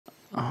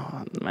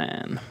Oh,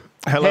 man.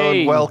 Hello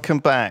and welcome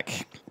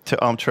back to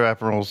Armchair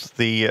Admirals,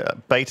 the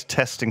beta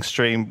testing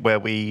stream where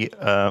we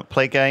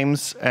play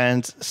games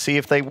and see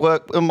if they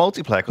work on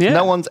multiplayer. Because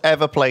no one's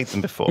ever played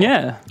them before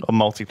on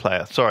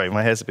multiplayer. Sorry,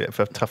 my hair's a bit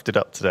tufted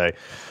up today.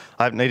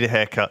 I need a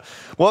haircut.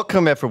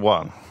 Welcome,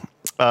 everyone.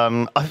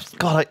 I've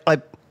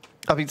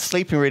been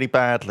sleeping really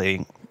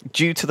badly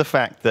due to the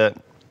fact that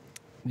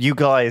you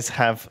guys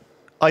have...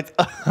 I've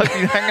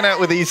been hanging out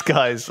with these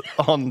guys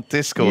on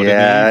Discord.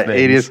 Yeah, in the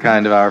evenings, it is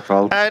kind of our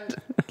fault. And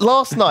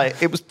last night,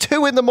 it was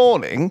 2 in the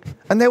morning,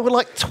 and there were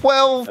like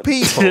 12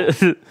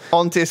 people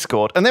on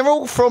Discord. And they're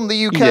all from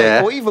the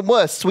UK, or even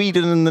worse,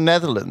 Sweden and the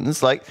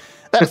Netherlands. Like,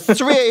 that's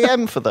 3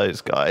 a.m. for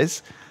those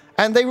guys.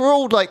 And they were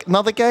all like,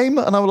 another game?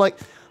 And I was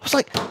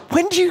like,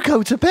 when do you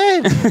go to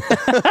bed?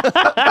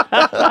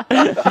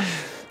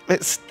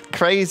 It's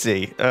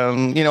crazy.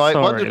 I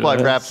wondered why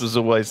Rabs was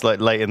always like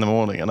late in the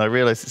morning, and I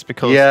realized it's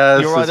because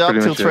you're either up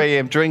till 3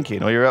 a.m.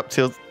 drinking, or you're up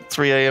till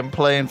 3 a.m.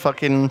 playing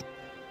fucking.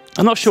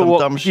 I'm not sure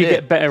what you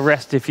get better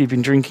rest if you've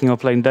been drinking or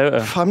playing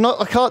Dota.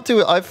 I can't do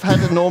it. I've had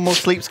a normal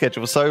sleep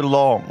schedule for so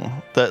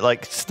long that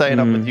like staying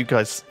up with you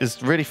guys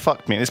has really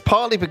fucked me. And it's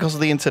partly because of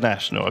the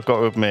international. I've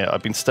got to admit,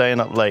 I've been staying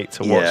up late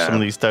to watch some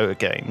of these Dota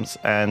games,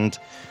 and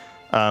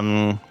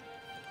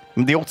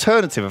the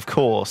alternative, of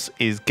course,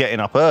 is getting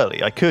up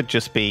early. I could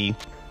just be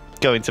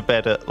going to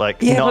bed at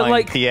like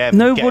 9 p.m.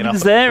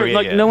 Nobody's there.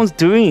 Like, no one's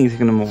doing anything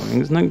in the morning.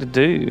 There's nothing to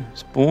do.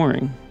 It's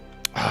boring.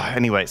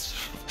 Anyway, it's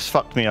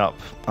fucked me up.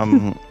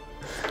 I'm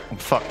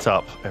fucked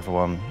up,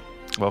 everyone.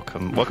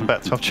 Welcome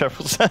back to Armchair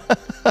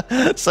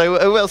Admirals. So,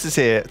 who else is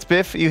here? It's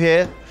Biff. Are you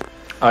here?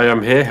 I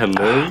am here.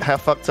 Hello. How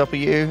fucked up are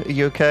you? Are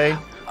you okay?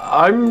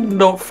 I'm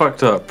not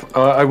fucked up.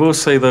 I will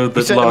say though that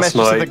you sent last a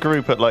message night to the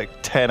group at like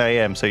 10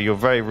 a.m. So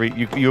you're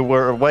you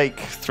were awake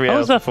 3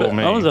 hours before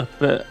me. I was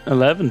up at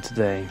 11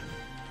 today.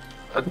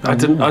 I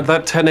didn't.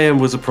 That 10 a.m.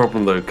 was a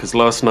problem though, because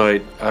last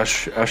night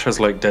Ash has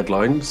like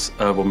deadlines,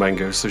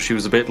 Mango, so she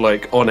was a bit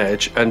like on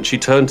edge, and she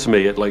turned to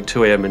me at like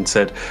 2 a.m. and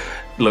said,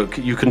 "Look,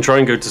 you can try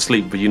and go to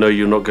sleep, but you know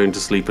you're not going to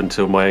sleep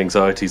until my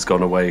anxiety's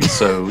gone away.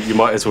 So you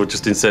might as well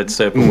just instead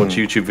stay up and watch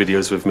YouTube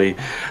videos with me."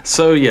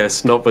 So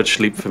yes, not much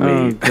sleep for me.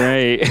 Oh,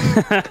 great.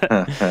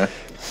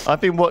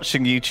 I've been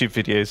watching YouTube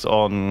videos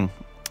on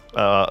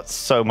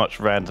so much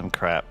random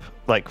crap.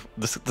 Like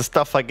the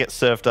stuff I get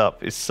served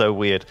up is so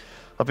weird.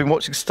 I've been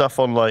watching stuff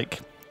on like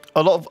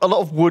a lot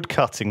of wood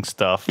cutting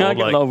stuff, or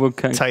like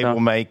table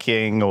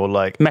making, or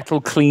like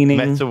metal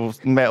cleaning,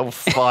 metal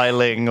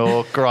filing,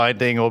 or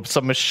grinding, or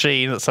some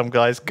machine that some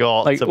guys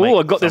got. Like, oh,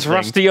 I got this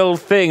rusty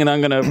old thing, and I'm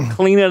gonna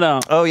clean it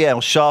up. Oh yeah,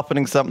 or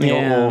sharpening something,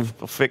 or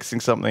fixing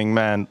something.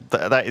 Man,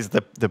 that is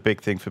the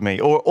big thing for me.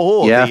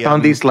 Or I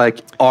found these like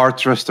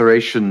art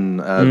restoration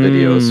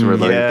videos where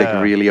like they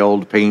take really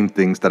old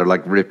paintings that are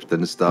like ripped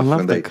and stuff,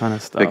 and they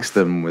fix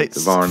them with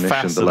the varnish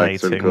and the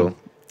lights are cool.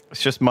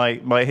 It's just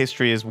my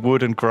history is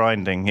wood and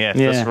grinding. Yes,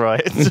 that's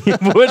right.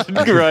 Wood and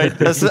grinding.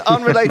 That's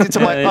unrelated to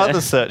my other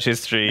search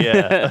history.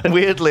 Yeah,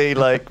 weirdly,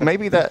 like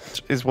maybe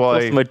that is why.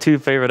 Those are my 2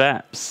 favorite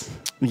apps.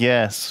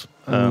 Yes,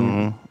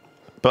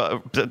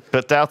 but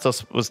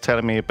Daltos was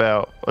telling me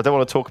about. I don't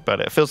want to talk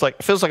about it. It feels like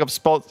I'm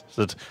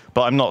sponsored,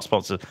 but I'm not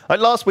sponsored. Like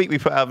last week, we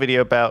put out a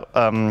video about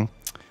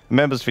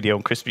members video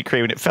on Krispy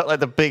Kreme, and it felt like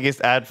the biggest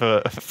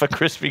advert for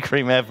Krispy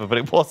Kreme ever, but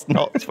it was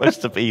not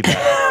supposed to be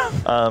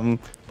that.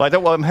 But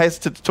I'm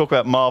hesitant to talk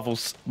about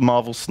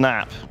Marvel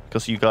Snap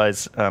because you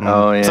guys so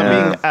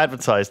being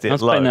advertised it. I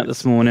was playing that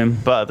this morning,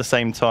 but at the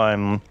same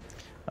time,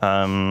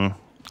 I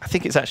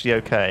think it's actually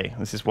okay.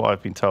 This is what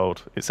I've been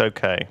told. It's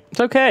okay. It's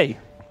okay.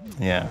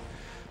 Yeah.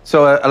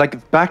 So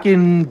like back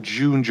in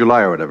June,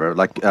 July, or whatever,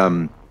 like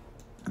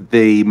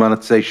the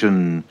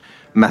monetization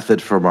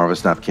method for Marvel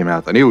Snap came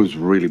out, and it was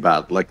really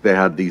bad. Like they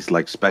had these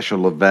like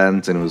special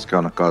events, and it was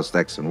gonna cost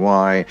X and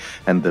Y,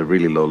 and the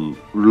really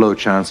low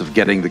chance of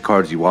getting the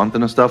cards you want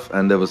and stuff.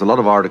 And there was a lot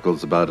of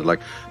articles about it, like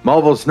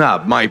Marvel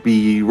Snap might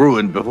be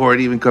ruined before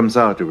it even comes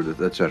out,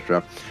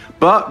 etc.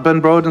 But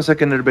Ben Broden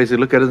secondary basically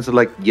looked at it and said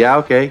like, yeah,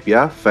 okay,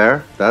 yeah,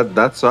 fair,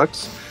 that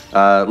sucks.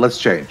 Let's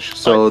change.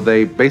 So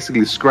they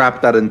basically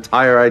scrapped that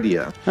entire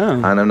idea,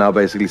 and have now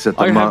basically set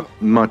a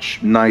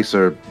much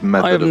nicer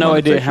method. I have no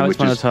idea how it's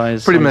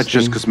monetized. Pretty much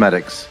just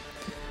cosmetics.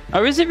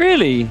 Oh, is it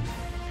really?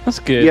 That's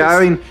good. Yeah,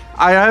 I mean,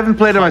 I haven't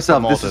played it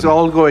myself. This is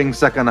all going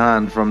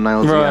secondhand from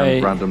Niles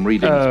and random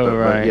readings.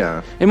 But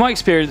yeah, in my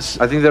experience,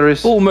 I think there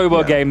is all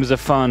mobile games are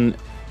fun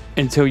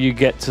until you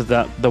get to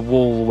the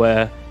wall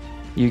where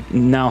you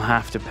now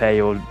have to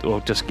pay or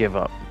just give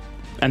up.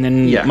 And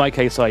then in my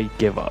case, I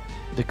give up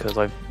because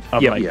I've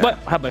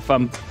have my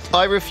fun.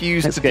 I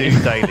refuse to do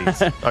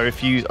dailies.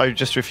 I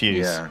just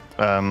refuse.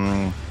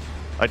 Yeah.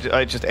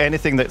 I just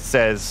anything that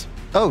says,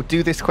 "Oh,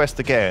 do this quest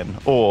again,"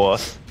 or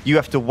 "You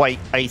have to wait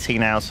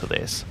 18 hours for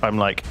this." I'm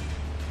like,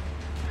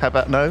 how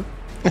about no?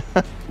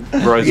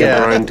 Rise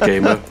and grind,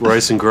 gamer.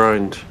 Rise and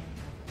grind.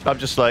 I'm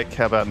just like,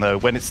 how about no?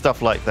 When it's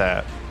stuff like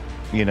that,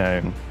 you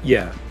know.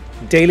 Yeah.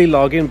 Daily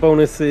login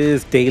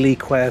bonuses, daily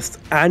quests,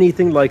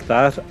 anything like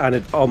that, and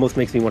it almost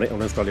makes me want to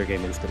uninstall your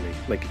game instantly.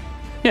 Like,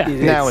 Yeah.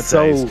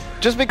 Nowadays,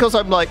 just because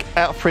I'm like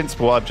out of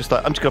principle, I'm just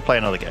going to play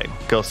another game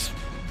because,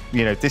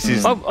 you know, this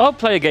is. I'll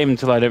play a game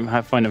until I don't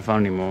find it fun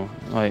anymore.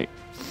 Like.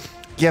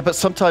 Yeah, but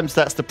sometimes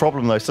that's the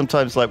problem though.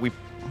 Sometimes I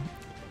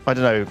don't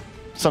know.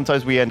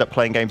 Sometimes we end up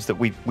playing games that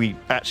we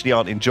actually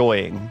aren't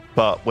enjoying,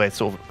 but we're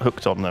sort of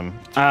hooked on them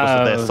because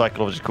of their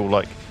psychological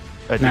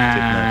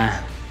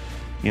addictiveness.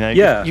 You know,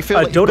 you feel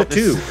like Dota 2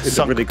 is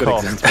a really good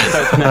example.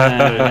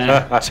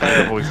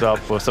 Terrible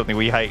example of something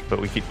we hate,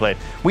 but we keep playing.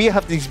 We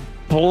have these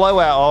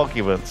blowout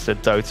arguments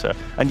at Dota,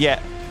 and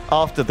yet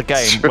after the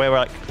game, we're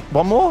like,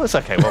 one more? It's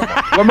okay, one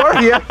more. One more?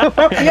 Yeah.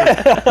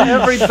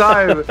 Every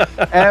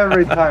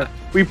time.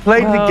 We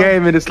played the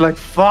game, and it's like,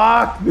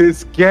 fuck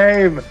this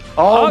game.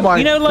 Oh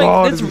my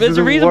God. There's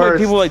a reason why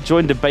people like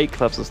join debate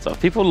clubs and stuff.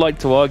 People like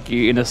to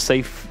argue in a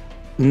safe,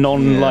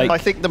 I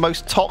think the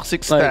most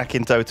toxic stack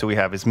in Dota we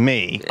have is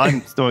me. I'm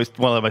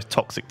one of the most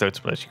toxic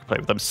Dota players you can play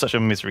with. I'm such a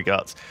misery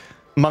guts.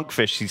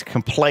 Monkfish, he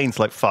complains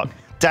like fuck.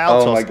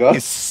 Daltos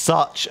is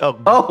such a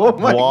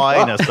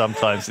whiner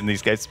sometimes in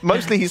these games.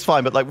 Mostly he's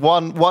fine, but like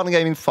one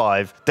game in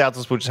 5,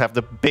 Daltos will just have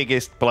the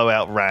biggest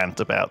blowout rant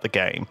about the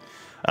game.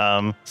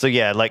 So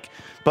yeah,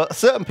 but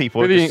certain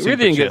people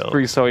Rythian gets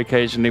pretty salty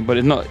occasionally, but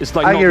it's not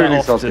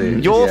that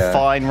often. You're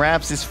fine.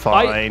 Rabs is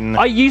fine.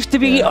 I used to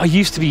be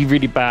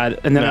really bad,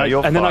 and then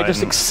I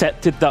just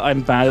accepted that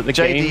I'm bad at the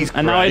game,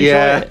 and now I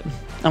enjoy it.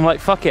 I'm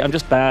like, fuck it, I'm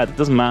just bad. It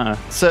doesn't matter.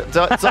 So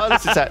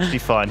Xylus is actually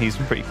fine. He's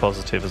pretty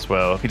positive as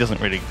well. He doesn't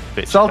really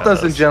bitch.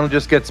 Daltos in general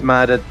just gets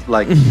mad at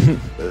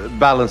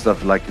balance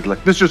stuff. Like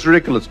this is just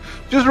ridiculous.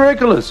 Just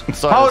ridiculous.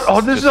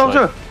 How this is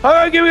also. How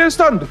are you giving a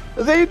stun?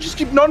 They just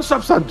keep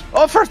non-stop stunned.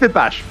 Oh, first hit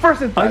bash. I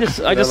just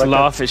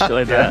laugh at shit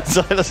like that.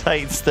 Xylus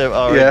hates the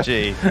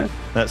RNG.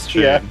 That's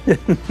true. Yeah.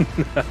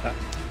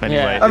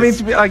 Anyway, I mean,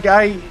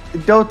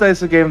 Dota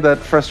is a game that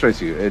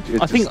frustrates you.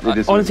 I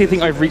honestly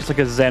think I've reached like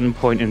a zen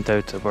point in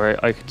Dota where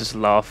I could just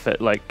laugh at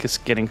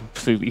just getting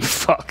completely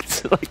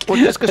fucked.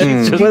 Just because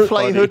you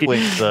play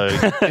Hoodwink though,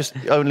 just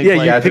only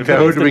play. I think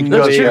Hoodwink.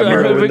 That's true.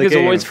 Hoodwink is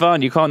always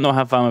fun. You can't not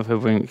have fun with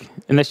Hoodwink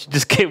unless you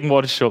just get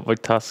one shot by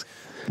Tusk.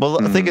 Well,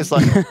 the thing is,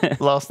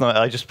 last night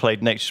I just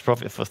played Nature's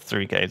Prophet for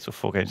 3 games or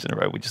 4 games in a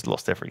row. We just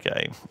lost every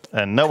game,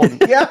 and no one.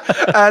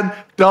 And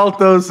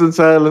Daltos and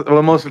Silas,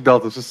 mostly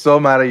Daltos, was so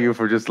mad at you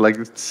for just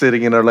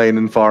sitting in our lane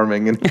and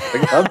farming, and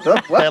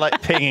they're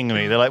pinging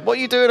me. They're like, "What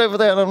are you doing over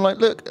there?" And I'm like,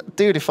 "Look,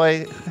 dude,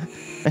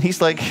 and he's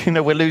like,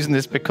 we're losing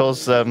this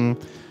because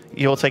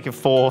you're taking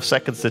 4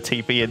 seconds to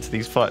TP into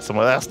these fights. I'm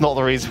like, that's not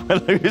the reason we're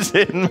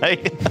losing,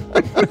 mate.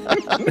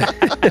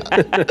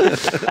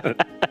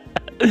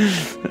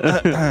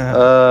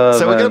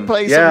 So we're going to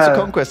play Sons of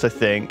Conquest, I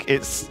think.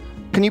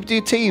 Can you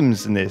do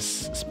teams in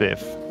this,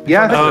 Spiff?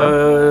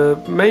 Yeah,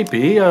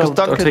 maybe. Because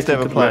Duncan's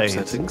never played.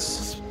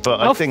 But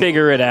I'll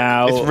figure it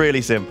out. It's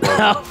really simple.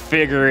 I'll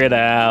figure it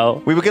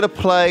out. We were going to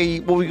play.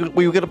 Well,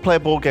 we were going to play a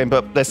board game,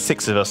 but there's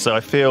 6 of us, so I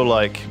feel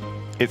like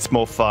it's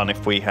more fun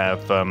if we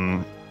have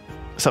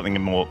something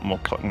more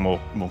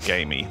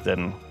gamey.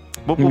 Then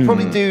we'll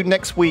probably do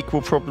next week.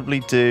 We'll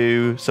probably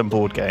do some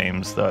board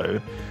games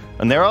though.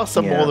 And there are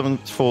some more than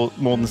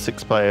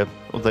 6 player.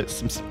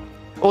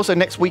 Also,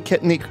 next week, I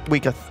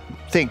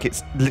think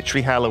it's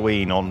literally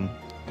Halloween on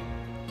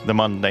the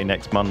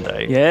next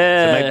Monday.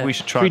 Yeah. So maybe we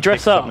should try and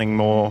dress up something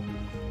more.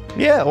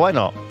 Yeah, why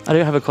not? I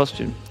don't have a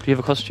costume. Do you have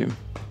a costume?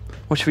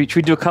 Or should we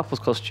do a couple's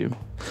costume?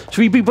 Should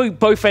we be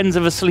both ends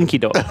of a slinky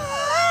dog?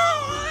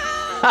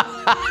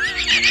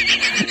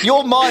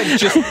 Your mind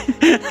just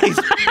is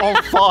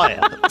on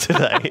fire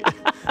today.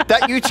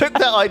 That you took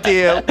that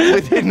idea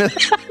within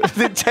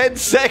 10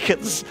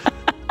 seconds,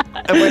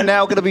 and we're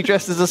now going to be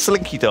dressed as a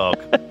slinky dog.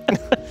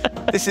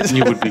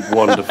 You would be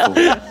wonderful.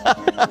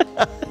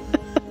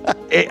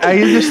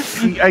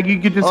 You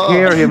could just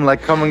hear him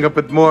coming up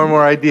with more and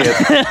more ideas.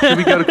 Should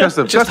we go to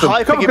custom? Just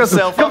hyping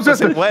himself up as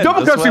it went.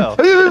 Double custom.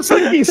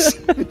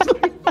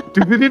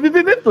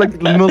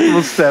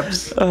 Multiple steps.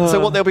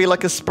 So there'll be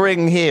a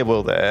spring here,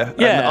 will there?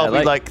 Yeah, and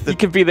I'll be you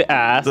could be the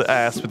ass. The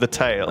ass with the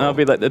tail. And I'll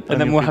be and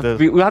then we'll have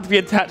to be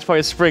attached by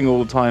a spring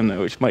all the time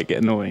though, which might get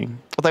annoying.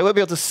 Well, they won't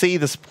be able to see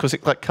this because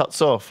it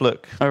cuts off.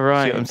 Look. Oh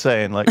right. See what I'm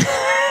saying?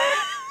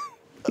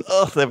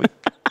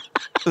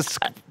 It's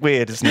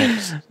weird, isn't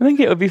it? I think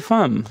it would be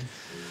fun.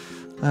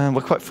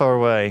 We're quite far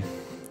away,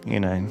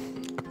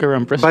 Go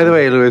around Bristol. By the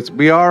way, Lewis,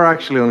 we are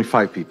actually only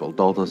 5 people.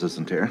 Daltos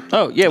isn't here.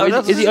 Oh yeah, I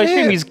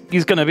assume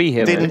he's going to be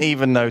here. Didn't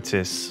even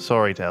notice.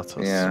 Sorry,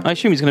 Daltos. Yeah. I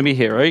assume he's going to be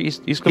here, right?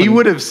 He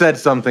would have said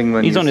something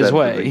when he's on his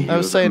way. I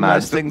was saying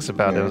nice things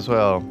about it as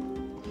well.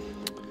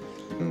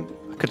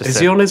 Is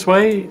he on his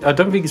way? I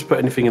don't think he's put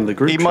anything in the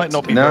group. He might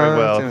not be very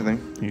well.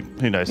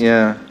 Who knows?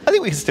 Yeah. I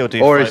think we can still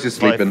do. Or he's just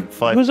sleeping.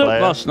 He was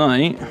up last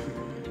night.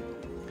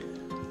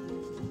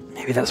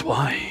 Maybe that's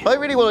why. I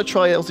really want to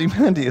try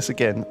OZYMANDIAS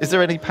again. Is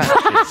there any patches?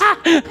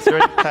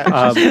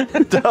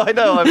 I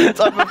know.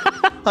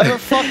 I'm a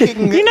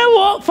fucking. You know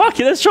what? Fuck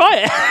it. Let's try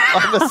it.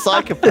 I'm a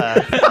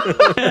psychopath.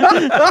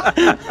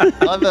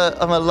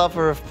 I'm a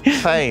lover of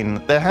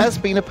pain. There has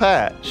been a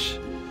patch.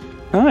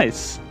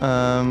 Nice.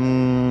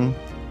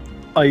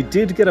 I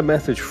did get a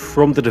message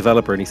from the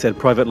developer, and he said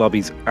private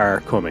lobbies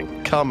are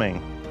coming.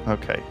 Coming.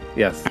 Okay.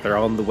 Yes, they're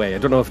on the way. I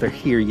don't know if they're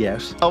here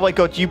yet. Oh my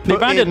god, you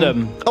put in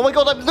them. Oh my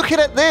god, I'm looking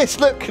at this.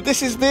 Look,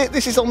 this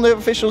is on the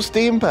official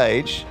Steam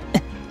page.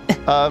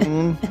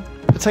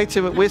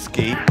 Potato at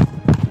whiskey.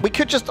 We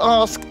could just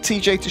ask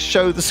TJ to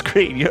show the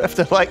screen. You have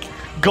to like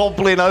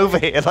goblin over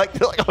here, like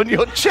on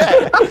your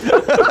chair.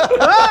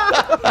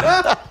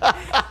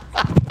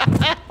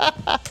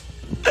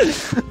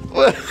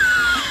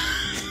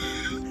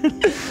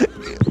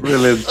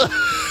 Brilliant.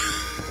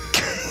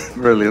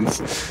 Brilliant.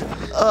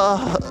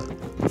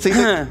 See,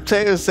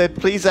 Potato said,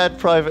 please add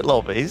private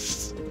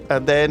lobbies.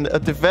 And then a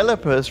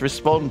developer has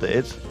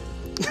responded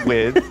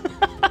with,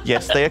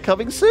 yes, they are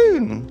coming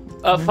soon.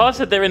 Far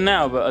said they're in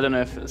now, but I don't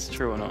know if it's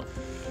true or not.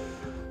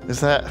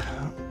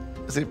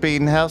 Has it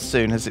been, how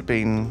soon has it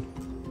been?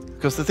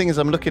 Because the thing is,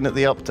 I'm looking at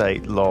the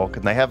update log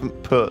and they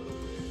haven't put,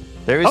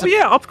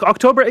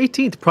 October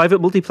 18th,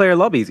 private multiplayer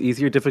lobbies,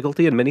 easier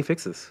difficulty and many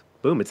fixes.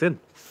 Boom, it's in.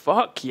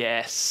 Fuck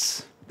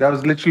yes. That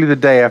was literally the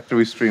day after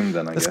we streamed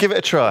then, I Let's guess. give it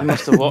a try.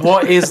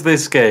 What is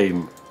this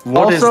game?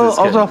 What is this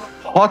game? Also,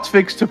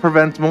 hotfix to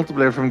prevent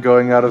multiplayer from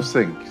going out of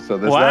sync. So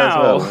there's that as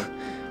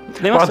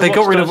well. They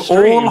got rid of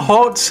all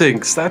hot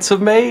syncs. That's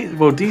amazing.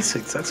 Well,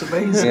 D6, that's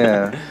amazing.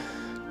 Yeah.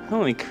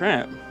 Holy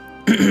crap.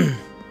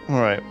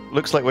 Alright,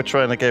 looks like we're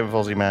trying a game of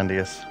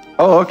Ozymandias.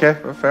 Oh, okay.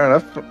 Well, fair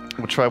enough.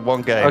 We'll try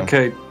one game.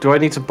 Okay, do I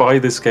need to buy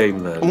this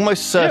game then?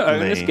 Almost certainly. You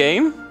don't own this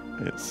game?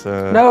 It's,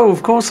 no,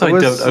 of course I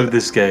don't own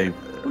this game.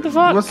 What the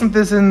fuck? Wasn't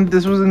this in?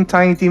 This was in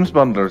Tiny Teams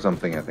bundle or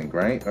something, I think,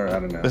 right? Or I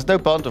don't know. There's no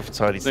bundle for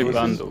Tiny Teams. No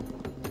bundle.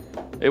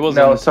 It was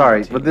no,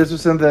 sorry, but this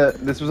was on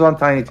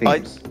Tiny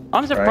Teams.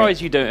 I'm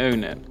surprised you don't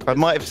own it. I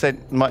might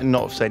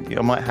not have sent you.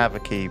 I might have a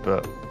key,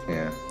 but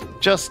yeah.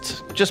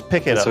 Just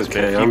pick it up.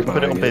 Okay, you can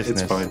put it on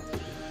business. It's fine.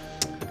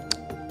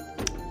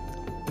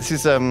 This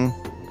is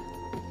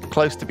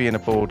close to being a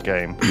board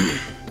game.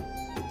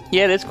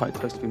 Yeah, it is quite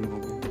close to being a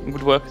board game. It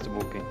would work as a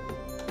board game.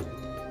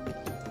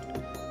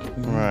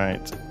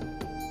 Right.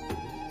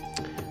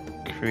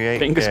 Create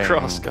Fingers game.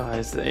 crossed,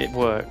 guys, that it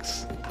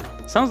works.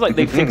 Sounds like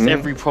they fixed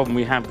every problem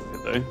we had with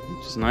it, though,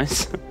 which is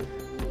nice.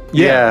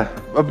 Yeah,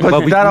 but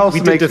that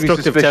also makes me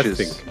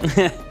suspicious.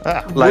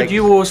 Would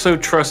you also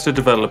trust a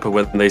developer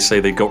when they say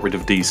they got rid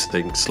of these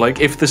things?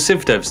 Like, if the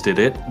Civ devs did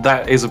it,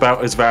 that is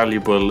about as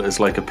valuable as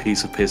like a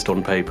piece of pissed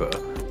on paper.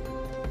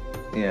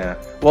 Yeah.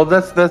 Well,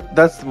 that's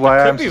why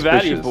I'm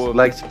suspicious.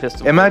 Like,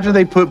 imagine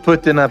they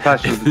put in a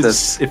patch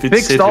that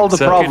fixed all the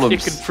problems.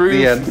 It could prove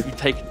you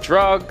take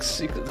drugs.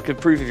 It could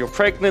prove if you're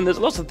pregnant. There's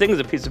lots of things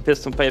a piece of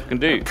piss on paper can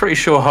do. I'm pretty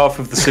sure half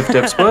of the Civ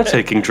devs were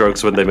taking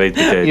drugs when they made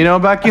the game. You know,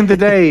 back in the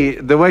day,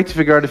 the way to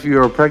figure out if you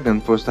were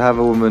pregnant was to have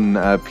a woman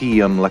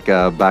pee on like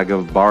a bag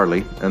of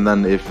barley, and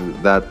then if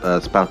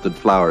that sprouted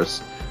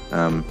flowers,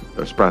 then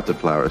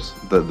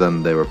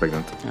they were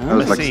pregnant. That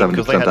was like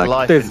 70%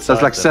 accurate. That's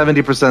like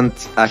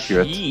 70%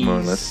 accurate, more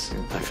or less.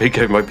 I think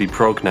I might be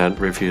pregnant,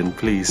 Rythian.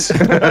 Please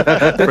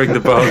bring the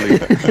barley.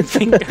 I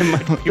think I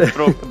might be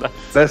pregnant.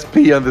 Let's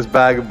pee on this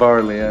bag of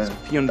barley. Yeah.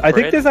 I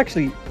think there's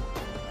actually.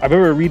 I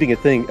remember reading a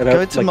thing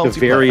about like the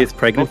various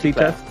pregnancy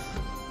tests.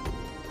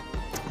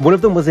 One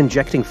of them was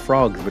injecting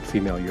frogs with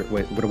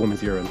a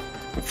woman's urine.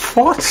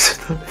 What?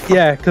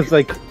 Yeah, because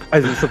like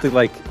something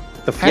like.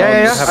 The frogs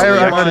I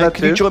remember that too.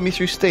 Can you join me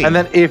through Steam? And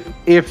then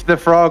if the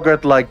frog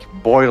got like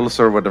boils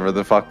or whatever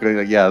the fuck,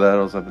 yeah, that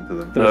also happened to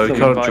them. No, you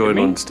can't join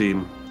on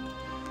Steam.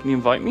 Can you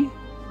invite me?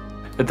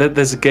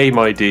 There's a game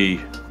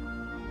ID.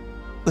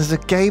 There's a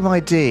game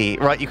ID.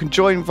 Right, you can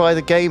join via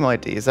the game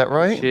ID, is that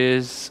right?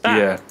 Cheers.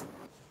 Yeah.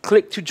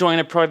 Click to join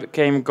a private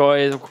game,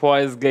 guys.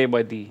 Requires game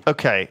ID.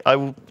 Okay, I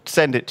will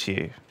send it to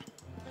you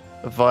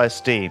via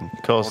Steam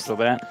because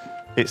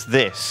it's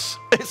this.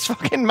 It's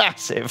fucking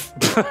massive.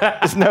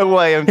 There's no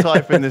way I'm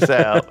typing this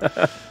out.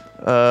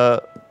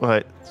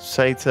 Right,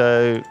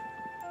 Sato,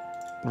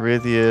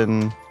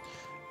 Rythian.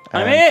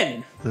 I'm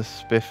in. The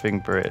Spiffing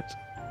Brit.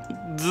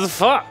 The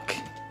fuck.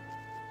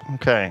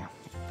 Okay.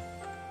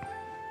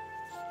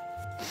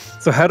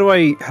 So how do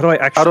I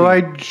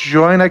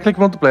join? I click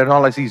multiplayer and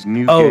all I see is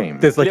new game.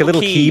 There's like a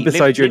little key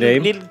beside your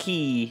name. Little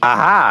key.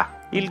 Aha!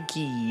 Little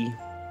key.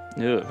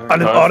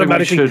 And it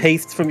automatically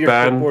pastes from your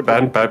clipboard.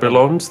 Ban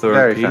Babylons. They're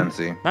very OP.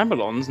 fancy.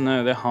 Babylons?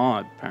 No, they're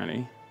hard,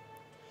 apparently.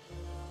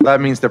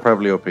 That means they're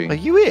probably OP. Are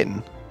you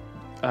in?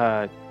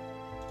 Yeah.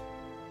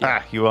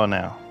 You are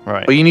now.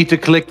 Right. But you need to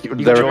click the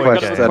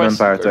request and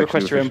empire to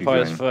request your actually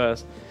empires join.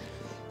 first.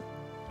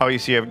 Oh, you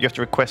see, you have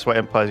to request what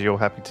empires you're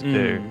happy to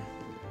do.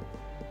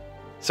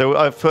 So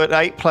I've put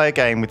 8-player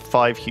game with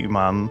 5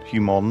 humans.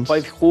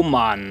 5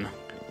 human.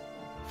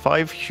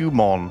 5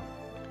 human.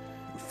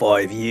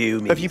 5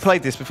 humans. Have you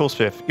played this before,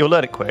 Spiff? You'll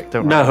learn it quick,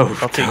 don't worry. No,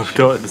 I'll teach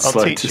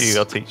you.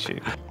 I'll teach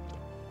you.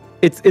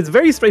 It's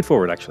very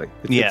straightforward, actually.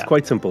 It's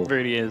quite simple. It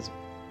really is.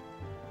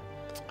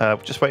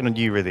 Just waiting on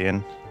you,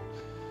 Rythian.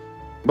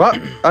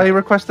 What? I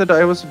requested.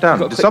 I was down.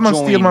 Did someone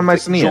steal my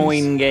Mycenaeans?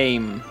 Join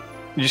game.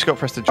 You just got to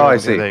press the join. Oh, I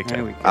see. There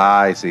we go.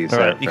 I see. All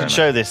right, you can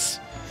show this.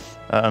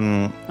 I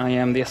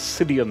am the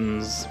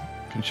Assyrians.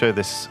 You can show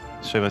this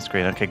Show my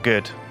screen. Okay,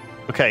 good.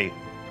 Okay,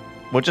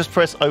 we'll just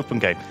press open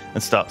game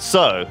and start.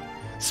 So,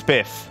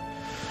 Spiff.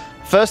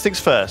 First things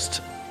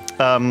first.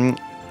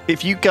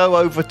 If you go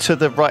over to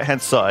the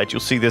right-hand side, you'll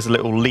see there's a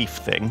little leaf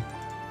thing.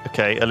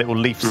 Okay, a little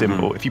leaf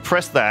symbol. If you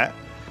press that,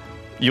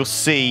 you'll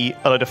see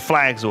a load of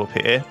flags will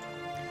appear.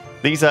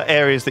 These are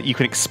areas that you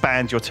can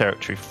expand your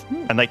territory,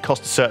 and they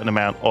cost a certain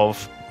amount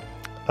of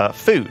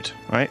food,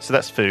 right? So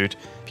that's food.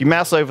 If you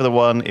mouse over the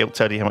one, it'll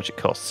tell you how much it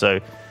costs. So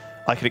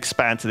I can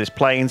expand to this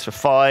plains for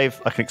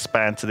 5. I can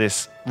expand to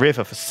this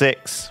river for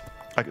 6.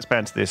 I can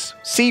expand to this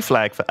sea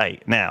flag for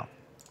 8. Now,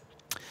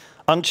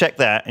 uncheck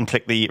that and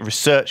click the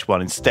research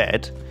one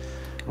instead.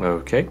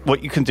 Okay.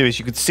 What you can do is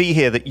you can see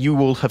here that you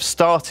will have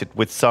started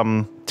with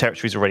some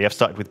territories already. I've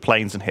started with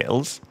plains and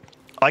hills.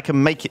 I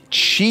can make it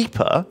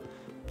cheaper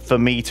for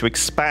me to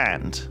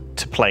expand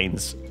to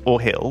plains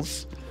or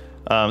hills.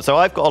 So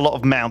I've got a lot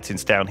of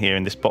mountains down here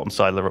in this bottom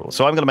side of the rule.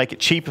 So I'm going to make it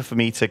cheaper for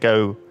me to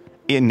go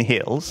in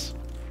hills,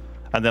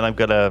 and then I'm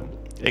going to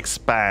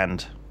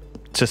expand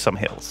to some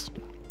hills.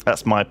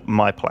 That's my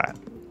plan.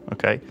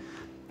 Okay.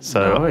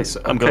 So nice.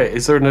 Okay.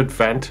 Is there an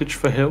advantage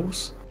for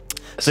hills?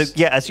 So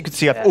yeah, as you can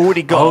see, I've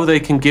already got. Oh, they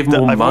can give more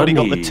money. I've already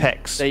got the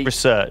text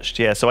researched.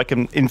 Yeah, so I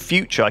can in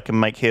future I can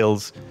make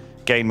hills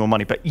gain more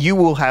money, but you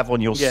will have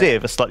on your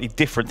Civ a slightly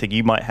different thing.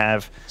 You might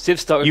have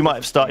you might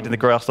have started in the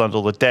grasslands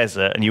or the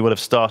desert, and you would have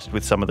started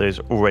with some of those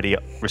already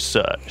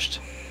researched.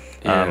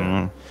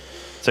 Yeah.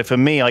 So for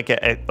me,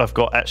 I've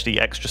got actually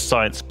extra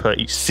science per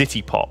each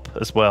city pop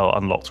as well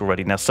unlocked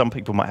already. Now some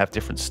people might have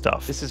different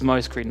stuff. This is my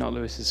screen, not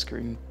Lewis's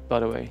screen,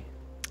 by the way.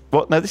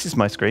 What? No, this is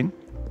my screen.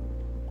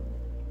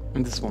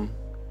 And this one.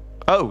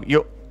 Oh,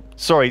 you're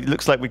sorry. It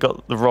looks like we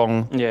got the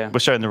wrong. Yeah. We're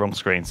showing the wrong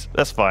screens.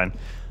 That's fine.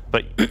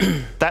 But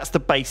that's the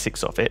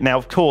basics of it. Now,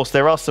 of course,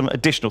 there are some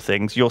additional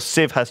things. Your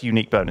Civ has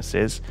unique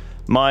bonuses.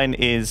 Mine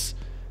is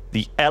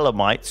the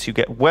Elamites, who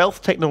get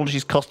wealth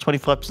technologies cost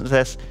 25%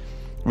 less.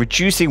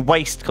 Reducing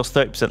waste costs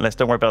 30% less.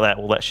 Don't worry about that,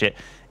 all that shit.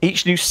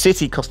 Each new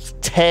city costs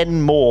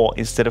 10 more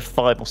instead of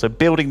 5 more. So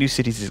building new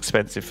cities is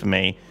expensive for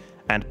me.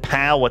 And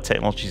power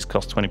technologies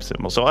cost 20%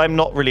 more. So I'm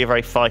not really a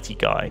very fighty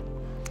guy.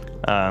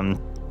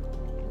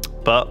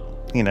 But,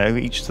 you know,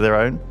 each to their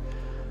own.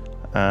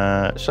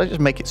 Should I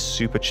just make it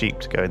super cheap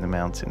to go in the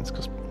mountains?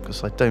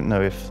 Because I don't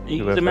know if...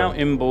 You're the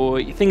mountain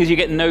boy. The thing is, you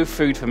get no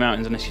food for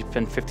mountains unless you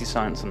spend 50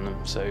 science on them.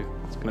 So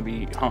it's going to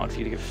be hard for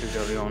you to get food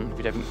early on if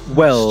you don't...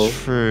 Well,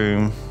 it's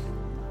true.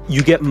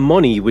 You get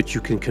money, which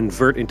you can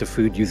convert into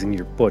food using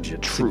your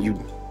budget. True. So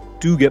you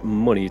do get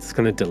money. It's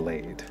kind of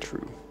delayed.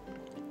 True.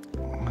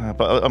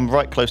 But I'm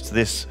right close to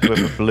this,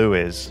 whoever blue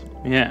is.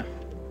 Yeah.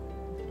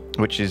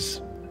 Which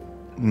is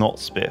not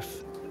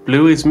Spiff.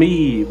 Blue is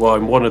me. Well,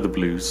 I'm one of the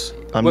blues.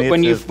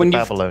 When you've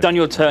done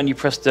your turn, you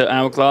press the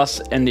hourglass,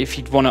 and if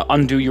you want to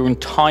undo your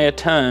entire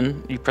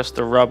turn, you press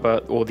the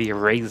rubber or the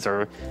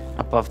eraser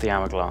above the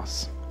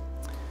hourglass.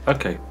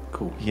 Okay,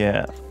 cool.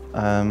 Yeah.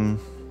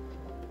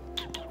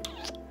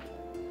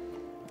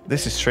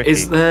 This is tricky.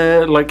 Is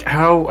there, like,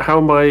 how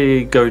am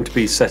I going to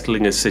be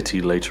settling a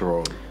city later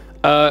on?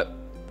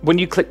 When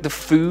you click the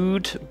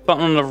food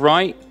button on the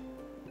right,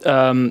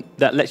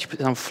 that lets you put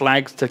down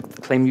flags to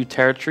claim new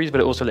territories, but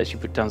it also lets you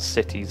put down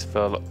cities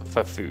for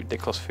food. They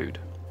cost food.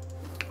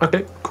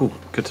 Okay, cool.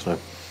 Good to know.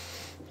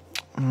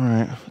 All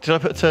right. Did I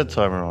put a turn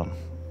timer on?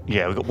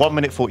 Yeah, we've got 1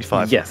 minute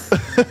 45. Yes.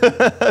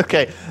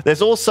 Okay.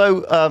 There's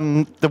also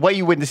the way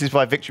you win this is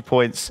by victory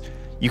points.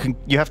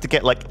 You have to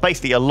get like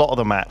basically a lot of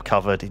the map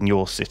covered in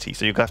your city,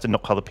 so you have to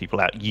knock other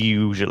people out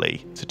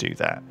usually to do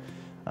that.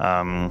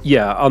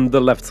 Yeah, on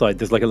the left side,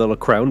 there's like a little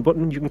crown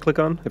button you can click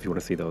on if you want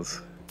to see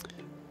those.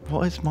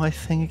 What is my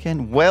thing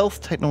again?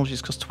 Wealth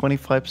technologies cost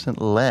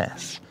 25%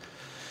 less.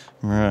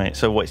 Right,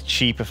 so it's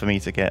cheaper for me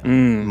to get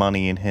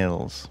money in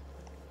hills.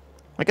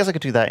 I guess I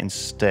could do that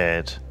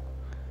instead.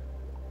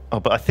 Oh,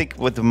 but I think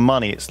with the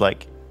money, it's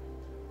like,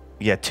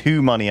 yeah,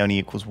 2 money only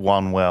equals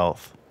 1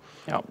 wealth.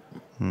 Yep.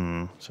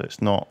 So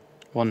it's not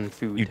 1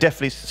 food. It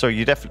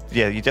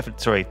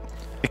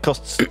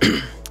costs.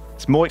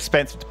 It's more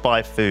expensive to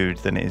buy food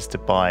than it is to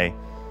buy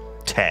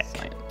tech.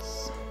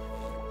 Science.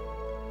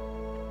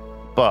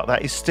 But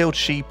that is still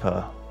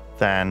cheaper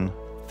than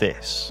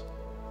this.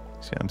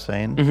 See what I'm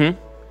saying? Mm-hmm.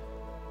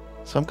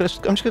 So I'm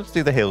just gonna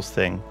do the hills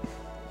thing.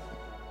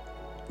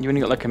 You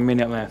only got like a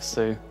minute left,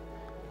 so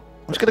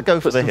I'm just gonna go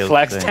for the hills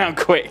flags thing. down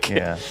quick.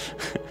 Yeah.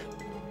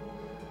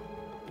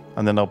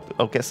 And then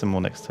I'll get some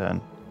more next turn.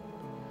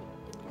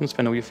 You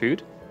spend all your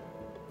food?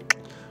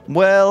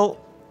 Well,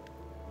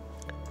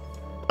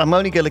 I'm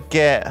only gonna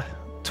get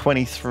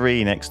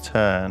 23 next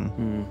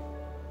turn.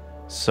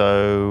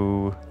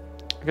 So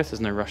I guess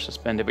there's no rush to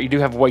spend it, but you do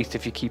have waste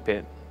if you keep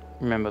it.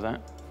 Remember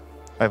that.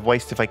 I have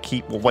waste if I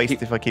keep, or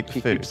waste if I keep the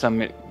food.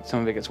 Some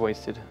of it gets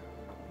wasted.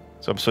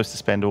 So I'm supposed to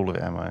spend all of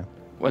it, am I?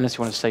 Well, unless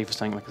you want to save for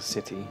something like a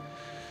city.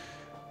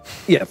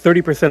 Yeah,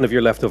 30% of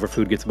your leftover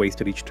food gets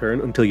wasted each turn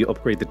until you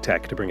upgrade the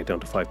tech to bring it down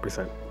to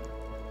 5%.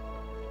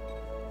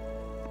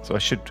 So I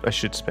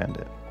should spend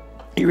it.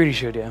 You really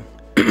should, yeah.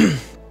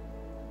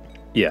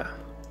 Yeah.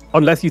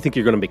 Unless you think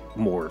you're going to make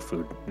more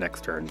food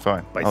next turn.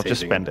 Fine. I'll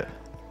just spend it.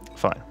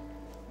 Fine.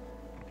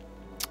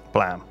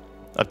 Blam.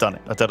 I've done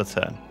it. I've done a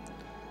turn.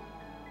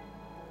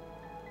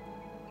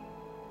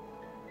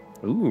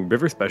 Ooh,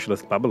 river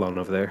specialist Babylon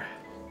over there.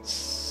 Yeah,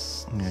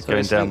 so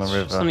going down the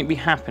river. Something be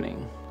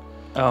happening.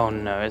 Oh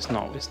no, it's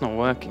not. It's not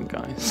working,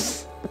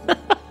 guys.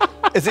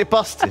 Is it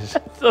busted?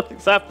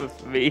 Something's happened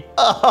for me.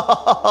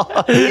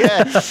 Oh,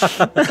 yes.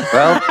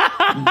 Well.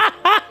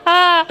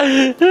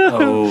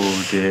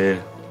 Oh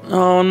dear.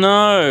 Oh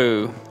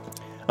no.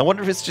 I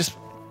wonder if it's just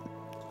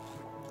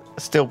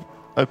still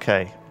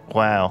okay.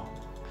 Wow.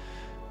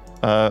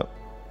 I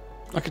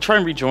could try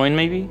and rejoin,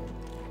 maybe.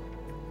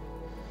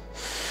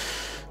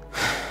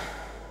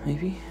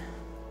 Maybe.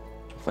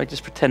 If I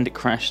just pretend it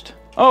crashed.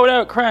 Oh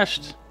no, it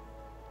crashed.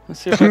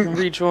 Let's see if I can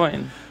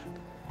rejoin.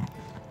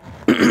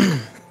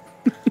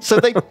 So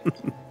they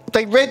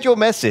read your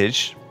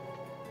message,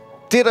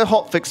 did a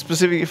hotfix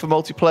specifically for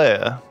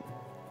multiplayer,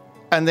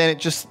 and then it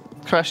just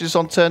crashes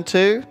on turn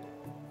 2.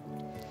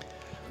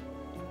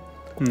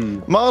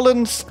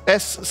 Marlon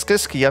S.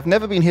 Skiski, I've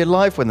never been here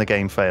live when the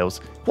game fails.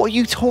 What are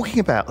you talking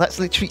about? That's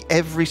literally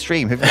every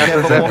stream. Have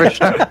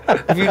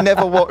you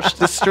never watched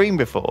the stream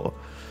before?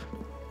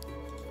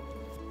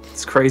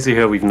 It's crazy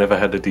how we've never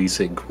had a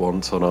desync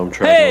once on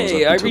ARMCHAIR.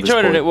 Hey, I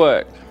rejoined and it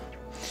worked.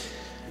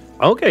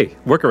 Okay,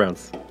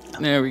 workarounds.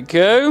 There we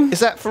go. Is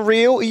that for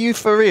real? Are you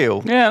for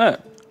real? Yeah, no.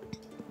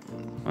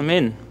 I'm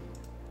in.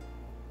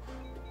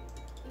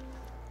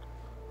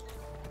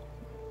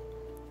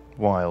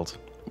 Wild.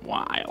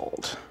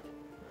 Wild.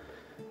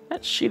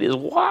 That shit is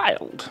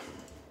wild.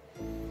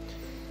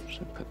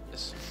 Should I put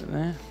this in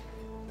there?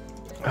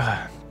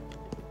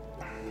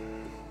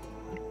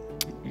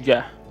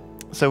 Yeah.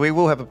 So we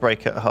will have a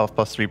break at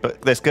 3:30,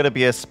 but there's going to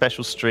be a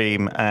special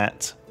stream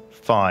at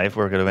 5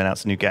 where we're going to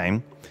announce a new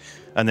game.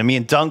 And then me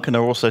and Duncan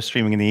are also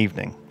streaming in the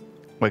evening.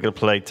 We're going to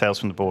play Tales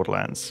from the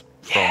Borderlands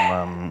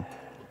from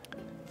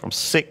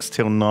 6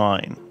 till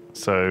 9.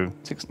 So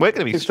we're going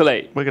to be 6 till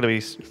 8. We're going to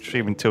be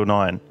streaming till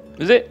 9.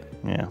 Is it?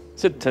 Yeah.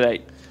 Said till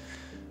 8.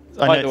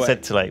 I know it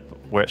said till 8, but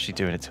we're actually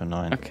doing it till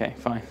 9. Okay,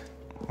 fine.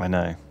 I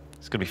know.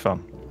 It's going to be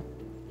fun.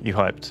 You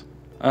hyped?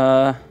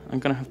 I'm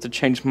going to have to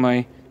change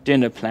my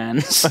dinner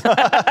plans.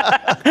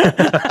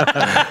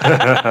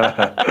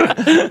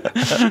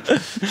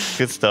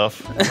 Good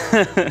stuff.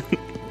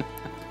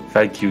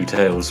 Thank you,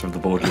 Tales from the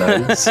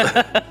Borderlands.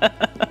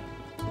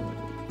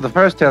 The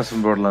first Tales from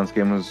the Borderlands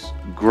game was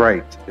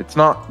great. It's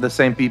not the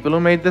same people who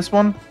made this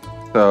one,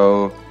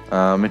 so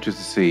I'm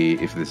interested to see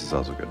if this is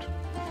also good.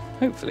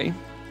 Hopefully.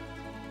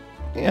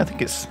 Yeah, I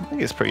think it's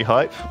pretty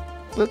hype.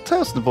 The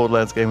Tales from the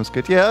Borderlands game was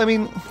good. Yeah, I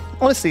mean,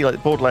 honestly, like the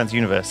Borderlands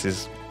universe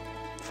is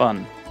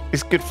fun.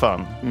 It's good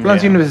fun.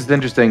 Borderlands universe is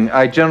interesting.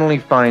 I generally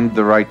find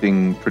the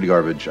writing pretty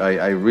garbage.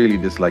 I really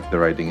dislike the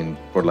writing in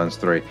Borderlands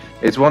 3.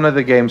 It's one of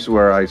the games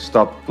where I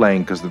stopped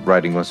playing because the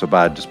writing was so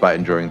bad, despite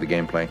enjoying the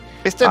gameplay.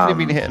 It's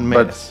definitely been hit and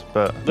miss,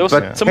 but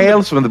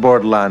Tales from the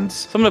Borderlands.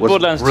 Some of the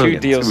Borderlands 2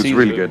 DLCs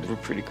really good. Were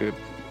pretty good.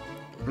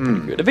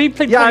 Good. Have you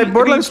played? Yeah,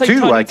 Borderlands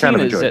 2 I kind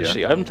of enjoyed.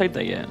 Actually, I haven't played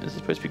that yet. This is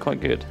supposed to be quite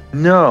good.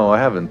 No, I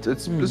haven't.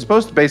 It's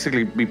supposed to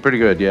basically be pretty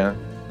good. Yeah.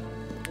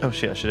 Oh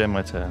shit! I should end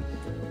my turn.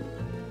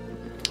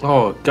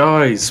 Oh,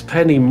 guys,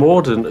 Penny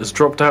Mordaunt has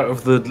dropped out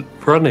of the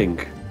running.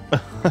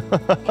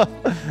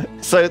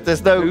 So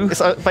there's no.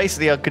 It's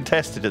basically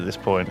uncontested at this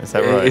point. Is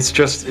that right? It's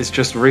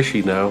just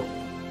Rishi now.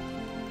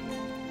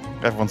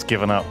 Everyone's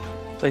given up.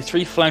 Play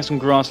 3 flags on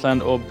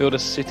grassland or build a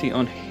city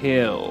on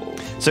hill.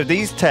 So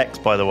these techs,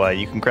 by the way,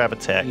 you can grab a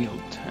tech.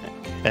 Yield tech.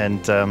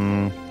 And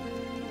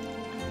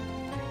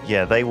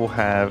yeah, they will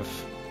have.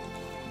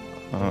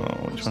 Oh,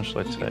 which one should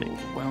I take?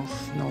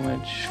 Wealth,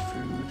 knowledge,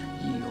 food,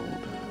 yield.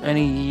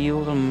 Any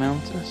yield on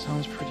mountain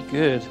sounds pretty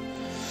good.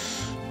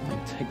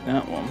 I'll take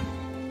that one.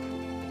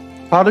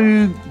 How do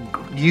you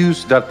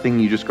use that thing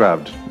you just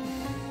grabbed?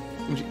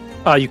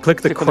 You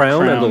click the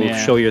crown and it'll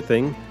show your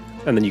thing,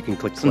 and then you can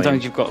click claim.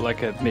 Sometimes you've got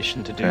like a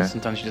mission to do. Yeah.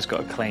 Sometimes you just got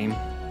to claim.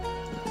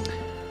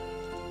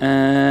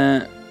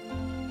 Right,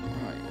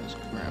 let's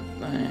grab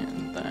that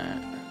and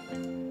that.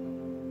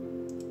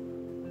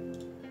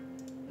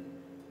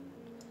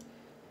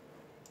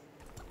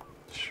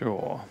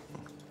 Sure.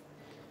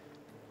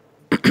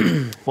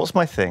 What's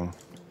my thing?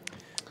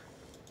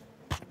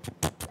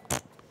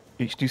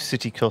 Each new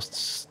city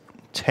costs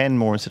 10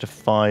 more instead of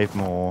 5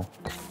 more.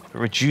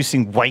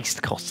 Reducing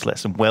waste costs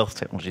less and wealth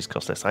technologies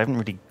cost less. I haven't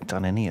really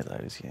done any of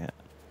those yet.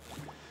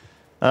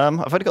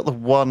 I've only got the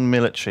 1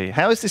 military.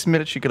 How is this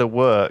military going to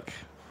work?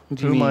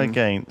 Who am I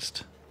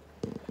against?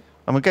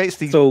 I'm against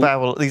these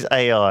these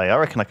AI. I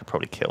reckon I could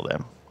probably kill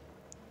them.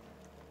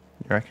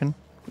 You reckon?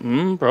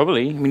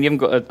 Probably. I mean, you haven't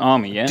got an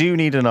army yet. Do you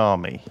need an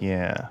army?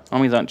 Yeah.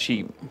 Armies aren't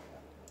cheap.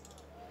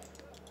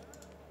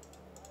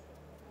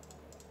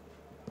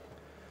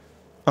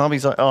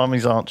 Armies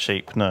aren't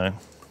cheap, no.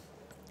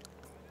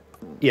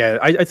 Yeah,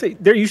 I'd say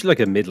they're usually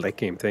like a mid-late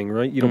game thing,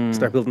 right? You don't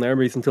start building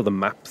armies until the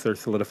maps are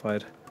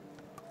solidified.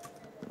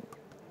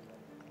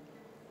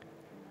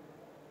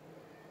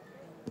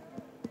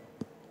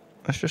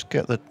 Let's just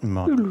get the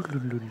mod.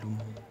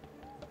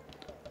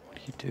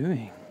 you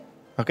doing?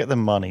 I'll get the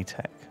money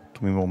tech.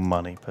 Give me more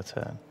money per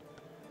turn.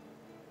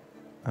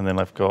 And then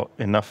I've got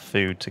enough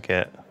food to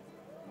get...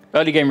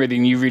 Early game, really,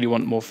 you really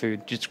want more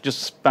food. Just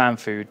spam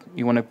food.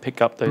 You want to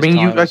pick up those I mean,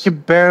 tiles. I can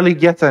barely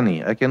get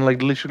any. I can,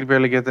 like, literally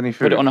barely get any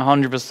food. Put it on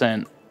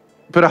 100%.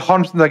 Put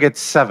 100, I get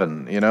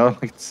 7, you know?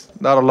 Like, it's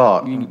not a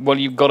lot. Well,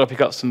 you've got to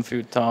pick up some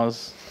food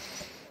tiles.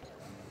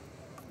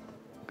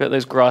 Get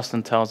those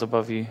grassland tiles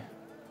above you.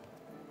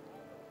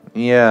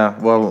 Yeah,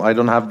 well, I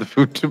don't have the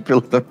food to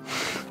build them.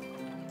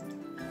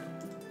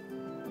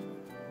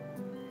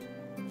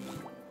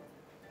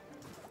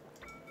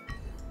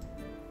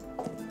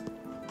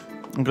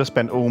 I'm going to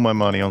spend all my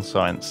money on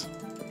science.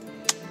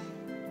 Okay.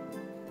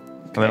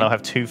 And then I'll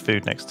have 2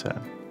 food next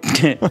turn.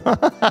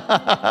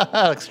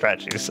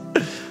 Strategies.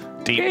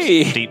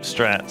 Deep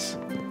strats.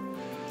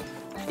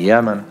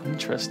 Yeah, man.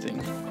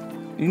 Interesting.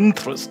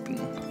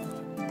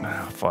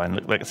 Oh, fine,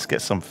 look, let's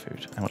get some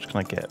food. How much can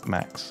I get,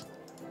 max?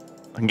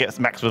 I can get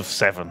max with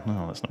 7.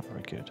 Oh, that's not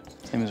very good.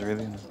 Same as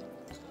Rythian.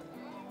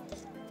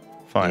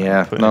 Fine.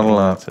 Yeah, not a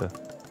lot.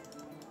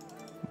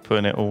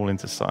 Putting it all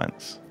into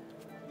science.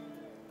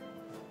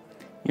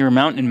 You're a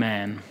mountain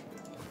man.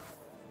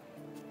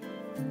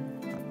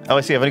 Oh,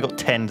 I see. I've only got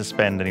 10 to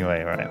spend anyway.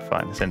 All right,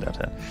 fine. Send out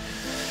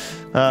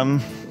 10.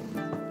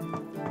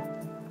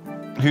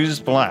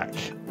 Who's black?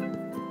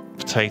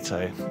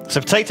 Potato.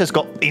 So Potato's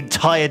got the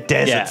entire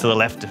desert to the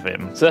left of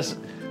him. So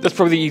that's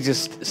probably the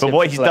easiest. But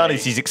what he's done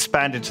is he's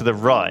expanded to the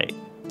right.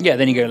 Yeah,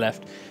 then you go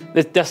left.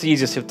 That's the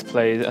easiest civ to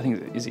play. I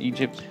think is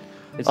Egypt.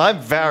 I'm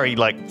very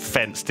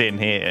fenced in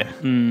here.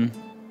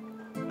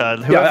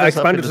 I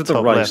expanded to the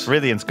right. Left,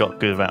 Rythian's got a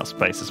good amount of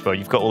space as well.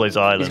 You've got all those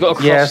islands. He's got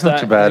to cross not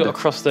too bad. He's got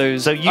to cross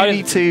those. So you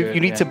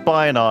need to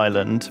buy an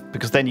island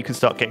because then you can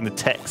start getting the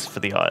techs for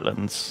the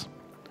islands.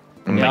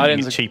 And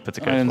it's cheaper to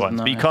go to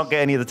ones. But you can't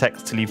get any of the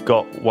techs till you've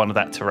got one of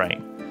that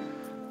terrain.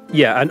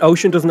 Yeah, and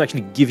Ocean doesn't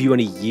actually give you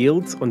any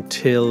yields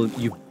until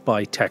you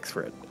buy techs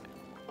for it.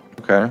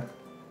 Okay.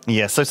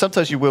 Yeah, so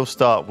sometimes you will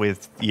start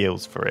with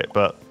yields for it,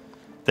 but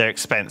they're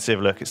expensive.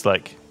 Look, it's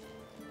like...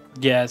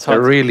 Yeah, it's hard.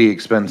 They're really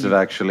expensive,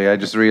 actually. I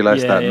just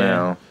realized that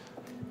now.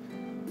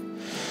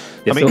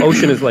 Yeah, so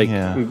Ocean is late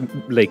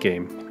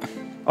game.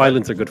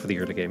 Islands are good for the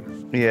early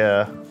game.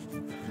 Yeah.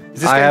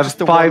 I have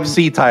 5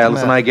 sea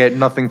tiles and I get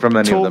nothing from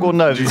any of them. Torgal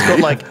knows. He's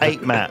got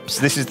 8 maps.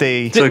 This is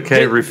the... It's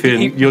okay,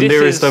 Rythian. Your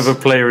nearest other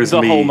player is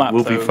me.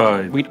 We'll be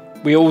fine.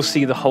 We all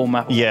see the whole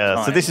map.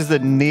 Yeah, so this is the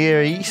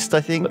Near East, I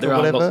think, but there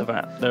are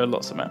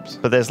lots of maps.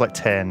 But there's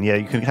 10. Yeah,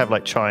 you can have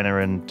China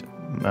and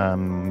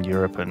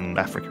Europe and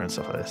Africa and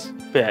stuff like this.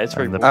 Yeah, it's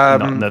very.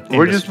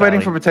 We're just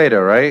waiting for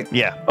Potato, right?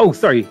 Yeah. Oh,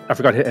 sorry, I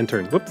forgot to hit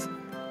enter. Whoops.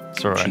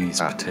 It's all right.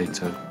 Jeez,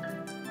 Potato.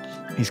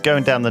 He's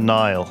going down the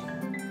Nile.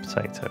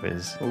 Potato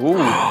is. Ooh.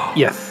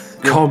 Yes.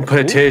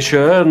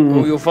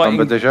 Competition. You're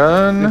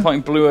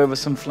fighting blue over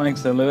some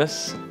flags, though,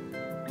 Lewis.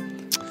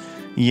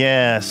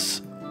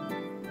 Yes.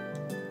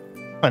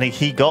 And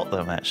he got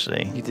them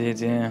actually. He did,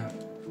 yeah.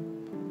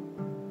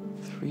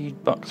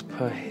 $3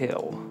 per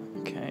hill.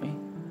 Okay.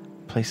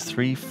 Place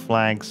 3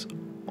 flags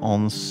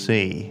on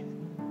sea.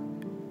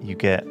 You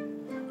get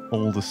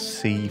all the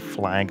sea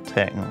flag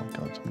tech. Oh my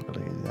god, I'm gonna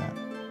do that.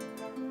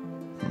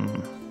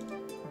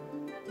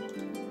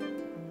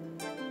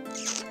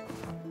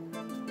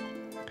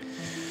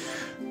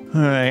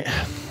 All right.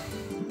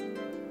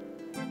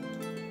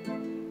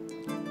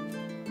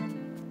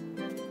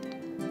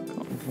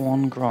 Got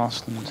 1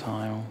 grassland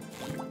tile.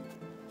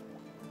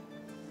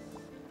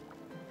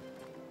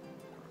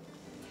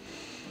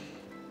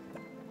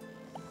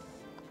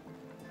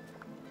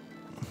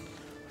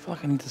 I feel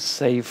like I need to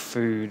save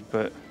food,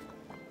 but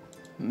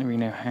I don't really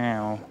know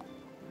how.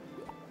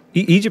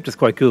 Egypt is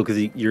quite cool because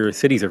your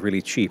cities are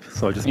really cheap,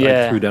 so I just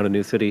threw down a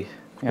new city.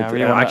 Yeah,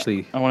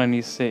 I want a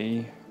new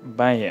city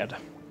bad.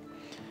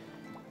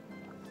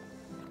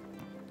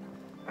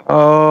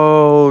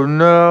 Oh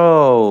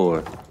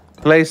no!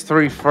 Place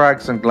 3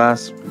 frags on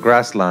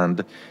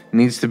grassland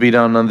needs to be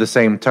done on the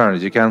same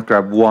turns. You can't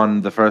grab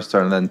 1 the first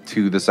turn and then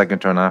 2 the second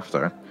turn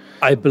after.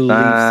 I believe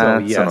so,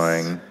 yes. That's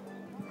annoying.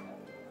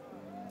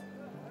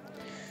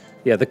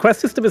 Yeah, the quest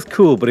system is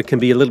cool, but it can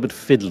be a little bit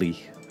fiddly.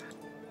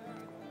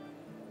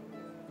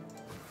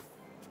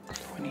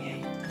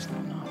 28, that's not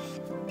enough.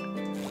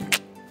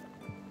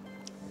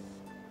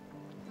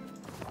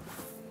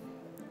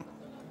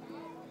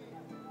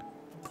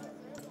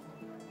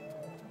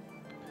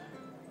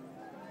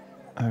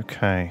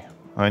 Okay,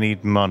 I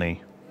need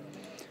money.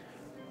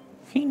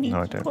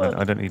 No, I don't.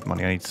 I don't need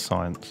money. I need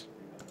science.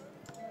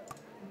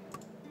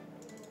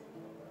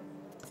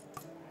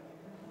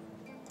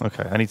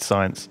 Okay, I need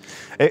science.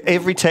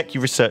 Every tech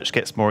you research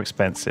gets more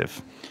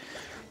expensive.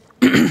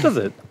 Does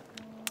it?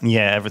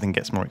 Yeah, everything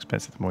gets more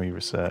expensive the more you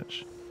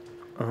research.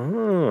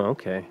 Oh,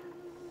 okay.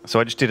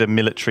 So I just did a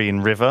military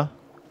in river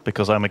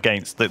because I'm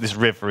against this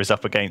river is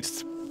up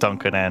against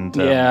Duncan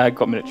and I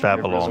got military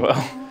Babylon as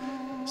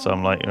well. So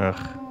I'm like, ugh,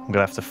 I'm gonna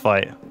have to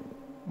fight.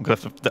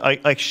 I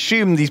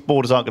assume these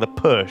borders aren't going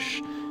to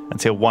push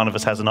until one of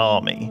us has an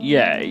army.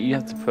 Yeah, you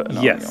have to put an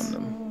army on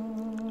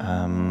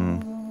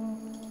them.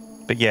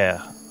 But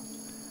yeah,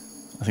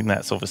 I think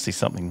that's obviously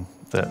something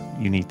that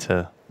you need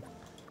to...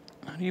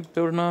 How do you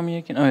build an army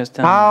again? Oh, it's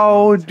down.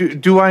 How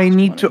do I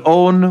need to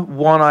own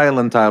one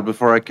island tile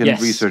before I can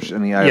research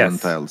any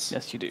island tiles?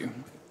 Yes, you do.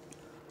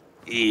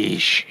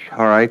 Eesh.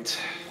 All right.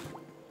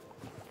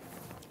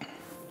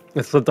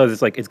 Sometimes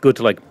it's like it's good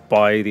to like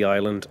buy the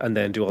island and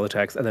then do all the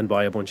text and then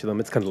buy a bunch of them.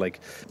 It's kind of like,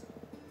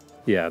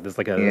 there's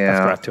like a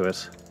strat to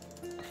it.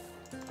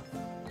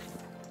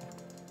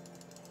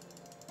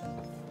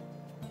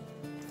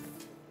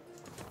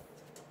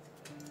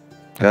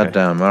 God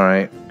damn, all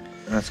right.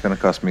 That's going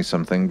to cost me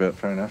something, but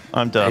fair enough.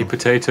 I'm done. Hey,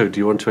 Potato, do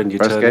you want to end your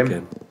turn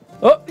again?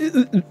 Oh!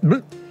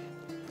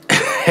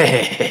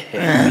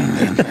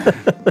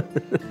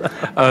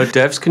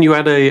 Devs, can you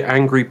add a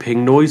angry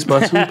ping noise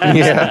button?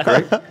 Yeah,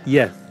 great.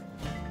 Yeah.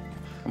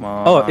 Come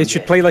on. Oh, it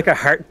should play like a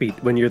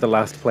heartbeat when you're the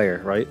last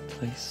player, right?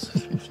 Place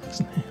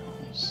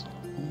snails.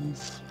 All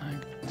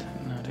flagged.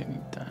 No, I don't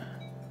need that.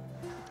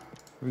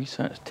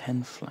 Research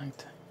 10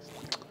 flagged.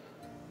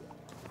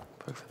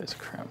 Both of this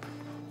crap.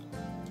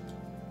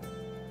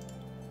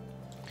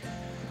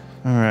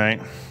 All right.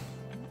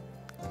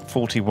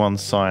 41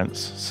 science.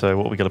 So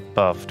what we got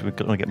above? Do we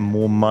want to get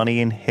more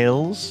money in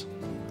hills?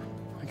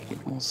 I can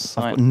get more I've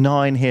science. got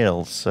 9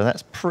 hills, so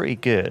that's pretty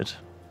good.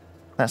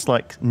 That's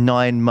like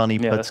 9 money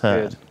per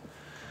turn. Good.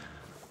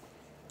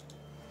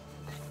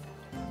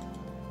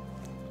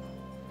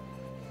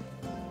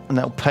 And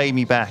that'll pay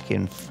me back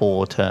in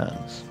 4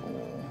 turns.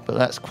 But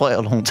that's quite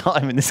a long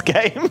time in this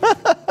game.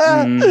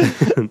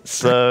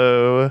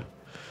 So,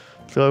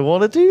 do I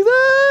want to do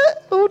that?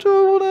 Or do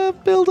I want to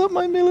build up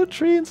my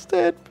military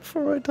instead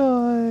before I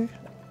die?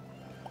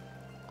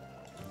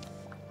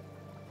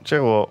 Do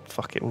you know what?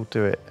 Fuck it, we'll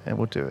do it. And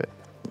we'll do it.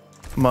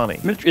 Money.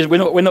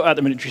 We're not at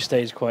the military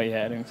stage quite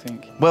yet, I don't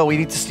think. Well, you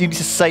need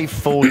to save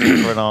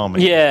 40 for an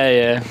army.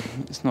 Yeah.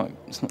 It's not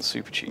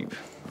super cheap.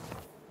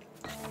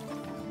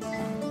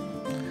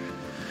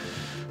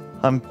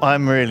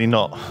 I'm really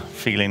not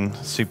feeling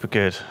super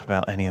good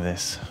about any of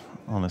this,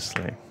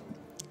 honestly.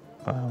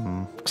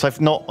 Because I've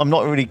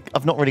not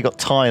really got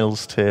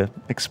tiles to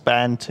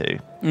expand to,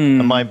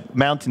 and my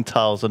mountain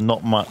tiles are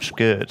not much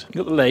good.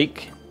 You got the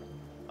lake.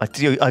 I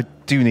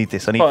do need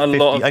this. I need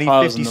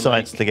 50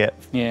 sites to get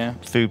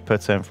food per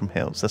turn from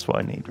hills. That's what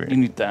I need, really. You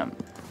need that.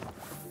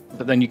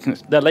 But then you can.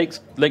 That lake's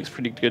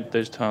pretty good.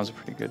 Those tiles are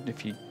pretty good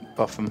if you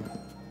buff them.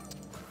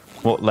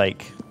 What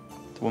lake?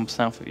 The one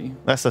south of you.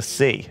 That's a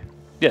sea.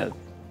 Yeah,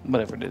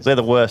 whatever it is. They're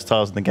the worst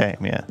tiles in the game.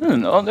 Yeah.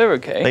 No, they're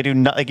okay. They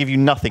they give you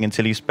nothing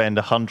until you spend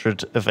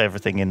 100 of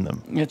everything in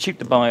them. Yeah, cheap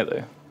to buy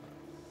though.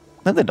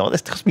 No, they're not.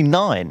 This cost me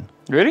 9.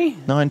 Really?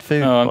 9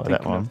 food I'm for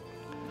that one.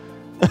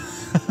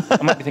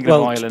 I might be thinking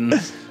of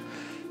islands.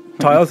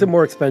 Tiles are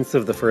more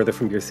expensive the further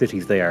from your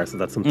cities they are, so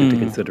that's something to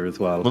consider as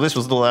well. Well, this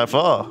was not that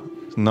far.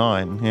 It's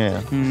 9,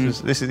 yeah.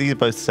 These are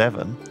both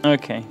 7.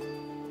 Okay.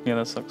 Yeah,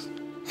 that sucks.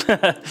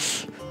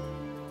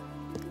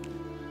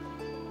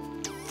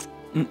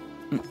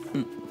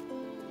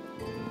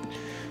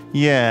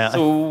 Yeah,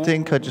 So- I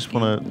think I just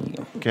want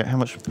to get how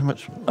much.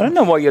 I don't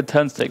know why your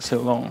turns take so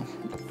long.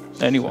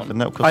 Anyone?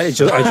 No, I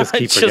just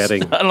keep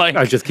forgetting.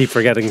 I just keep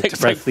forgetting to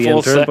press the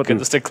enter button.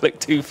 Just to click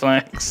 2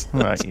 flags.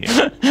 Right,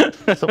 yeah.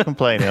 Stop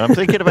complaining. I'm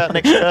thinking about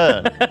next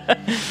turn.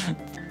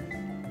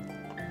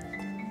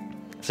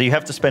 So you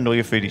have to spend all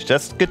your food each.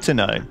 That's good to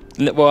know.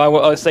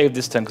 Well, I saved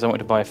this turn because I wanted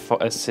to buy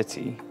a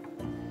city.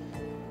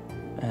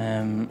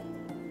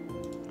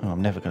 Oh,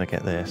 I'm never going to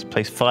get this.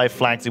 Place 5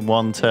 flags in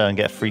 1 turn,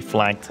 get a free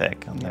flag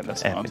tech. I'm never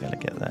that's ever hard. going to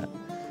get that.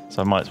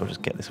 So I might as well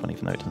just get this one,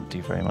 even though it doesn't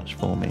do very much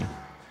for me.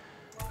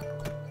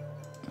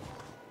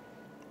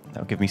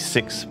 That'll give me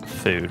 6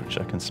 food, which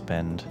I can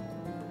spend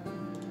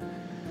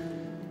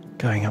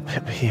going up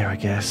here, I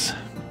guess.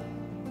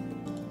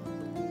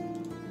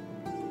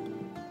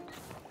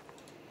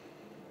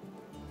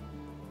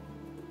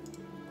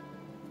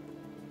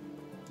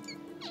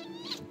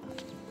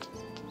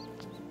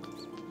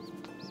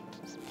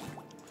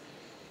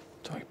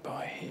 Do I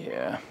buy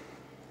here?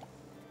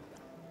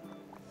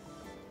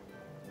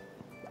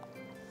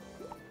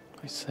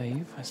 I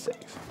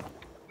save.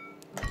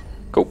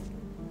 Go.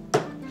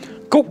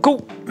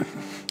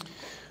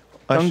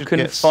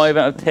 Duncan, 5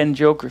 out of 10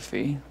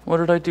 geography. What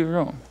did I do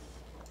wrong?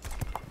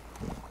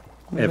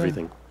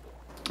 Everything.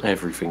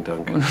 Everything,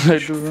 Duncan. You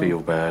should feel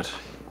bad.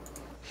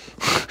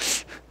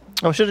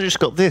 I should have just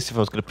got this if I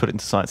was going to put it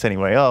into science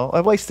anyway. Oh,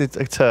 I wasted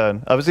a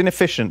turn. I was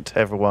inefficient,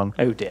 everyone.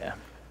 Oh dear.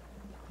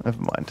 Never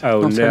mind.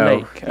 Oh Not no,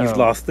 lake. you've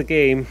lost the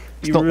game.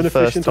 It's You not were the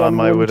first inefficient time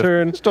on I one would have.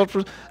 turn. It's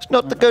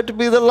not going to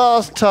be the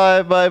last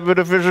time I'm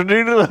inefficient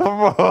either.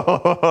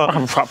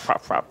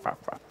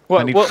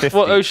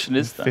 What ocean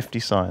is that? 50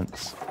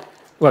 science.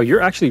 Well,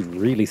 you're actually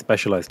really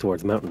specialized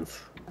towards mountains.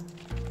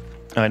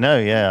 I know,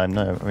 yeah, I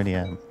know. I really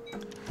am.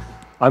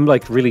 I'm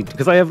like really,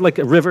 because I have like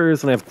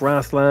rivers and I have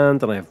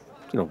grassland and I have,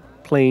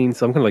 plains,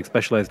 so I'm kind of like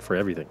specialized for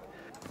everything.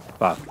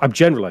 But I'm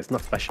generalized,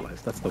 not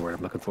specialized. That's the word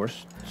I'm looking for.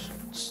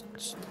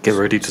 Get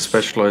ready to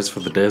specialize for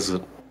the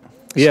desert.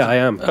 Yeah, I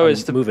am. Oh,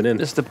 I'm moving in.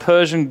 It's the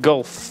Persian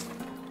Gulf.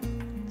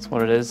 That's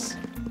what it is.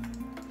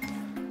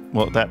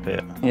 What, that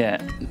bit?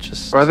 Yeah,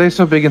 just. Or are they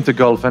so big into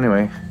golf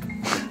anyway?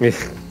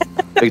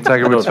 Big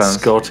Tiger Woods fans.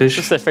 Scottish.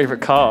 Just their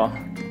favourite car.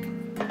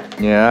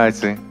 Yeah, I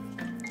see.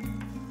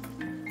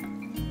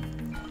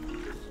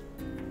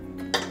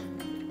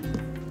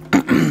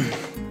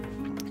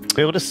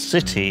 Build a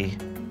city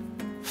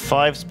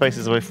 5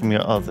 spaces away from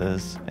your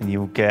others, and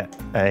you'll get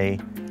a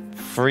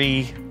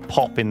free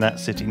pop in that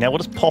city. Now, what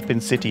does pop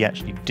in city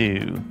actually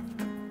do?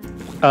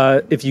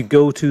 If you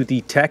go to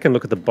the tech and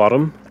look at the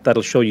bottom,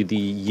 that'll show you the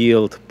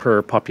yield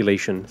per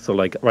population. So,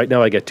 like right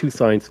now, I get 2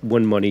 science,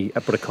 1 money,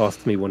 but it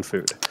costs me 1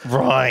 food.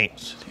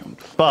 Right,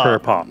 but per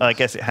pop. I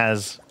guess it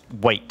has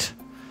weight,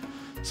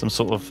 some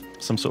sort of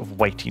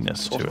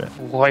weightiness to it.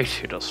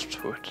 Weightiness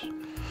to it.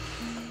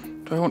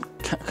 Do I want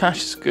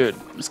cash? Is good.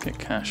 Let's get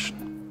cash.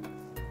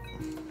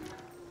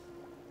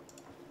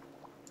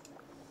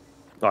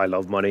 I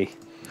love money.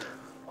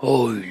 I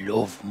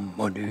love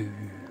money.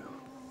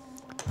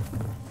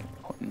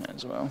 Put in that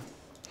as well.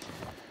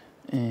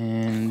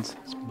 And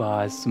let's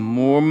buy some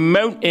more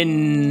mountains.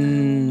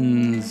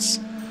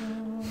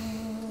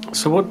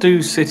 So what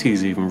do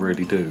cities even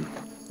really do?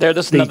 They're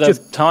just another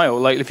tile.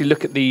 Like if you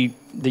look at the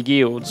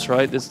yields,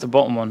 right? There's the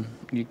bottom one.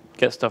 You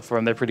get stuff for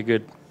them. They're pretty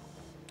good.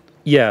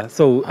 Yeah,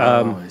 so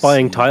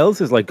buying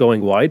tiles is like going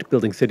wide.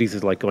 Building cities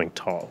is like going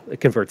tall. It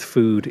converts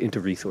food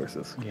into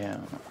resources. Yeah.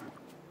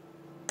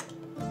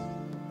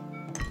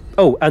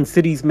 Oh, and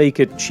cities make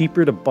it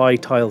cheaper to buy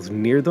tiles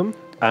near them,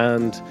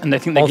 and I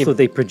think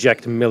they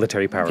project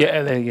military power.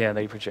 Yeah,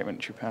 they project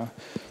military power.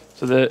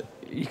 So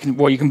you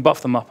can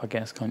buff them up, I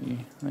guess, can't you?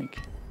 Like.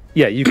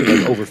 Yeah, you can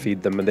like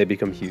overfeed them and they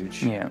become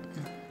huge. Yeah.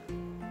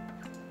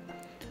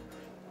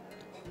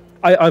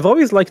 I've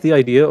always liked the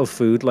idea of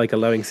food like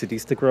allowing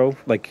cities to grow,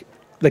 like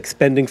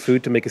spending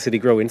food to make a city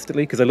grow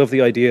instantly. Because I love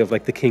the idea of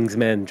like the king's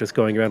men just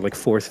going around like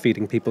force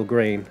feeding people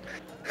grain.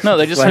 No,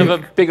 they just have a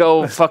big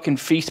old fucking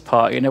feast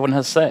party and everyone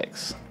has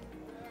sex.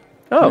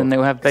 Oh, and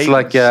they'll have babies. It's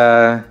like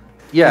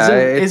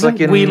it's like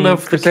in We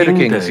Love the Crusader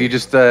King Kings. Day? You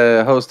just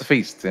host a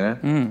feast, you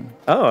know.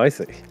 Oh, I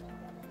see.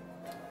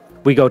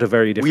 We go to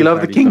very different. We love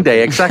the King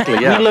Day, exactly.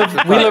 Yeah.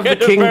 We love the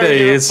King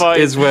Day is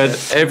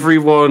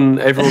when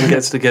everyone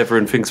gets together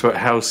and thinks about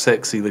how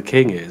sexy the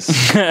king is.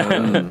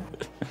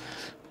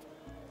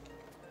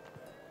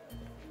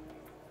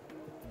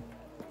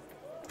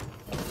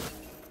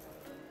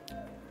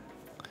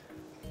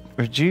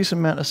 Reduce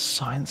amount of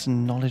science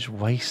and knowledge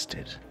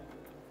wasted.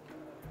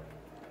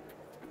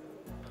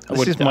 I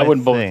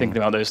wouldn't bother thinking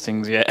about those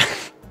things yet.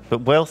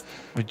 But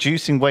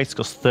reducing waste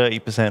costs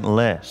 30%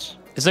 less.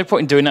 There's no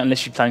point in doing that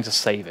unless you're planning to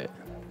save it.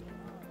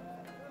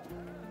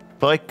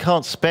 But I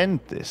can't spend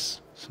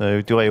this,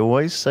 so do I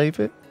always save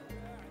it?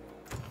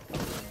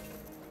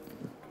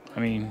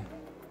 I mean,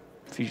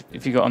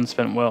 if you got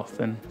unspent wealth,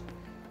 then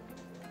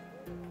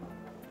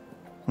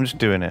I'm just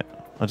doing it.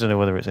 I don't know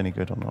whether it's any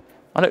good or not.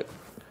 I don't.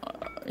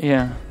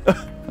 Yeah.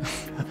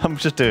 I'm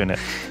just doing it.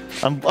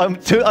 I'm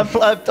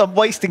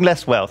wasting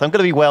less wealth. I'm going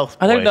to be wealth.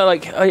 I don't know.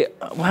 Like,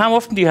 how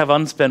often do you have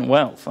unspent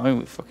wealth? I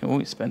would fucking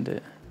always spend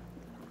it.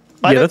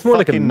 Yeah, that's more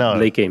like a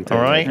late game thing.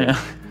 All right.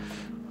 Yeah.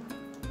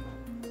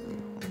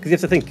 Because you have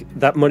to think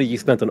that money you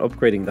spent on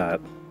upgrading that.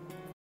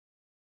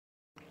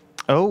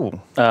 Oh.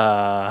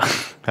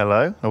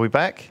 Hello. Are we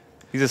back?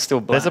 These are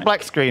still black. There's a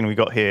black screen we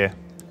got here,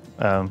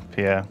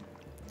 Pierre.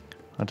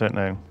 I don't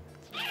know.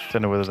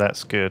 Don't know whether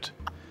that's good.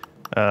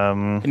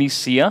 Can you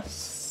see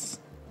us?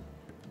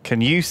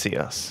 Can you see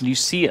us? Can you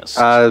see us?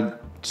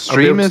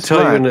 Stream is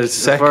tell you in a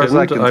second.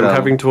 I'm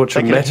having to watch a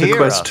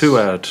MetaQuest 2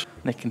 ad.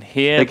 They can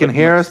hear. They can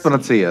hear us, but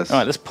not see us. All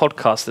right, let's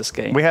podcast this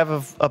game. We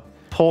have a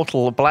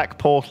portal, a black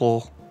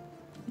portal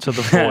to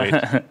the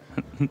void.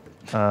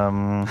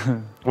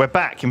 We're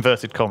back,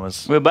 inverted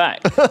commas. We're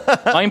back.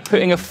 I'm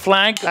putting a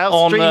flag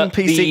on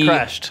PC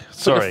crashed.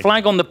 Sorry. A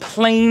flag on the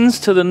plains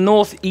to the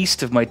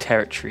northeast of my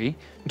territory.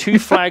 2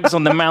 flags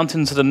on the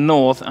mountain to the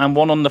north, and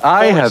 1 on the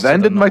forest. I have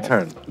ended my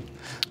turn.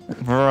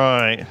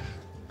 Right.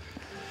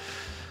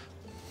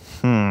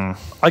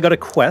 I got a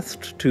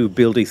quest to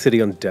build a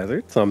city on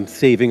desert, so I'm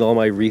saving all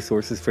my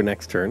resources for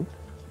next turn.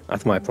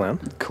 That's my plan.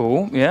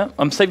 Cool, yeah.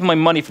 I'm saving my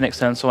money for next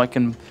turn so I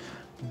can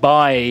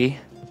buy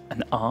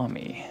an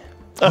army.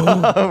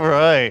 Oh,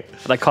 right.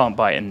 But I can't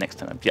buy it in next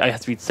turn. I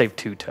have to save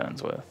 2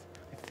 turns worth,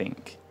 I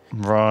think.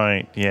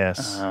 Right,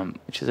 yes.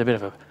 Which is a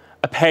bit of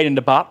a pain in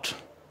the butt.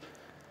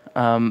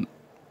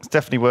 It's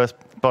definitely worth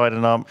buying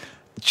an arm.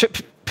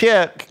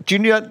 Pierre, do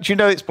you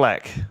know it's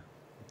black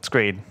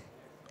screen?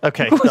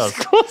 Okay, he does.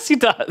 Of course he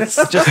does.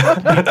 Just,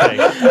 okay.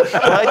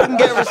 Well, I didn't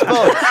get a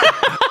response.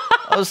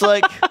 I was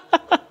like,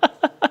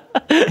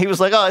 he was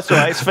like, oh, it's all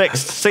right, it's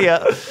fixed. See ya.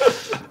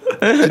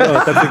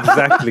 No, that's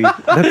exactly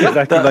like me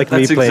playing.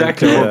 That's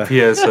exactly what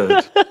Pierre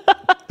said.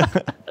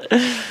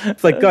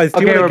 It's like, guys,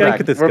 do you want to gank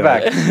at this guy? We're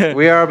back.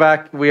 We are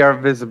back. We are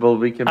visible.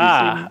 We can be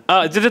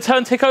seen. Did the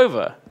turn take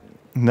over?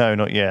 No,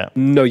 not yet.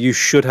 No, you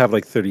should have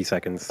like 30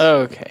 seconds. Oh,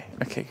 okay.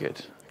 Okay,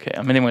 good. Okay,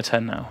 I'm in my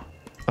turn now.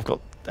 I've got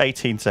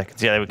 18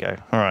 seconds. Yeah, there we go.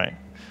 All right.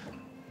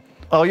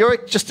 Oh, you're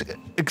just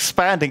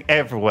expanding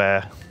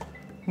everywhere.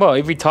 Well,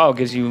 every tile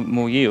gives you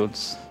more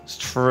yields. It's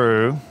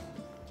true.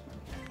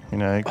 You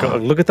know,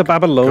 look at the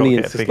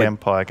Babylonians. Got to get a big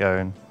empire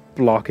going.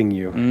 Blocking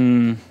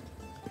you.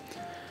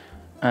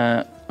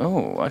 I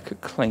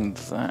could claim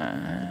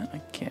that,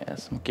 I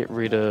guess. I'll get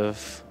rid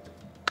of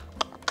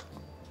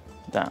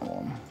that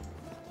one.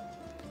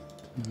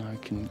 And I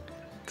can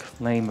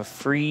claim a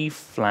free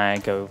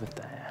flag over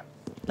there.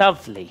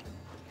 Lovely.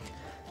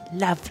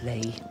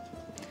 Lovely.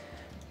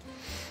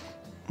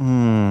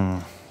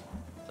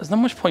 There's not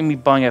much point in me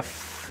buying a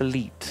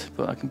fleet,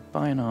 but I can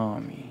buy an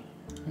army.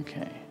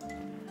 Okay.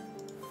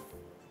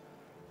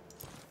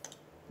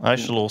 I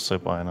shall also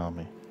buy an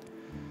army.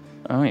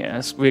 Oh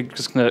yes, we're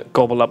just gonna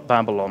gobble up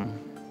Babylon.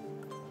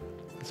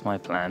 That's my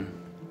plan.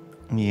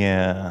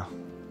 Yeah.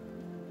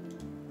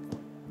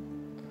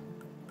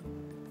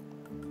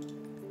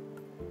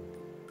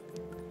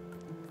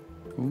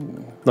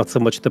 Ooh. Not so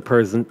much the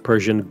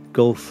Persian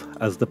Gulf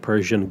as the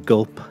Persian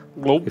Gulp.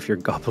 Gulp. If you're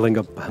gobbling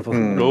up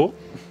Babylon. Gulp.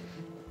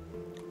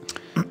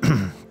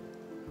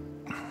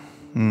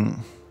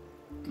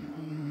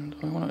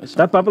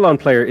 That Babylon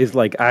player is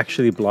like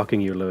actually blocking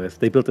you, Lewis.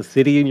 They built a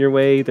city in your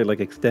way. They're like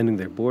extending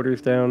their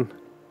borders down.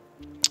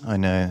 I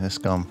know, they're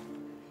scum.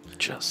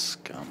 Just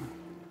scum.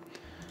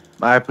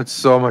 I put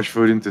so much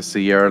food into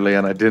sea early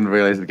and I didn't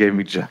realize it gave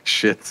me jack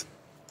shit.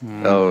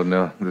 Oh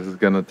no, this is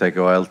gonna take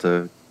a while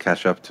to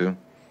catch up to.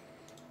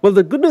 Well,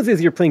 the good news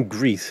is you're playing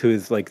Greece, who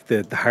is like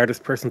the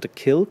hardest person to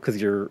kill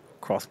because you're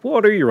across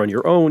water, you're on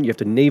your own, you have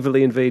to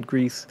navally invade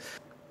Greece.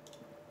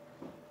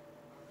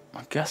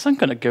 I guess I'm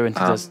going to go into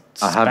this.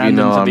 I have you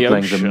know I'm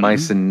playing the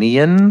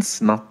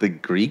Mycenaeans, not the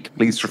Greek.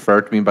 Please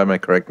refer to me by my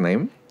correct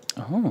name.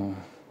 Oh.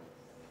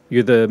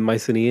 You're the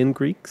Mycenaean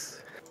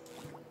Greeks?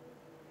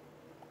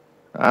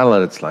 I'll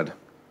let it slide.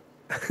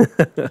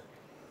 It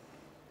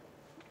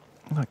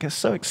gets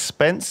so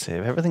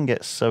expensive. Everything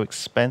gets so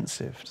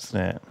expensive,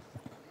 doesn't it?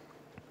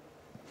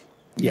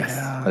 Yes.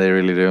 Yeah. They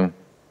really do.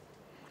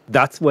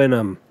 That's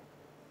when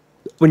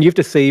you have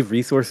to save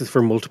resources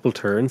for multiple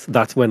turns,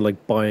 that's when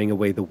like buying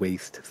away the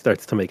waste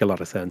starts to make a lot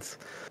of sense.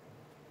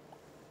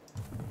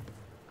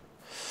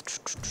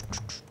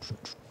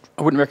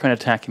 I wouldn't recommend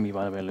attacking me,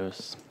 by the way,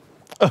 Lewis.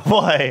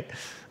 Why?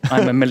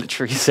 I'm a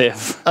military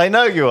civ. I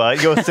know you are.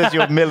 You said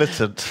you're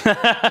militant.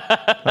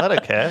 I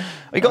don't care.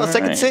 We got a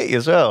second city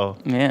as well.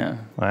 Yeah.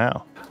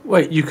 Wow.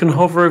 Wait, you can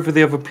hover over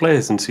the other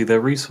players and see their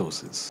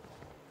resources.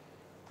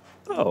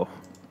 Oh.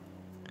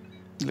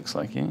 Looks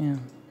like it, yeah.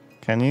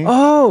 Can you?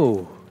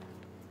 Oh!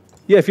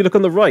 Yeah, if you look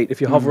on the right, if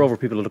you hover over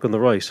people, look on the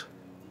right.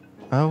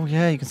 Oh,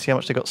 yeah, you can see how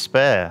much they got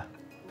spare.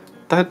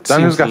 That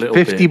Daniel's seems got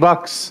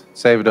 $50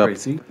 saved up.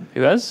 Crazy.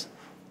 Who has?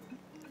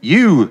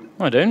 You!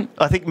 I don't.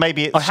 I think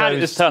maybe it had it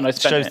this turn, I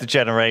spent shows it. the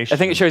generation. I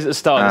think it shows at the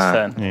start of this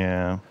turn.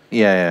 Yeah.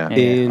 Yeah.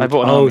 I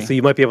bought an army. So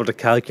you might be able to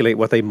calculate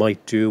what they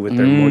might do with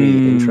their money.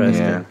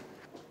 Interesting. Yeah.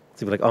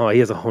 So you're like, oh, he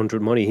has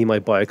 100 money. He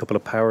might buy a couple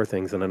of power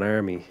things and an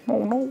army.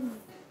 Oh, no.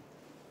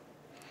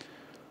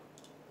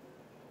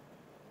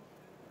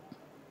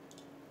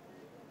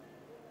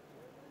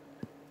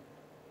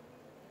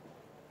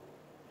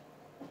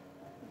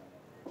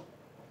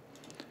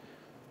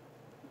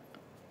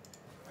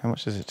 How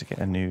much is it to get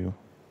a new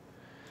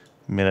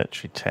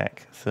military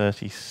tech?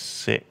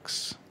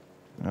 36.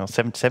 No,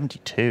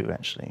 72,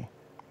 actually.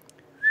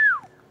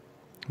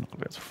 I'm not going to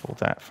be able to afford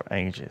that for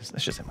ages.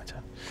 Let's just end my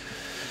turn.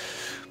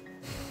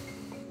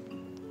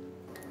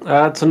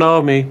 It's an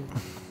army.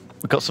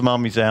 We've got some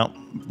armies out.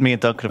 Me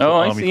and Duncan have put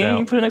armies out. Oh, I see.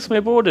 You put it next to my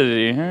border,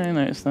 did you? I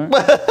noticed that.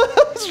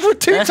 It's for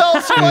 2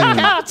 tiles for my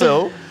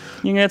capital.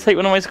 You're going to take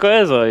one of my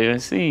squares, are you? I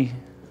see.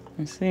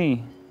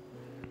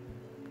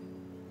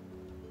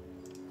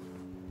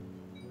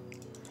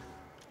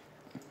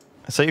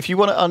 So if you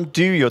want to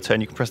undo your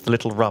turn, you can press the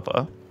little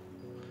rubber.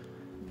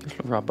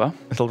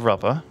 Little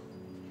rubber.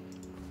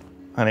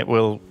 And it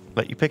will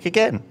let you pick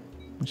again,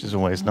 which is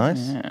always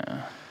nice.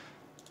 Yeah.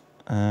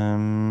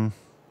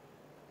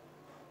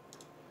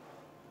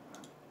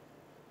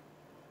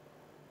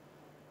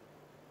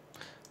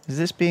 Is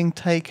this being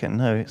taken?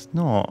 No, it's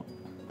not.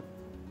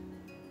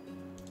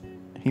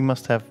 He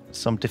must have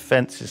some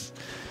defenses.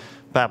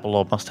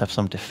 Babylon must have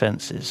some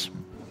defenses.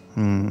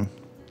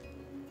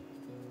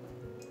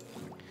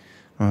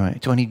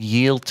 Alright, do I need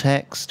yield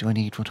text? What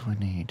do I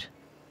need?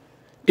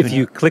 If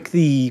you click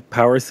the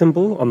power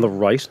symbol on the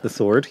right, the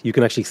sword, you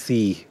can actually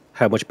see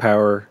how much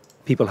power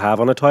people have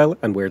on a tile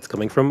and where it's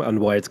coming from and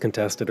why it's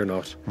contested or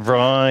not.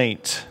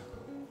 Right.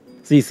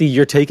 So you see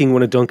you're taking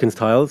one of Duncan's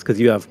tiles because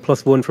you have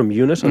 +1 from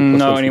unit and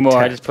not anymore.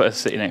 Tech. I just put a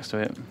city next to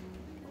it.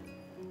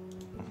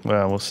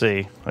 Well, we'll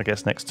see. I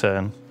guess next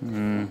turn.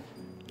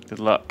 Good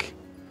luck.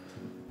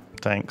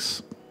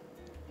 Thanks.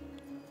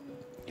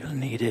 You'll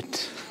need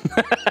it.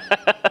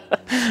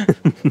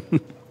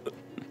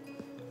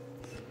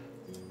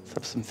 Let's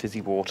have some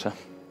fizzy water.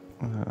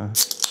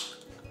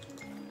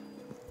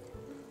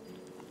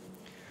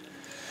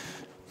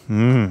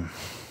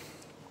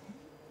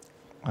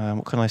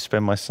 What can I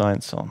spend my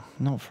science on?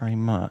 Not very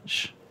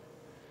much.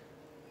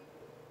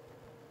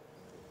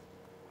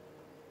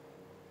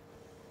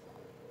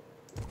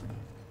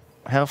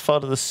 How far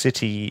does the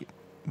city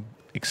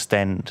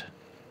extend?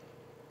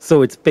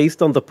 So it's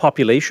based on the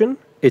population.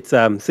 It's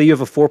say you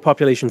have a 4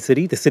 population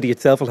city. The city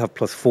itself will have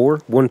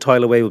 +4. 1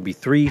 tile away will be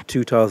 3.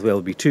 2 tiles away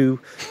will be 2.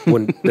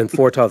 Then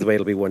 4 tiles away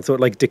will be 1. So it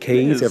like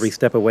decays every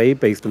step away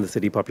based on the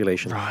city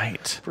population.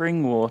 Right.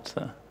 Spring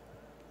water.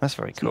 That's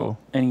very cool.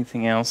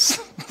 Anything else?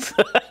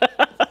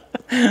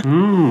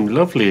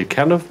 Lovely. A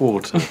can of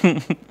water.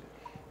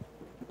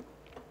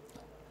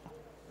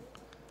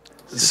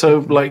 So,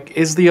 like,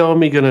 is the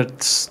army going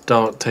to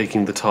start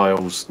taking the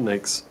tiles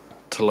next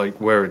to, like,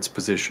 where it's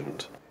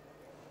positioned?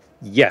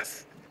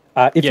 Yes.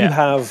 If you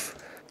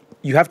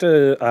have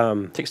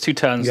to... takes 2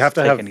 turns you have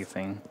to take have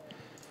anything.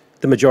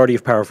 The majority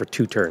of power for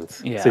 2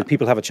 turns. Yeah. So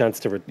people have a chance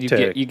to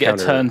You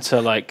get a turn to,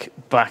 like,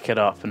 back it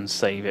up and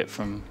save it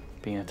from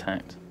being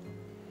attacked.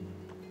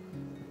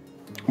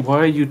 Why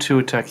are you two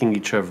attacking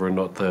each other and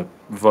not the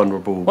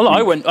vulnerable? Well,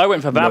 I went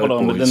for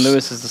Babylon, but then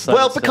Lewis has decided.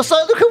 Well, because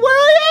look at where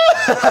I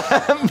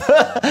am.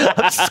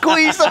 I'm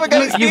squeezed up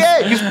against the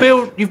edge.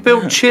 You've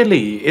built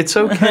chili. It's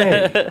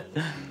okay.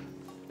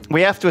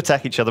 We have to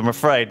attack each other. I'm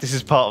afraid this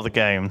is part of the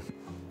game.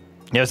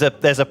 There's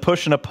a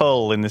push and a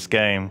pull in this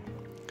game,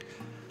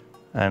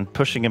 and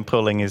pushing and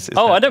pulling is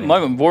I don't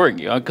mind boring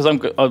you because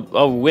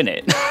I'll win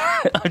it.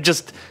 I'm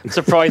just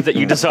surprised that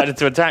you decided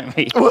to attack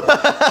me.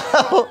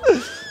 Well,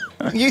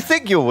 you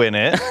think you'll win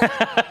it.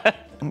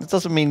 It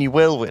doesn't mean you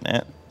will win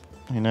it,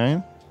 you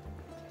know?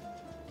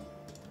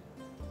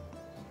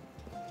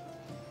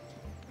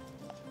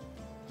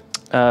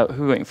 Who are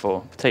we waiting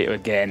for? Potato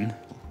again.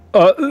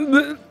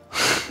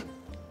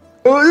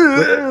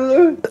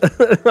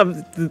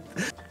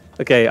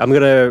 Okay, I'm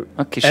gonna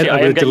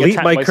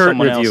delete my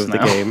current review of the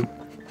game.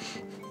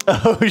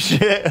 Oh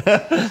shit!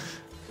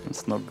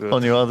 That's not good.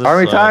 On your other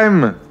Army side.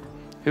 time!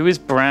 Who is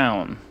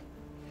Brown?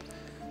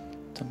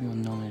 W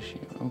non-issue.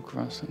 Oh,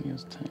 grass and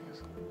use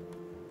tanks.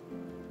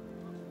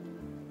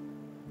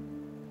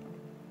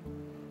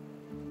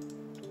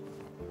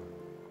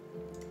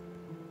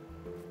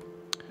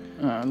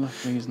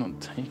 Luckily he's not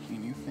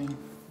taking anything.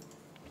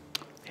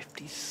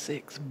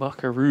 56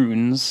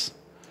 buckaroons.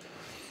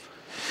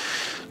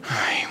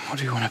 Alright, what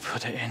do you want to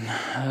put it in?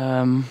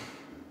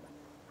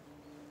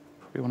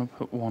 Probably want to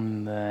put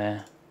one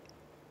there.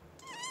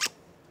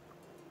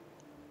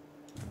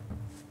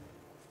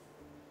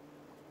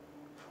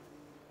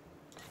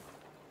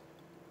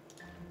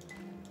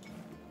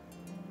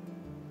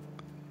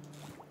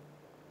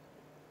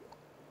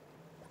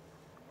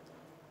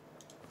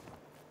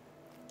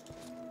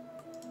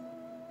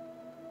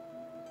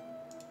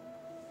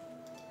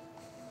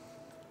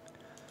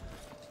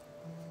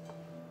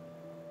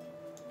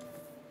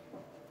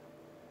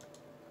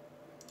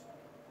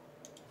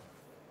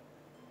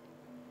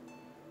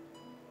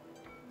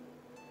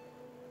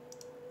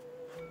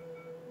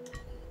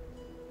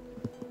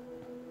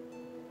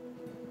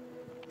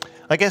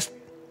 I guess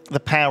the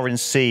power in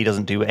sea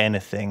doesn't do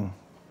anything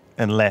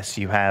unless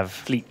you have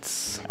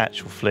fleets,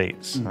 actual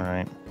fleets,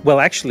 right? Well,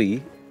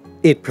 actually,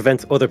 it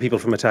prevents other people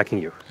from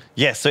attacking you.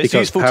 Yes, so it's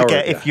useful to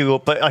get if you're,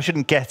 but I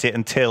shouldn't get it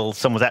until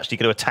someone's actually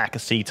going to attack a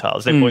sea tile.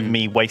 There's no point in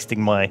me wasting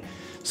my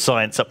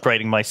science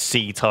upgrading my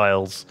sea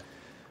tiles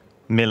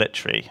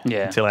military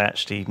until I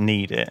actually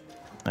need it,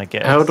 I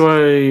guess. How do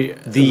I...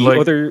 Do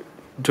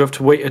I have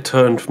to wait a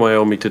turn for my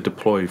army to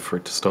deploy for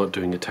it to start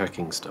doing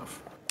attacking stuff?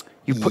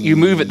 You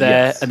move it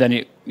there, and then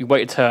you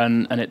wait a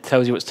turn, and it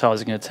tells you which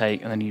tiles you're going to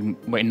take, and then you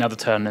wait another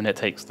turn, and it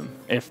takes them,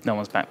 if no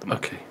one's backed them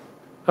up.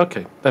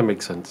 Okay, that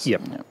makes sense.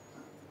 Yep.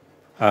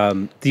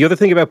 The other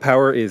thing about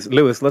power is,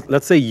 Lewis,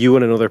 let's say you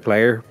and another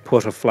player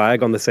put a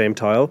flag on the same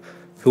tile.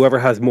 Whoever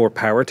has more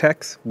power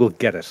techs will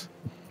get it.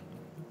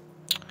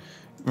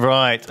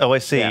 Right. Oh, I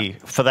see. Yeah.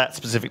 For that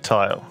specific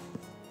tile.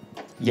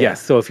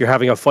 Yes, so if you're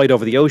having a fight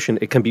over the ocean,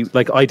 it can be,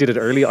 like I did it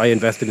early, I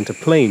invested into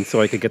planes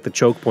so I could get the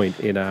choke point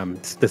in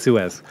the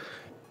Suez.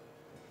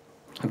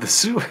 The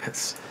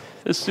Suez?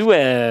 The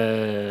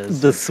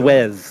Suez. The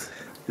Suez.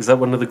 Is that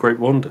one of the Great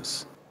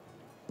Wonders?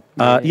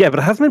 Yeah, but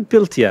it hasn't been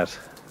built yet.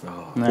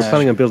 Oh. We're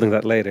planning on building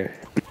that later.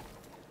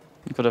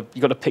 You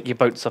got to pick your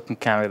boats up and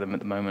carry them at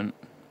the moment.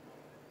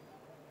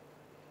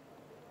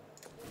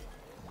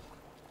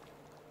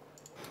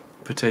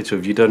 Potato,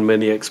 have you done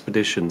many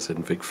expeditions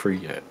in Vic 3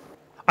 yet?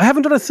 I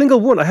haven't done a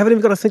single one. I haven't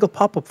even got a single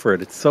pop-up for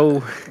it. It's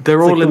so...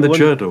 They're all in the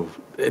journal.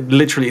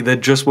 Literally, they're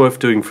just worth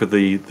doing for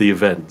the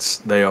events.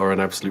 They are an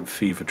absolute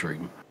fever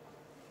dream.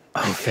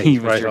 Okay,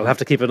 right. I'll have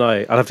to keep an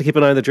eye. I'll have to keep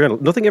an eye on the journal.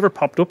 Nothing ever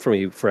popped up for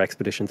me for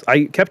expeditions.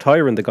 I kept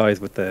hiring the guys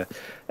with the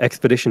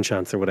expedition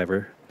chance or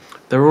whatever.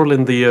 They're all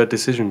in the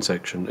decision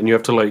section, and you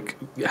have to like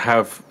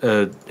have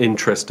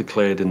interest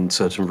declared in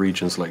certain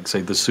regions, like say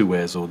the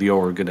Suez or the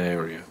Oregon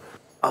area.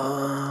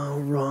 Oh,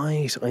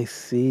 right. I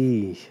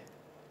see.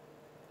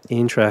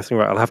 Interesting.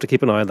 Right, I'll have to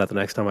keep an eye on that the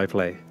next time I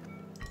play.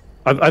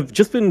 I've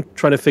just been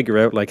trying to figure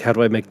out like how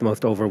do I make the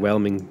most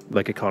overwhelming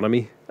like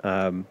economy.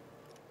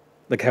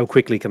 Like how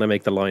quickly can I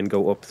make the line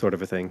go up, sort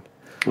of a thing.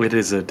 It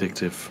is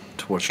addictive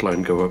to watch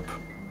line go up.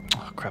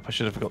 Oh crap! I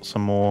should have got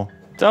some more.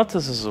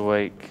 Daltos is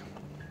awake.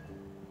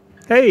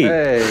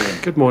 Hey.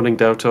 Good morning,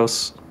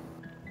 Daltos.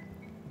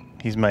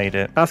 He's made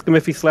it. Ask him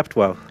if he slept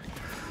well.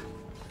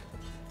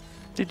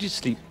 Did you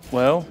sleep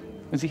well?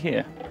 Is he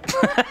here?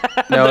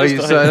 No,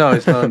 he's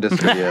not on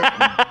Discord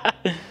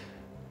yet.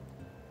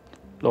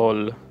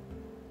 Lol.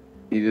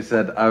 He just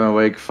said, "I'm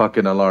awake."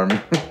 Fucking alarm.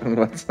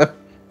 What's up?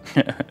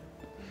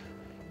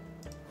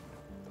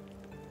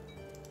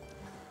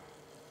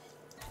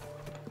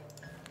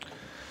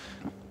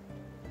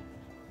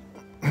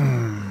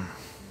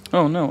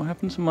 Oh no! What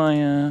happened to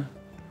my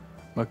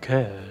my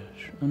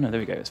cash? Oh no! There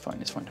we go. It's fine.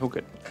 It's fine. All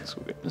good. It's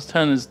all good. This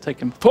turn has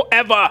taken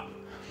forever.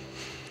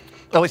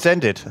 Oh, it's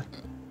ended.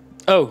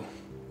 Oh,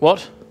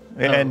 what?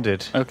 It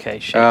ended. Okay.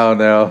 Shit. Oh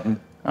no.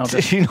 I'll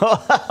just, Did you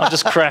not? I'll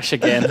just crash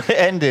again. It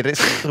ended.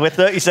 We're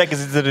 30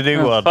 seconds into the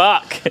new one.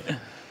 Fuck.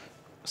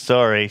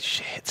 Sorry.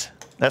 Shit.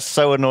 That's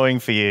so annoying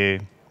for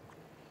you.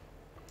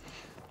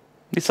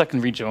 At least I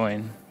can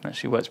rejoin.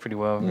 Actually works pretty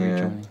well.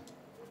 Rejoining.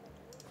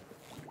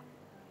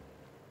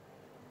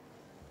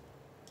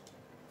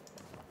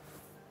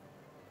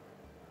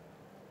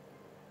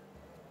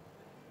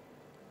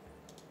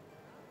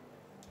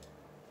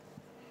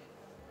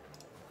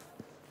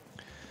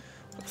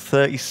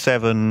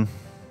 $37.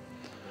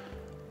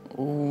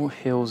 All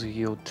hills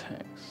yield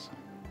tax.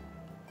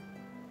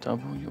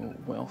 Double your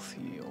wealth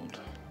yield.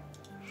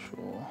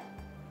 Sure.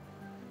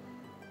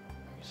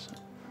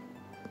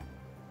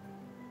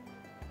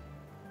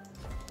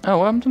 Oh,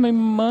 what happened to my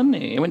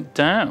money? It went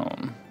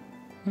down.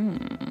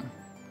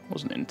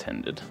 Wasn't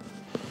intended.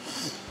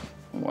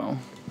 Well.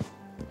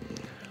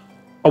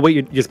 Oh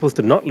wait, you're supposed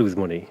to not lose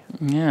money.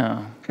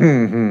 Yeah.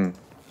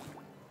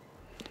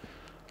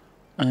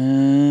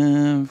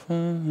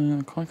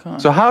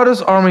 So how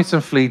does armies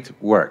and fleet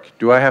work?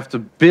 Do I have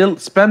to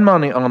spend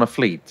money on a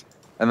fleet,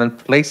 and then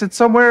place it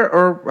somewhere,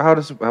 or how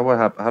does it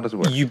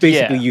work? You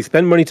basically you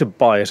spend money to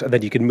buy it, and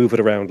then you can move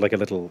it around like a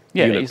little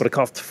unit, but it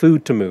costs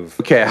food to move.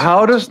 Okay,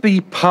 how does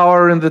the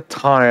power in the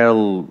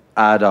tile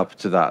add up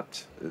to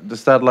that?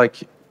 Does that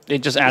like? It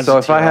just adds. So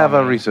if I have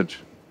a research,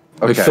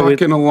 okay,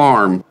 fucking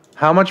alarm.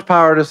 How much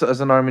power does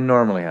an army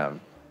normally have?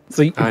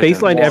 So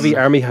baseline, every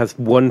army has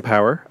 1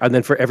 power, and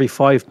then for every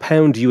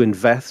 £5 you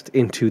invest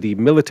into the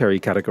military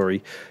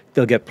category,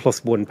 they'll get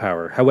 +1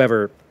 power.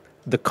 However,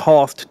 the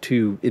cost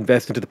to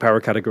invest into the power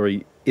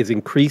category is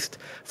increased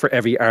for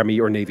every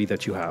army or navy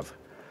that you have.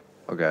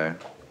 Okay.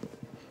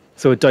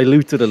 So it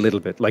dilutes it a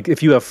little bit. Like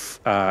if you have,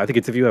 I think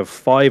it's if you have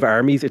 5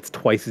 armies, it's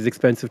twice as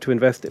expensive to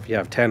invest. If you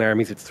have 10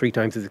 armies, it's 3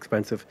 times as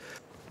expensive.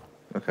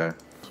 Okay.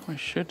 I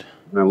should.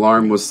 My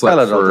alarm was set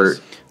for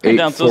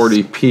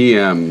 8:40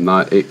 p.m.,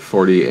 not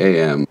 8:40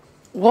 a.m.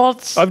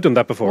 What? I've done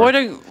that before. Why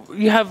don't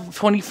you have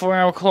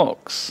 24-hour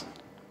clocks?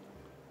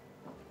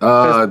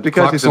 Because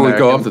clocks only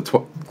go up to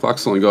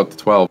clocks only go up to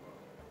 12.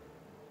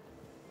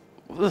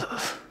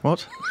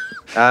 What?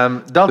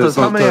 Daltos,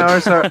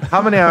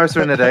 how many hours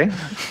are in a day?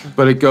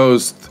 But it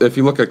goes, if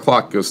you look at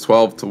clock, it goes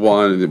 12 to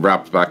 1, and it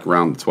wraps back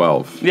around to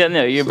 12. Yeah,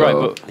 no, you're right.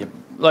 But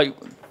like,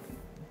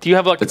 do you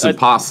have like? It's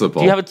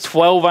impossible. Do you have a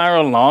 12-hour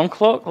alarm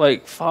clock?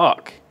 Like,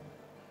 fuck.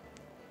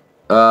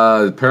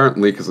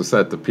 Apparently, because I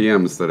set the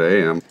PM instead of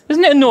AM.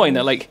 Isn't it annoying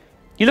that like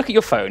you look at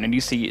your phone and you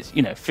see it's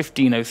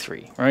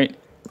 15:03, right?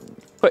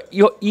 But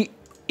you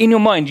in your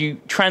mind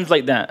you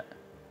translate that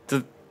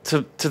to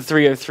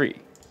 3:03,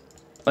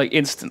 like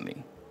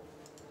instantly.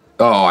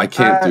 Oh, I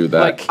can't do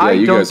that. Like, yeah,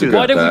 you guys are good.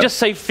 Why don't we just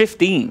say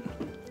 15?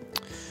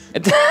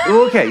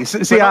 Okay, in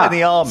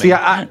the army.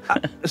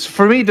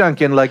 For me,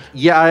 Duncan, like,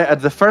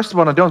 at the first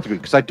one I don't agree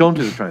because I don't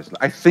do the translate.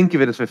 I think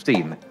of it as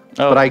 15,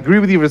 but I agree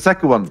with you for the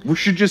second one. We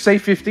should just say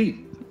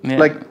 15. Yeah.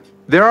 Like,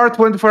 there are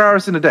 24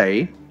 hours in a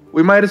day.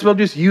 We might as well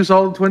just use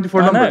all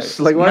 24 numbers.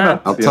 Like, why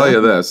not? I'll tell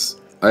you this: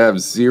 I have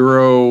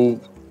zero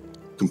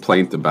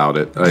complaint about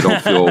it. I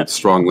don't feel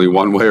strongly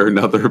one way or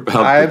another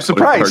about. I am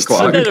surprised.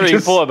 I've never really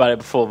thought about it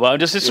before,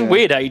 but it's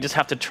weird how you just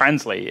have to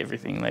translate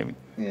everything. Like,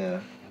 yeah.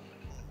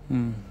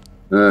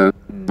 Well,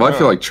 I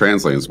feel like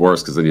translating is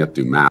worse because then you have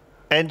to do math.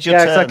 End your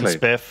turn,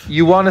 Spiff.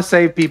 You want to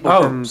save people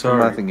from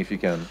mathing if you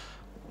can.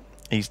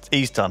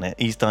 He's done it.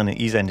 He's done it.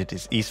 He's ended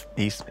his. He's.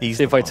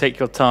 See if I take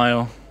your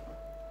tile.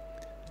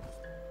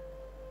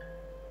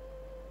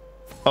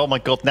 Oh my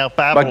god! Now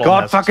Babylon. My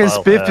god, fucking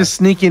Spiff is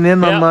sneaking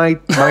in on my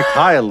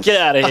tiles. Get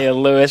out of here,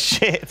 Lewis.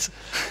 Shit.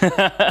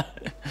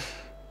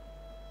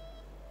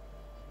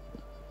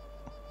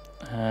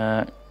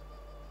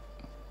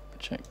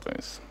 Check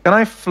both. Can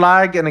I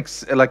flag an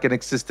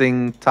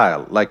existing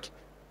tile? Like,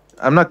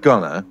 I'm not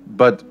gonna,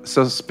 but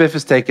so Spiff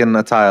has taken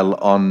a tile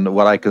on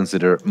what I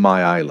consider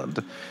my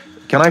island.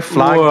 Can I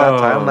flag that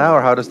tile now,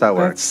 or how does that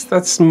work?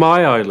 That's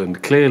my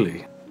island,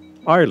 clearly.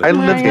 Ireland. I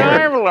live here.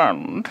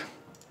 Ireland.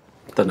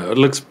 Don't know. It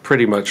looks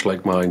pretty much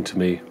like mine to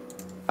me.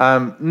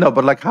 No,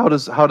 but like, how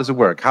does it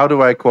work? How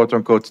do I quote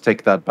unquote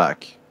take that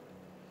back?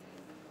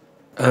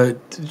 You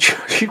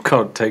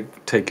can't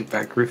take it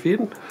back,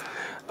 Rythian.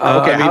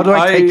 Okay, how do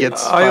I take it?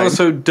 I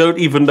also don't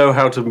even know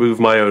how to move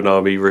my own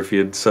army,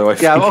 Rythian, so I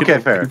think okay,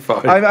 fair.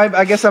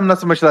 I guess I'm not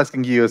so much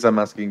asking you as I'm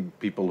asking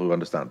people who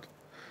understand.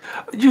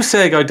 You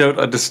saying I don't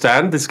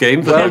understand this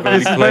game that I've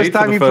only played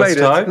for the first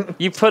time?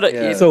 You put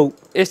it. So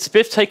if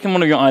Spiff's taken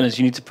one of your islands,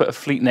 you need to put a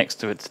fleet next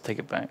to it to take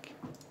it back.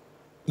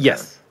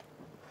 Yes.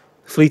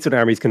 fleets and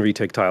armies can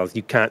retake tiles.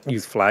 You can't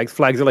use flags.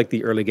 Flags are like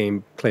the early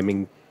game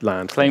claiming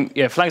land.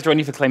 Flags are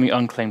only for claiming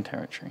unclaimed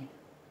territory.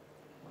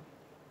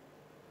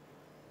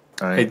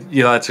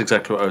 Yeah, that's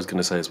exactly what I was going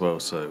to say as well,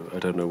 so I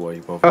don't know why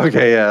you bothered.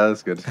 Okay, yeah,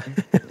 that's good.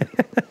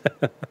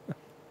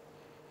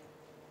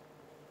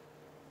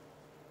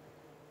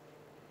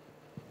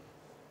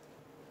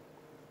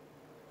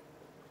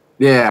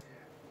 Yeah.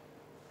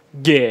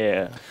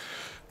 Yeah.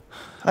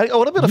 I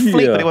want to build a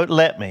fleet, but it won't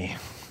let me.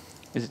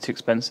 Is it too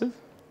expensive?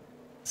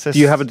 Do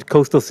you have a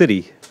coastal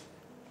city?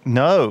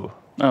 No.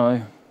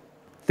 Oh.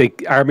 The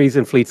armies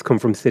and fleets come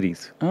from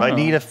cities. Oh. I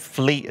need a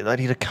fleet. I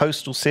need a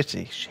coastal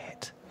city.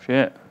 Shit.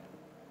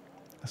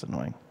 That's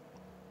annoying.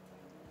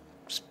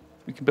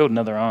 We can build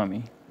another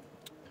army.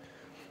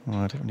 Oh,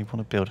 I don't really want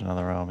to build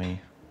another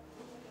army.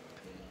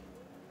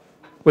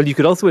 Well, you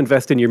could also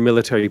invest in your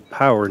military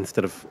power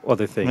instead of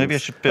other things. Maybe I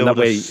should build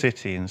a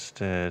city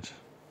instead.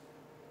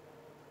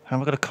 How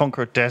am I going to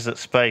conquer a desert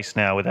space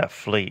now with that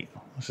fleet?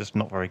 This is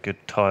not very good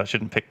tile. I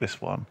shouldn't pick this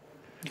one.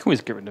 You can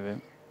always get rid of it.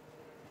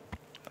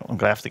 I'm going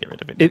to have to get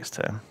rid of it next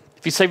turn.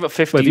 If you save up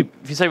 50,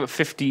 if you save up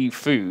 50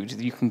 food,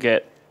 you can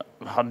get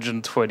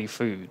 120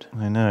 food.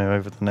 I know,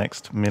 over the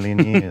next million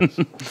years.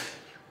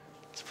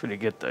 It's pretty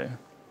good, though.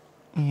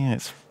 Yeah,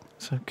 it's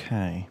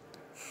okay.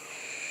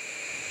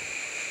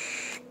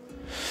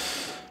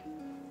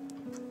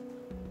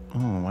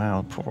 Oh,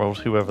 wow. Poor old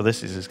whoever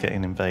this is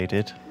getting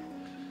invaded.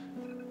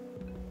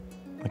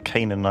 The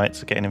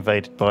Canaanites are getting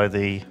invaded by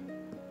the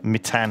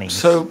Mitannis.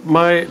 So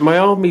my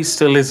army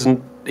still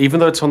isn't, even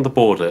though it's on the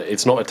border,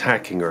 it's not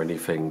attacking or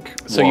anything.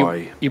 So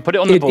why? You put it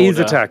on the border. It is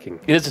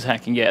attacking. It is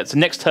attacking, yeah. So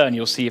next turn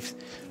you'll see if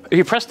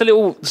you press the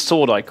little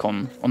sword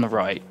icon on the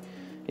right,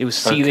 it will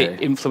see the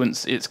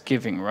influence it's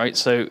giving, right?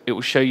 So it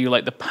will show you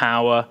like the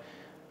power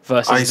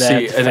versus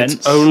their defense. And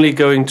it's only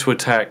going to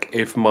attack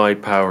if my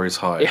power is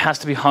high. It has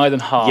to be higher than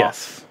half.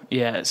 Yes.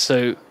 Yeah,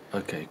 so...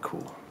 Okay,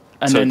 cool.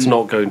 And so it's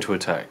not going to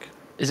attack.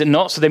 Is it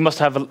not? So they must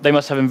have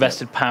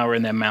invested power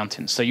in their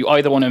mountains. So you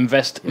either want to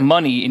invest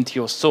money into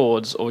your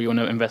swords or you want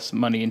to invest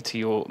money into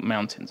your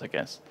mountains, I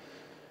guess.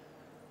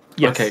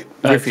 Yes. Okay,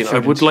 Rythian, I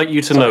would like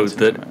you to know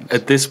that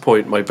at this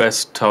point my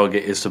best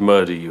target is to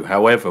murder you.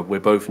 However, we're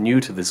both new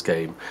to this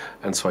game,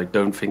 and so I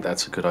don't think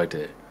that's a good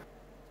idea.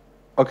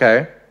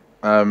 Okay.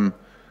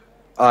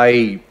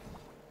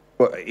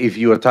 If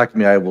you attack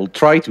me, I will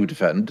try to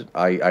defend.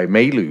 I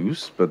may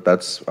lose, but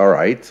that's all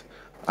right.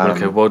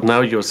 Okay, well,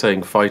 now you're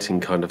saying fighting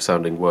kind of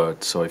sounding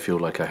words, so I feel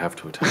like I have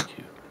to attack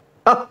you.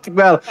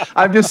 Well,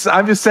 I'm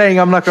just saying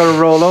I'm not going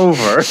to roll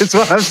over. Is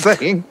what I'm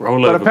saying.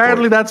 Roll over. But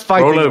apparently that's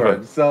fighting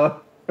words.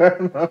 So fair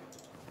enough.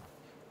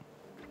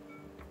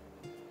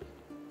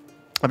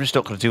 I'm just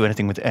not going to do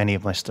anything with any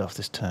of my stuff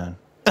this turn.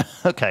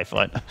 Okay,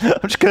 fine. I'm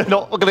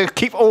going to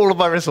keep all of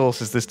my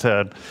resources this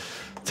turn.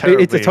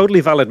 It's a totally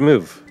valid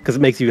move because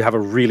it makes you have a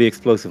really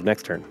explosive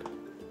next turn.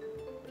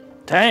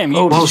 Damn!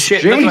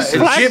 Shit! What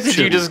flags did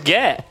you just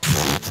get?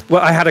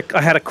 Well, I had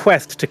a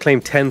quest to claim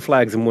 10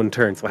 flags in one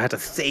turn, so I had to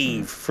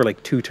save for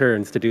like 2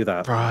 turns to do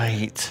that.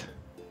 Right.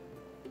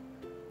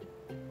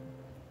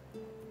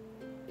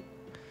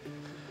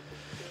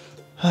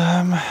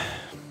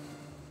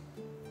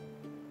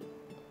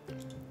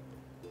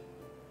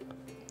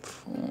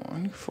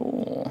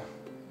 Four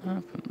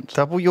happened.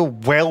 Double your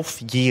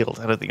wealth yield.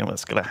 I don't think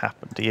that's going to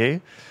happen. Do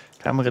you?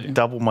 How am I going to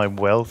double my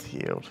wealth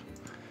yield?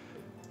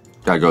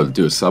 Gotta go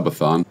do a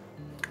subathon.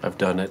 I've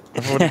done it.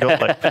 I've already got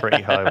like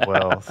pretty high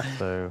wealth,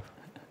 so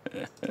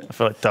I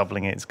feel like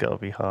doubling it's got to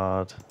be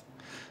hard.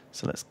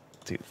 So let's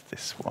do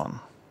this one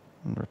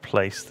and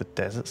replace the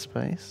desert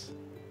space.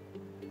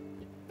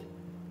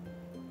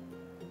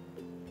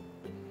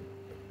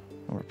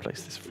 I'll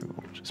replace this fruit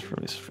orchard. Throw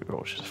this fruit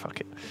orchard.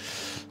 Fuck it.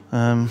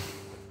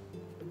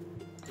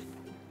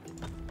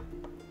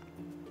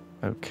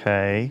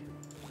 Okay.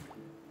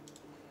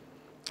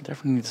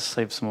 Definitely need to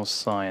save some more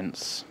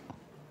science.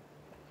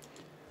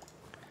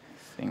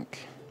 I think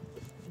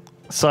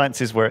science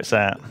is where it's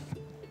at.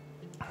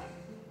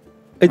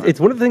 It's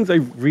one of the things I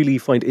really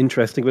find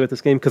interesting about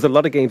this game, because a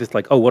lot of games it's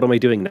like, oh, what am I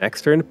doing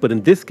next turn? But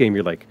in this game,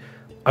 you're like,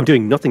 I'm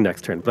doing nothing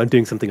next turn, but I'm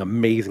doing something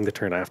amazing the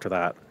turn after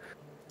that.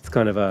 It's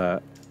kind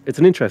of it's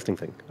an interesting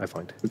thing, I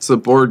find. It's a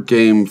board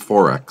game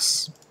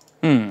 4X.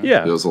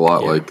 Yeah. Feels a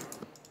lot like.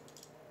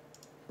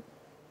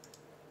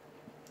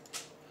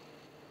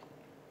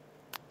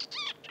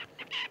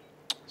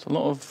 There's a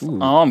lot of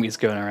armies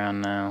going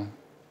around now.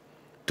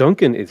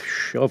 Duncan is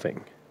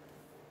shoving.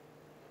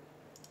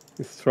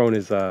 He's throwing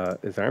his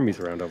armies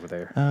around over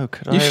there. Oh,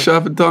 could you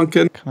shove it,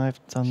 Duncan? Can I have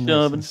done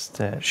this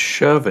instead?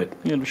 Shove it.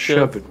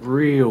 Shove it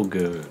real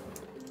good.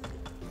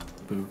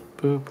 Boop,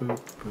 boop, boop,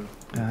 boop.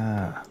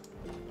 Ah.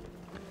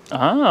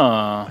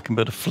 I can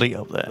build a fleet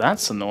up there.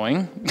 That's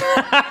annoying.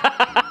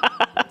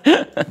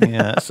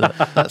 Yeah,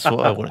 that's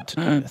what I wanted to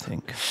do, I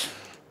think.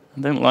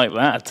 I don't like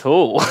that at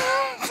all.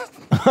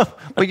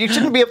 But you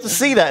shouldn't be able to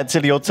see that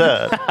until your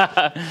turn.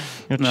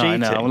 You're cheating. I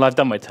know. Well, I've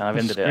done my turn. I've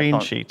ended it. Screen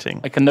cheating.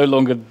 I can no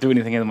longer do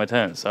anything in my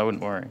turn, so I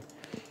wouldn't worry.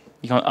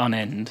 You can't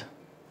unend.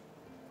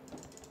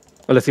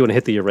 Unless you want to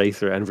hit the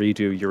eraser and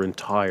redo your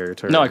entire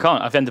turn. No, I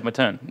can't. I've ended my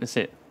turn. That's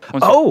it.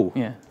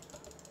 Yeah.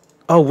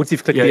 Oh, once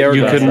you've clicked the arrow,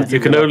 you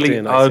can only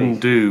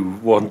undo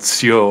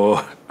once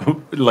you're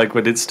like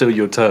when it's still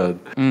your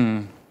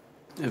turn.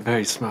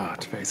 Very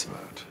smart. Very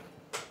smart.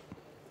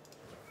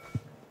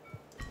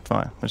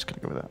 Fine. I'm just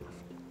gonna go with that.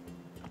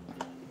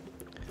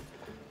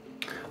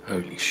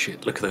 Holy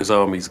shit! Look at those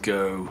armies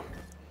go.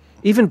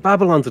 Even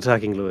Babylon's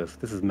attacking Lewis.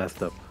 This is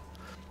messed up.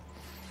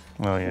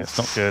 Oh yeah, it's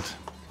not good.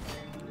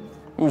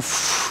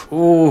 Oof.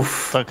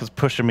 Oof. Duncan's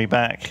pushing me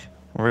back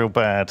real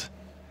bad.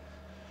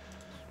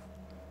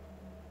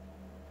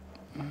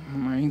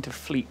 I need to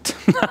fleet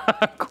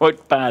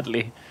quite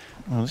badly.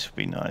 Well, this would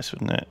be nice,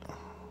 wouldn't it?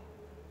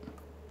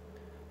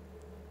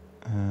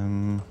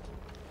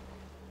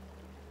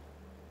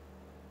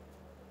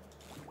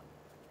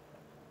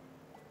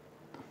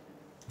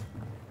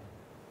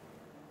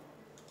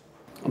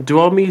 Do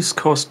armies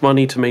cost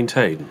money to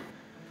maintain?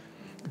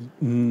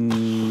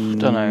 Don't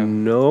know.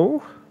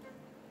 No.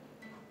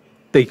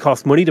 They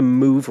cost money to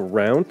move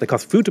around. They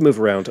cost food to move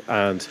around,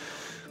 and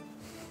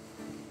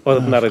other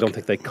than that, I don't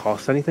think they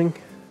cost anything.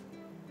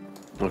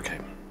 Okay.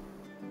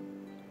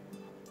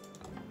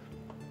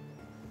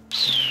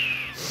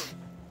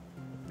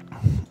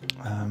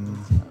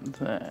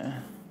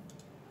 There.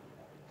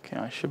 Okay,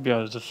 I should be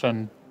able to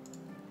defend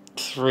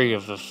 3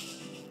 of the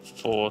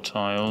 4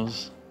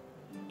 tiles.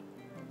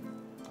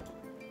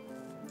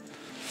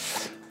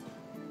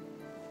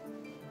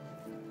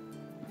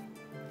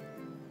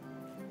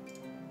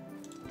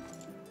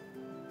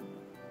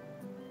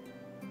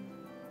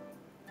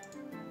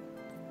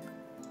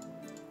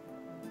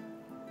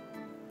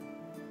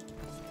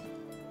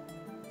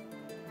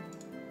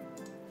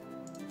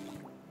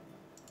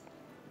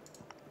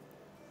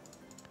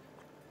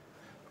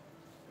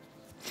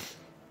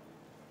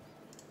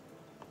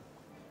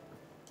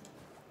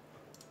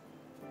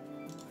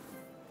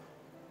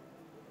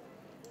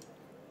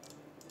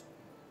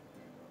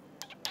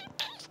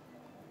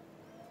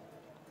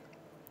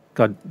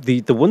 God,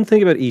 the one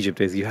thing about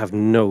Egypt is you have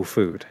no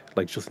food,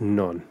 like just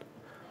none.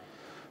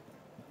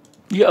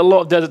 You get a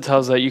lot of desert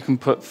tiles that you can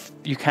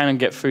can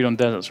get food on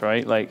deserts,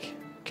 right? Like,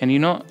 can you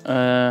not?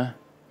 Yeah,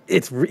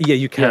 you can.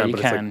 Yeah, you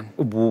but can. It's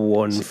like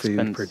 1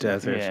 food per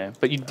desert. Yeah,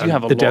 but you do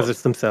have the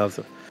deserts themselves.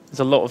 There's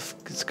a lot of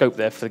scope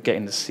there for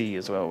getting the sea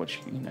as well,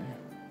 which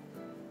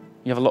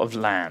you have a lot of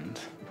land.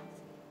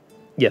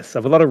 Yes, I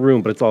have a lot of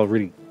room, but it's all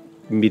really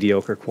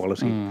mediocre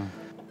quality.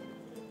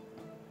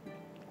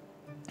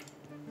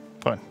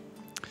 Fine.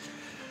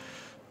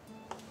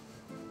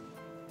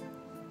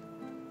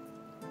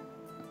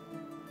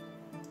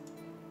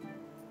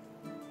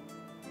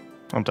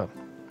 I'm done.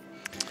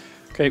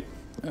 Okay,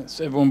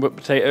 that's everyone but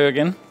Potato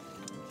again.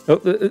 Oh,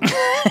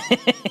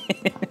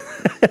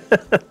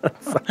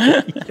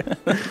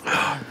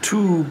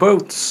 2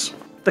 boats.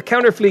 The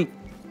counter fleet.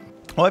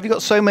 Why have you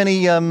got so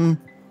many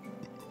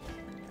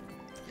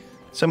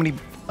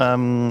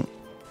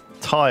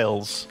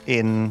tiles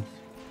in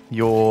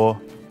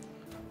your?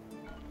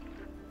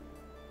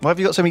 Why have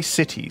you got so many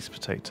cities,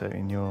 Potato,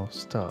 in your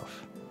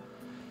stuff?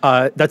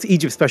 That's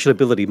Egypt's special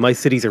ability. My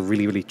cities are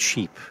really, really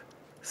cheap.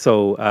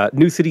 So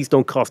new cities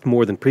don't cost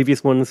more than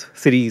previous ones.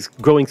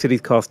 Growing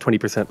cities cost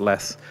 20%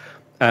 less.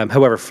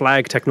 However,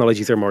 flag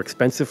technologies are more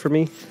expensive for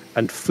me,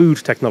 and food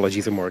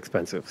technologies are more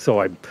expensive.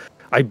 So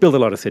I build a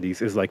lot of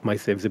cities, is like my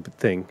civs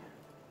thing.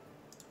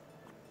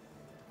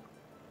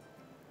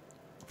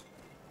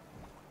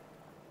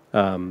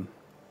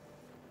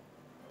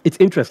 It's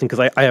interesting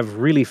because I have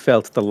really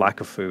felt the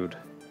lack of food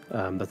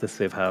that the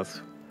Civ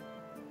has.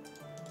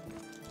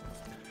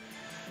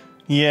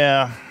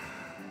 Yeah.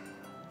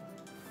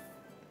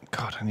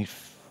 God, I need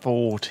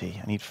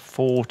 40. I need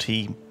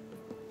 40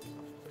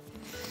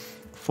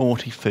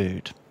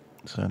 food.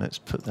 So let's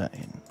put that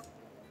in.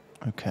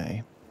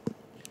 Okay.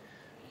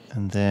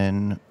 And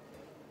then...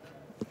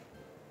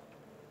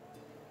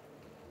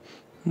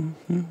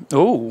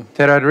 Oh.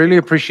 Ted, I'd really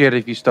appreciate it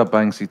if you stop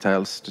buying sea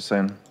tiles, just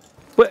saying.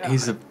 But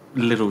He's a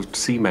little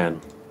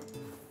seaman.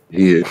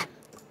 He is.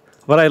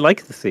 But I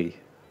like the sea.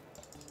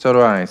 So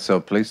do I,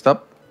 so please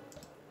stop.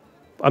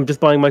 I'm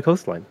just buying my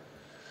coastline.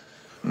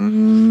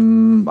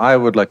 I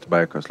would like to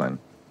buy a coastline.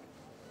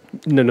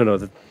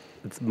 No.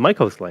 It's my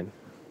coastline.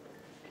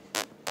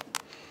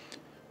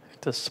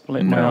 To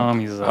split my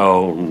armies up.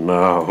 Oh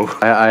no!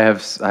 I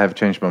have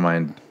changed my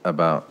mind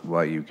about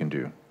what you can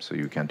do, so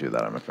you can't do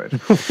that. I'm afraid.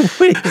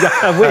 Wait,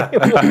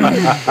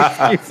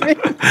 excuse me.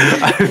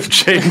 I've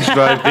changed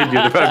my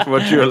opinion about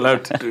what you're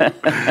allowed to do.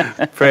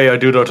 Pray I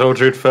do not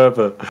alter it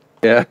further.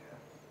 Yeah.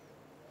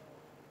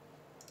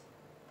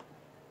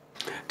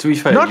 To be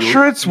fair, Not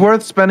sure it's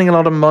worth spending a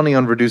lot of money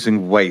on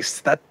reducing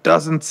waste. That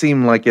doesn't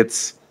seem like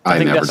it's. I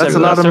think never that's do a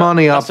lot that. of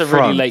money up That's a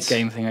front. really late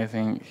game thing, I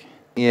think.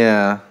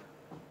 Yeah.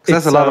 'Cause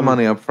that's a lot of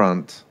money up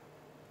front.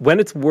 When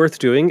it's worth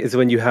doing is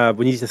when you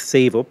need to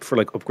save up for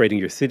like upgrading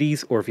your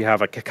cities, or if you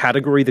have like a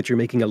category that you're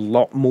making a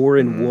lot more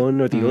in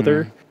one or the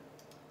other,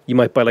 you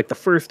might buy like the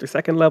first or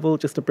second level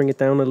just to bring it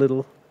down a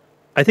little.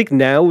 I think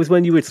now is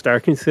when you would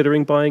start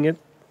considering buying it,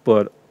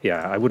 but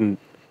yeah, I wouldn't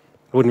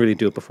I wouldn't really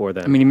do it before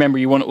then. I mean, remember,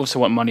 you also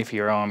want money for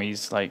your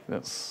armies. Like,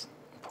 that's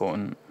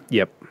important.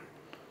 Yep.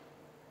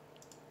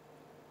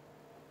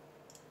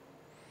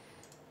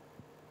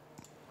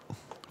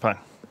 Fine.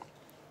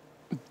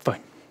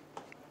 Fine.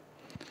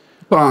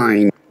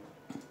 Fine.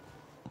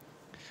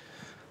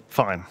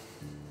 Fine.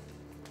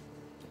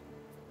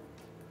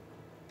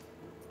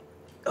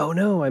 Oh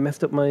no, I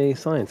messed up my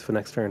science for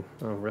next turn.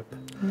 Oh, rip.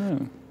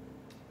 No.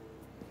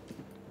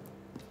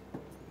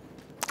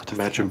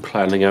 Imagine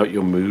planning out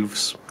your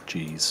moves.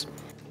 Jeez.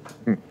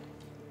 Well,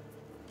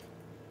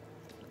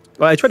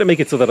 I try to make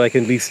it so that I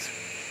can at least,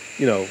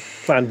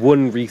 plan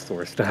one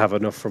resource to have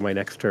enough for my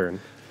next turn.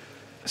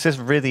 It says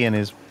Rythian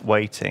is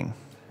waiting.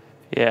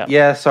 Yeah.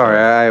 Yeah, sorry,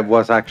 I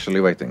was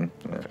actually waiting.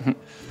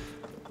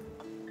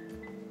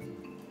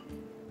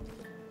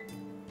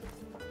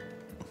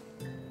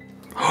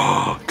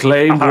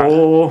 Claim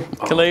war.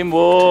 Claim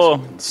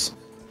war.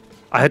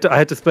 I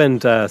had to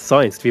spend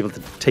science to be able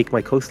to take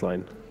my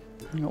coastline.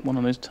 I got one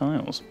of those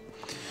tiles.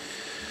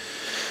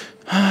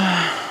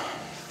 That's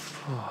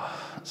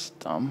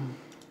dumb.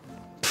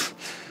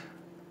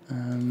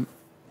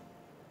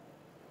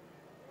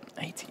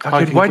 80.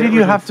 Okay, why did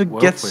you have to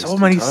get so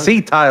many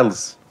sea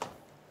tiles?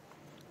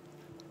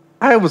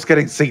 I was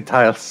getting sea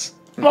tiles.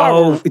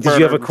 Oh, did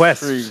you have a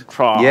quest?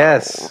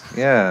 Yes,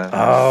 yeah.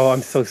 Oh,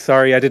 I'm so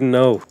sorry. I didn't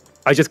know.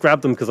 I just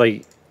grabbed them because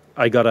I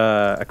got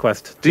a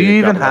quest. Do you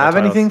even have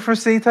anything for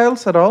sea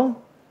tiles at all?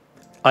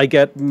 I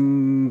get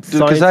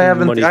because I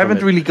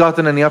haven't really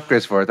gotten any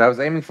upgrades for it. I was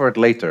aiming for it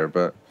later,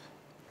 but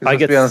to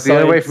be honest, the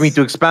only way for me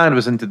to expand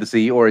was into the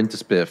sea or into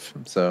Spiff.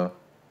 So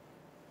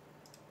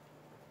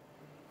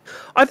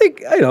I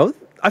think I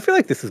feel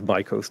like this is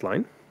my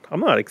coastline. I'm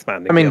not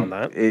expanding beyond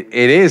that. It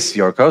is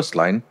your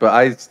coastline, but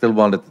I still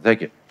wanted to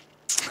take it.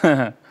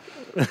 Fair.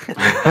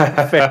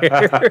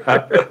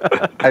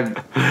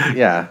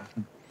 Yeah.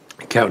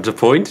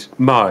 Counterpoint,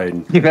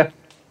 mine. Yeah.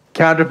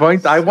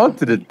 Counterpoint, I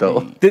wanted it though.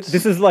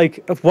 This is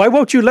like, why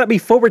won't you let me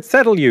forward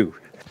settle you?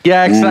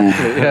 Yeah,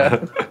 exactly.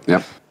 Yeah.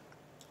 Yep.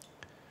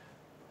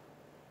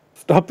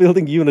 Stop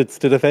building units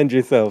to defend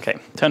yourself. Okay,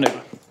 turn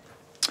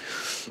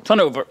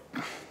over.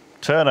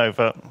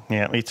 Turnover.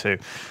 Yeah, me too.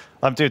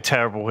 I'm doing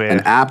terrible here.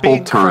 An apple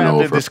Being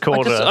turnover. In this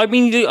corner.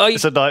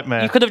 It's a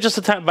nightmare. You could have just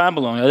attacked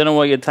Babylon. I don't know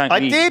why you attacked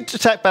me. I did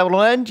attack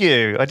Babylon and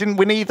you. I didn't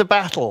win either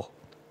battle.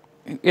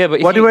 Yeah,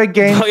 but what do I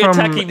gain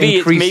from me,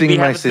 increasing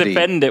my city?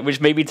 Defend it,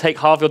 which maybe take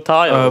half your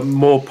tile.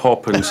 More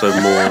pop and so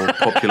more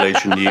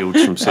population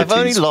yields from cities. I've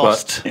only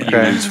lost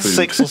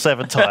 6 or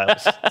 7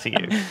 tiles to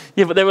you.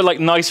 Yeah, but they were like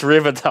nice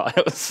river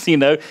tiles.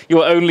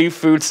 Your only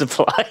food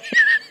supply.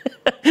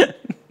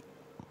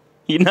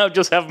 You now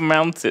just have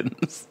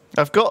mountains.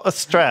 I've got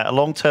a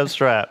long-term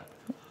strat.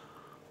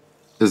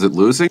 Is it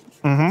losing?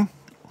 Mm-hmm.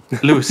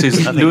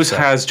 Lewis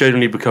has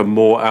generally become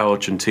more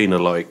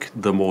Argentina-like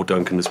the more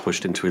Duncan has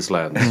pushed into his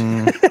lands.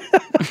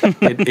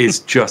 It is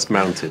just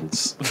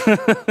mountains.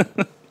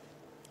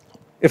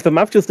 If the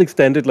map just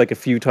extended like a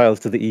few tiles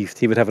to the east,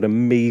 he would have an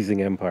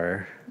amazing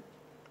empire.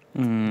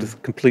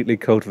 Just completely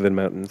coated in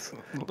mountains.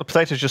 The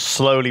potato's just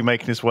slowly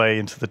making his way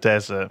into the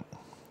desert.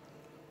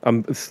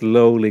 I'm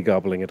slowly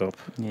gobbling it up.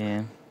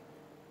 Yeah.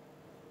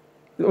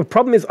 The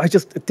problem is,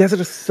 desert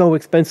is so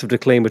expensive to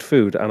claim with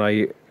food,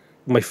 and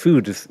my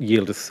food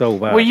yield is so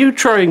bad. Will you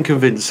try and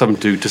convince some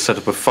dude to set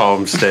up a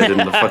farmstead in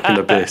the fucking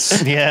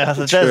abyss? Yeah,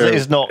 the desert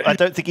is not. I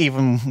don't think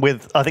even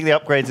with. I think the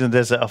upgrades in the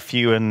desert are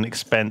few and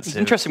expensive. It's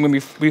interesting when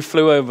we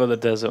flew over the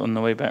desert on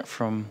the way back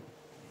from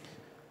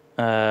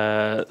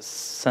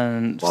Las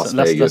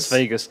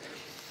Vegas,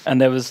 and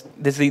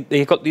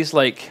they got these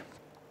like.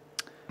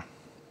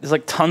 There's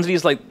like tons of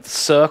these like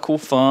circle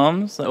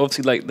farms.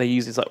 Obviously, like they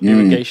use these like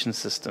irrigation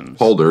systems.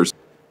 Holders.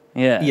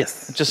 Yeah.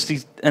 Yes. Just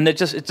these, and it's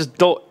just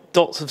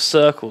dots of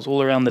circles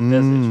all around the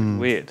desert. It's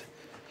weird.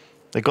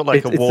 They got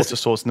like a water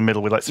source in the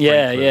middle with like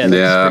sprinklers.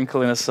 Yeah.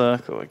 Sprinkle in a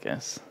circle, I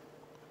guess.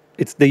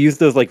 They use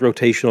those like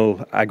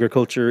rotational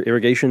agriculture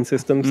irrigation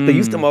systems. They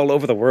use them all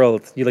over the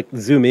world. You like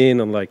zoom in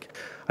on like,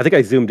 I think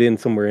I zoomed in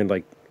somewhere in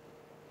like,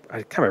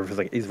 I can't remember if it was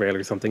like Israel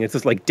or something. It's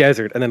just like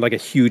desert and then like a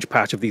huge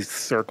patch of these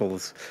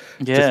circles.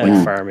 Yeah. Just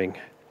like farming.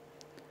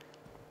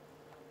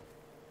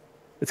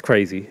 It's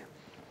crazy.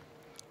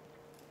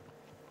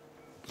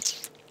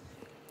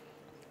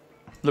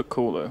 Look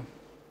cool though.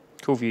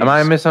 Cool views. Am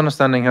I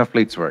misunderstanding how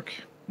fleets work?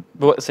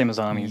 But the same as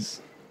armies.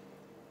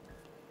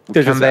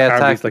 Can they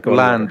attack like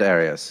land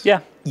areas?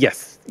 Yeah.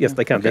 Yes,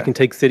 they can. Okay. They can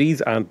take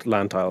cities and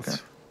land tiles. Okay.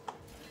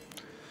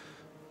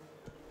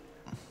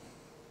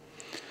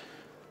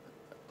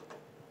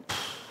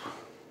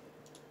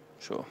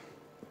 Sure.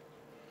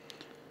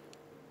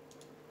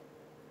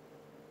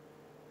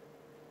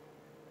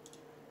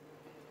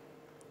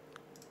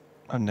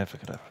 I'm never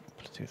going to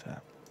do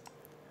that.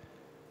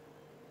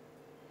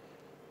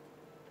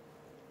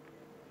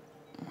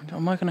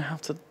 Am I going to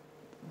have to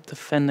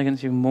defend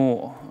against you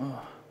more?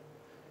 Oh.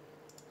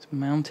 It's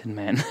mountain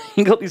men.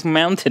 You got these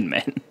mountain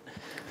men.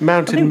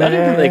 Mountain men. I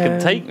don't think they can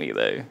take me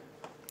though.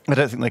 I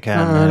don't think they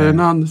can. Riding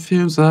on the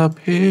fuse up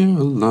here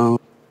alone.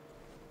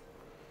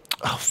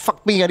 Oh,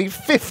 fuck me. I need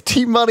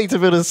 50 money to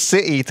build a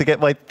city to get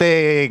my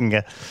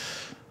thing.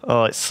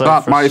 Oh, it's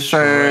so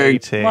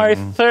frustrating. My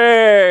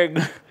thing.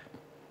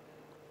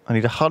 I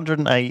need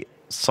 108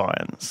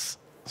 science.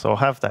 So I'll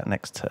have that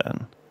next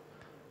turn.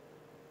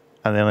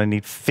 And then I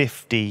need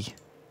 50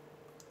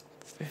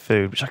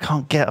 food, which I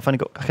can't get. I can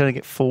only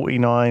get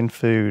 49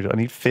 food. I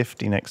need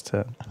 50 next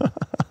turn.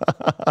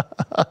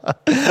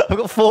 I've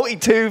got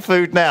 42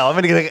 food now. I'm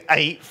only going to get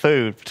 8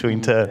 food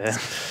between turns.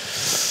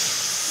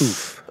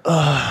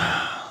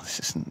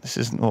 This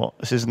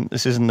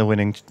isn't the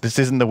winning. This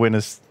isn't the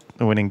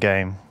winning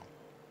game.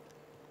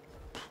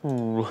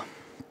 Ooh.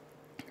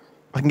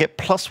 I can get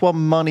 +1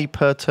 money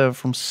per turn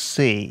from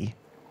C.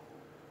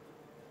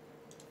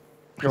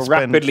 You're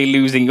rapidly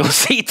losing your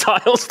C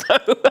tiles,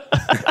 though.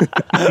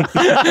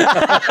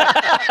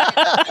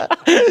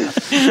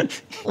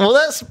 Well,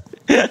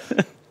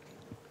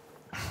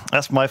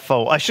 that's my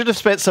fault. I should have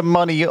spent some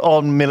money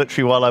on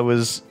military while I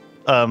was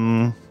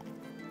in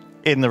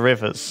the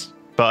rivers,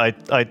 but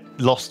I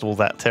lost all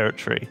that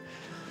territory.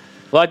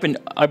 Well, I've been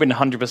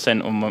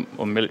 100%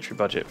 on military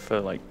budget for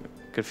like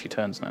a good few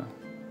turns now.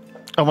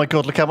 Oh my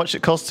god! Look how much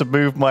it costs to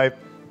move my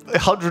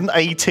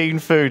 118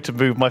 food to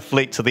move my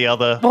fleet to the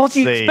other. What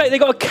do you expect? They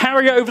got to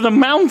carry it over the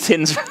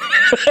mountains.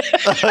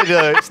 I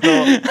know it's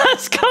not.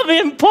 That's gonna be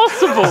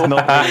impossible. It's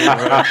not really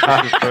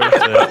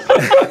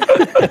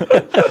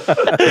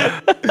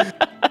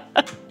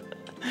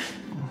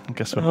I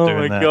guess we're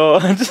doing that. Oh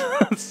my god,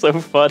 that's so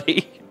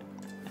funny.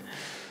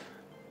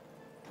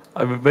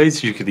 I'm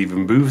amazed you could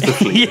even move the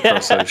fleet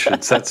across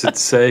oceans. That's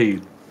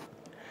insane.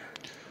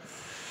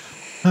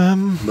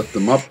 Lift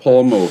them up,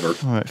 pull them over.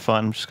 All right,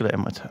 fine. I'm just gonna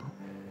end my turn.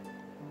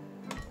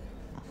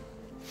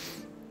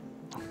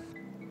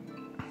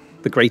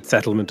 The great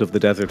settlement of the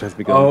desert has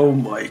begun. Oh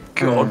my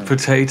god,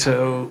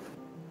 potato.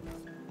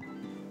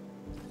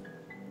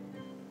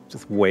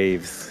 Just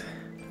waves.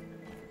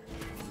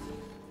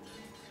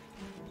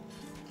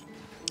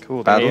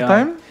 Cool. Battle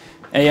time?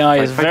 AI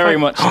is very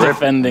much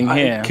defending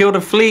here. Killed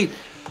a fleet.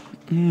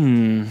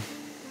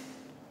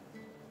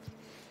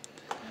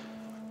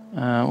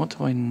 What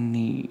do I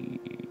need?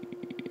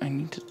 I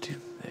need to do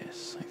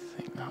this. I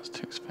think that's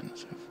too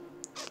expensive.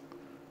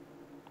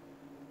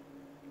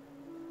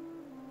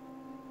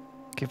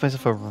 Give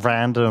myself a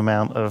random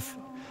amount of...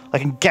 I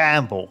can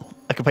gamble.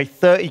 I can pay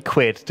 30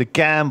 quid to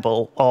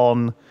gamble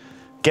on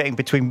getting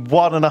between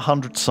 1 and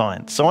 100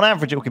 science. So on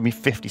average, it will give me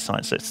 50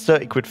 science. So it's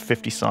 30 quid for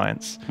 50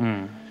 science.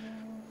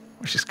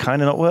 Which is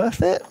kind of not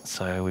worth it.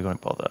 So we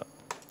won't bother.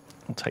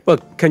 We'll take Well,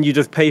 can you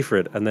just pay for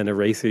it and then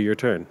erase your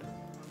turn?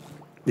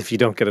 If you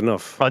don't get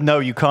enough. No,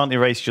 you can't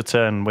erase your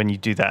turn when you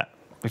do that.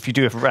 If you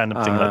do a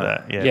random thing like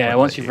that. Yeah,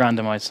 once you've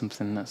randomized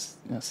something,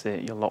 that's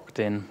it. You're locked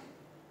in.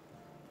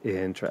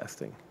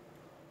 Interesting.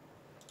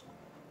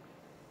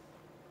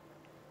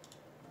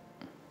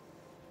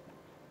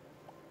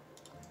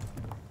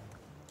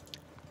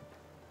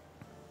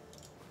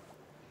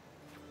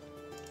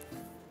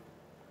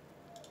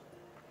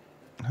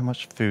 How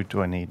much food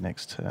do I need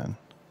next turn?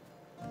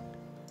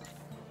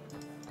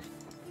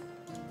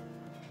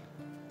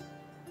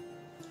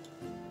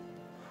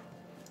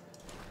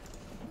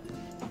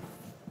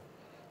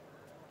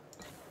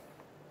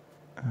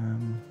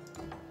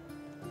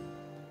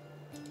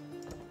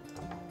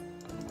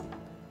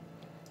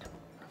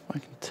 If I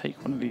can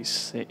take one of these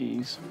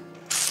cities.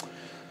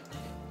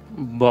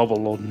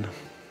 Babylon.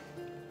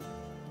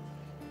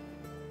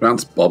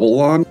 Pronounce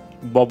Bubble-on?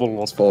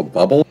 Babylon. It's called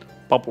Bubble?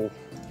 Babylon.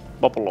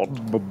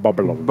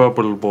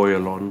 Bubble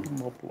boilon.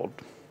 Babylon.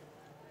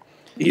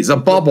 He's a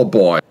bubble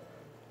boy.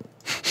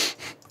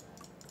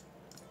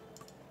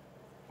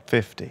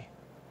 50.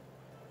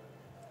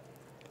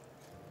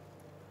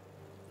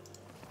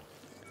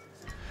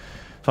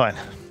 Fine.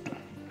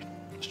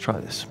 Let's try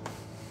this.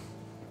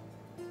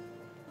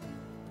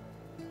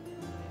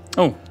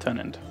 Oh, turn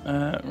end.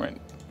 Right.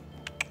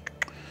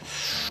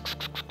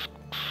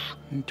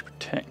 Need to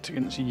protect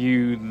against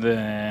you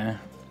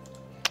there.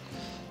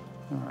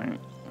 Alright.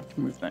 I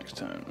can move next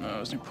turn. No,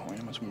 there's no point.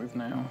 I must move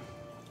now.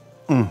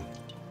 I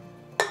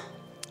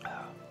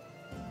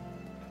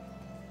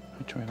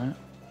try that.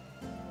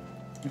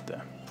 Move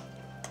there.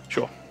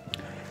 Sure.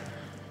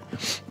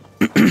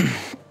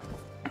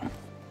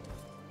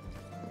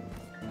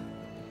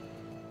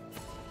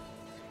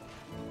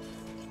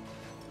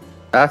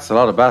 That's a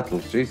lot of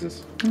battles,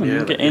 Jesus.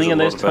 Didn't get any of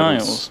those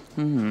tiles.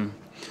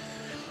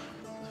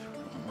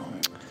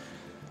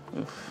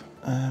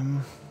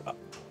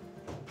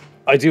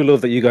 I do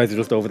love that you guys are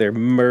just over there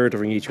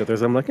murdering each other.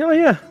 So I'm like, oh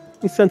yeah,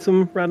 we sent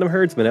some random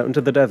herdsmen out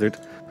into the desert.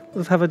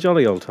 Let's have a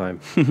jolly old time.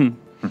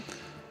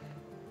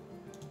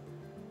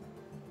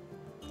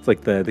 It's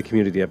like the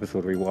Community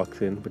episode where he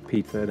walks in with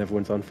pizza and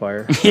everyone's on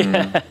fire.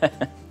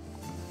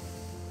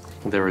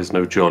 There is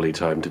no jolly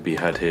time to be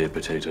had here,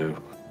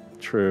 potato.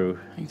 True.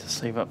 I need to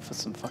save up for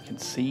some fucking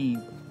sea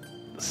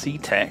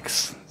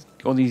techs.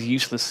 All these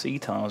useless sea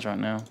tiles right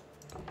now.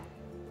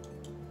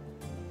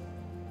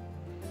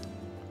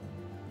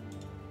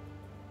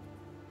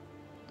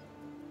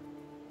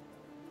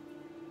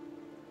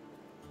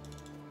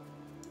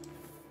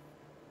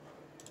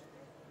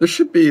 There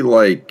should be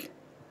like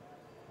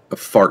a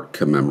fart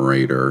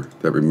commemorator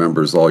that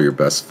remembers all your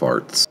best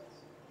farts.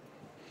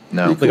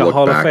 No, you can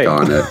look back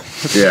on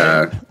it.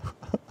 Yeah.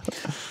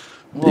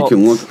 You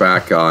can look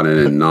back on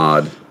it and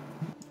nod.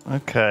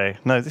 Okay.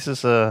 No, this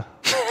is a.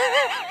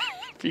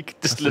 You could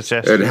just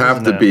It'd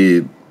have to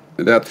be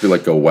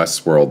like a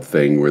Westworld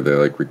thing where they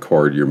like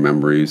record your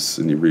memories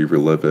and you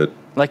relive it.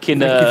 Like in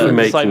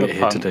making it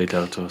here today,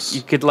 Daltos.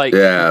 You could like you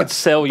could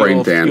sell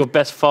your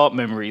best fart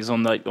memories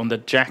on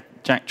the Jack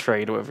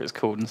trade or whatever it's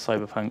called in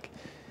Cyberpunk.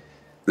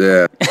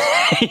 Yeah.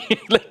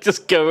 Like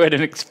just go in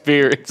and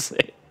experience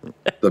it.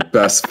 The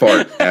best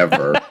fart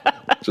ever.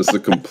 Just a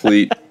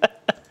complete.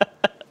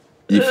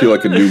 You feel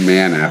like a new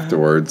man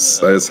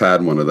afterwards. I just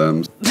had one of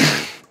them.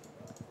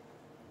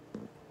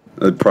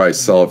 I'd probably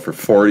sell it for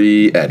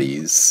 40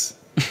 eddies.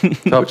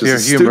 Which is a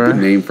stupid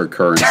name for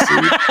currency.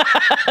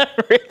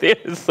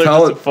 Rythian is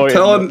so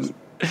tell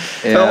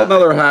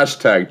another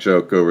hashtag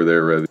joke over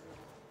there, Rythian.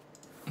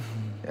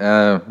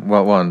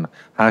 What one?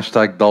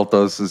 Hashtag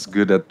Daltos is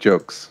good at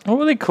jokes. What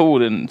were they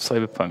called in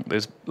Cyberpunk?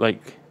 There's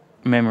like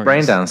memories.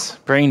 Brain dance.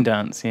 Brain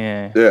dance,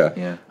 yeah.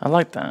 Yeah. I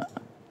like that.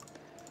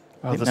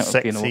 I think that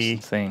would be an awesome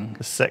thing.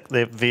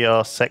 The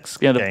VR sex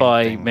game. To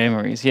buy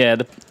memories. Yeah,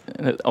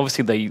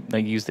 obviously they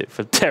used it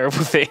for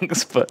terrible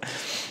things, but...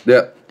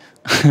 Yeah.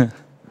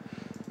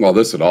 Well,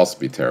 this would also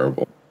be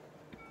terrible.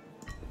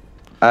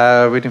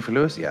 Waiting for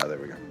Lewis? Yeah, there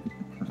we go.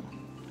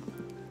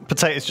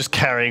 Potato's just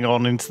carrying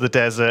on into the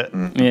desert.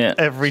 Yeah.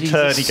 Every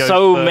turn he goes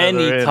so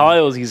many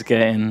tiles he's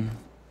getting.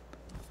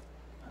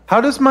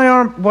 Why does my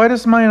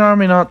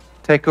army not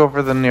take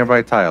over the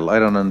nearby tile? I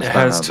don't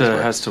understand.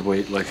 It has to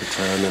wait like a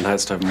turn and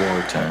has to have more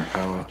attack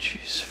power.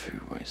 Jeez,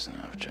 food waste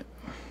and object.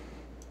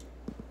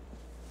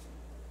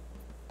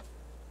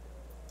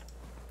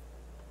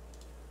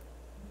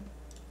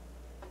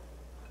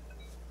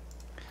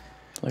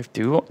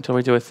 Do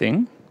I do a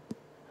thing?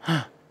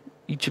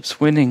 Egypt's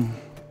winning.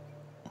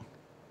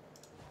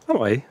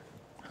 Am I?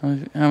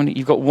 How many?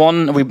 You've got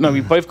one.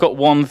 We've both got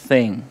one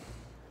thing.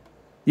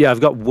 Yeah,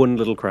 I've got one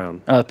little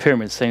crown.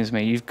 Pyramid, same as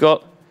me. You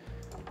got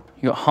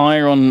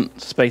higher on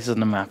spaces on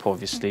the map,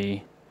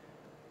 obviously,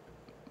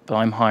 but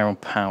I'm higher on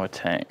power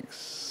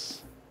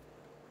techs.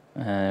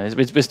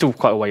 We're still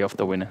quite a way off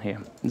the winner here.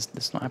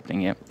 It's not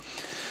happening yet.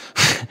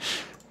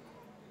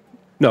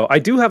 No, I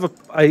have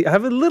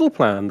a little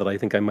plan that I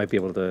think I might be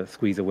able to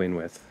squeeze a win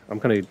with. I'm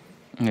kind of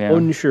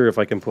unsure if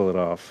I can pull it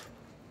off.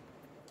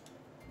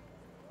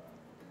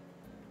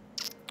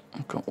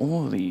 I've got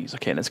all of these.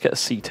 Okay, let's get a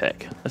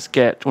C-Tech. What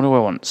do I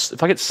want?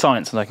 If I get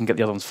science, then I can get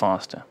the other ones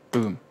faster.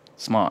 Boom.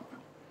 Smart.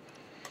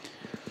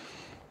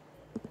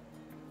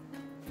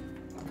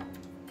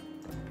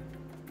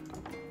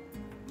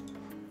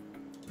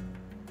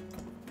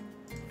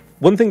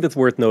 One thing that's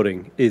worth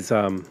noting is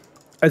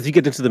as you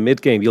get into the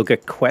mid-game, you'll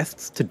get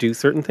quests to do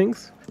certain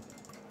things.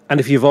 And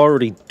if you've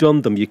already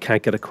done them, you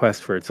can't get a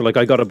quest for it. So, like,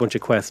 I got a bunch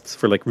of quests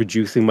for, like,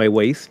 reducing my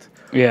waste.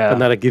 Yeah.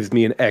 And that it gives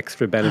me an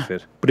extra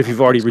benefit. But if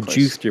you've already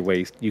reduced your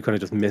waste, you kind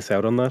of just miss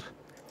out on that.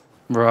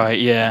 Right,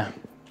 yeah.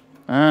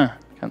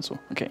 Cancel.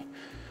 Okay.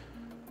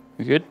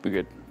 We good? We're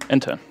good.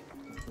 End turn.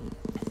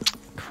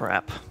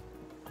 Crap. I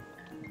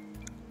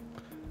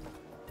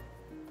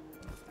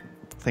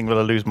think I'm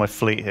going to lose my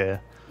fleet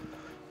here.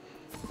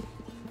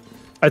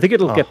 I think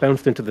it'll get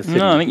bounced into the city.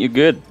 No, I think you're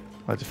good.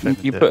 I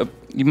defended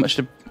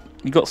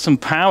you got some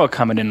power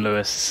coming in,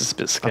 Lewis. This is a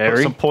bit scary. I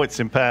put some points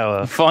in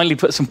power. You finally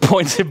put some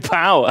points in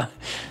power.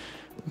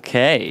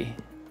 Okay.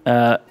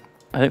 I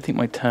don't think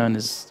my turn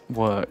has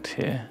worked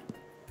here.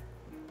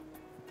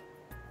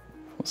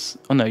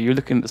 Oh no, you're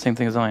looking at the same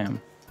thing as I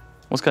am.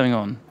 What's going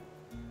on?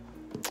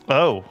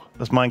 Oh,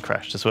 there's mine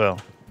crashed as well.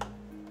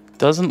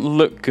 Doesn't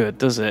look good,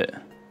 does it?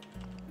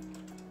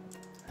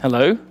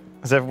 Hello?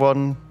 Is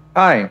everyone...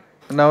 Hi.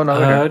 No, no,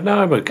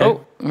 I'm okay.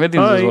 Oh,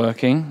 Rythian's is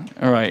working.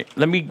 All right,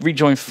 let me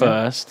rejoin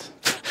first.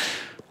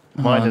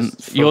 Mine is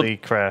fully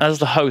crashed. As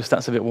the host,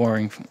 that's a bit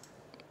worrying.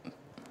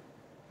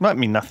 Might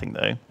mean nothing,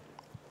 though.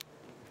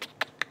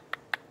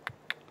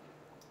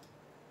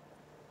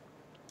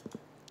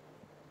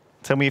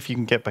 Tell me if you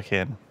can get back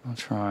in. I'll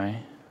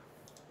try.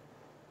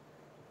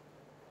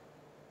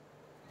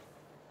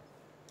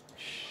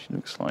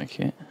 Looks like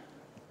it.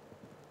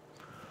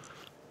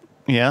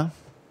 Yeah?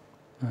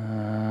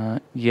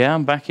 Yeah,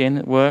 I'm back in.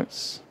 It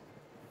works.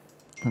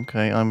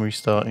 Okay, I'm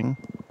restarting.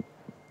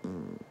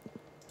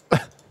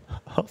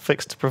 I'll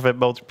fix to prevent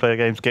multiplayer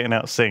games getting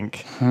out of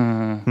sync.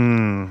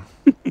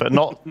 But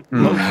not to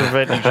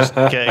prevent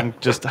you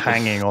just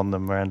hanging on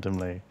them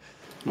randomly.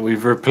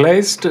 We've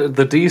replaced the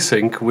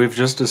desync with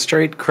just a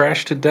straight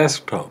crash to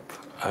desktop.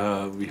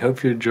 We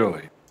hope you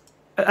enjoy.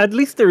 At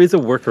least there is a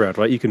workaround,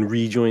 right? You can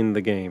rejoin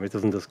the game. It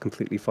doesn't just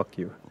completely fuck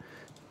you.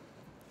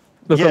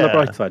 Look on the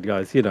bright side,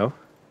 guys, you know.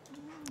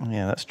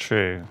 Yeah, that's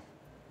true.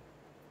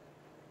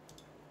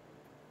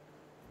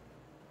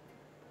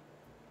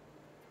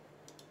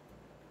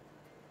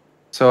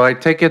 So I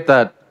take it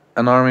that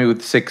an army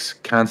with 6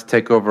 can't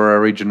take over a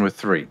region with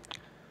 3.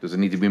 Does it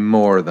need to be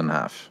more than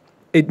half?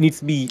 It needs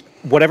to be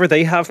whatever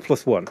they have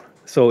plus 1.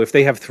 So if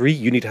they have 3,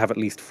 you need to have at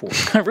least 4.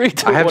 I really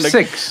don't have want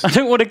 6. I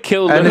don't want to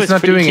kill and Lewis, it's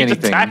not but he doing keeps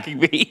anything. attacking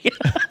me.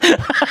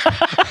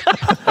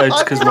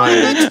 It's because my.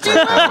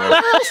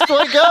 Where else do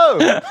I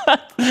go?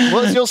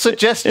 What's your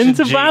suggestion?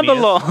 Into genius?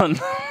 Babylon.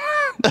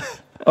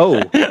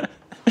 Oh.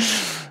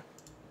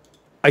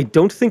 I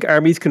don't think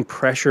armies can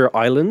pressure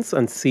islands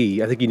and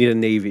sea. I think you need a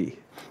navy.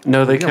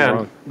 No, they I'm can.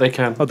 wrong. They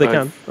can. Oh, they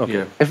can? Okay.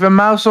 Yeah. If I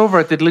mouse over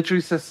it, it literally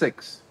says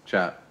 6.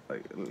 Chat.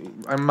 Like,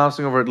 I'm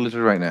mousing over it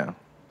literally right now.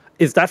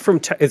 Is that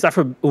from? See,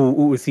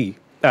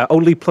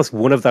 only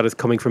 +1 of that is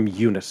coming from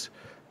unit.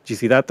 Do you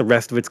see that? The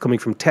rest of it's coming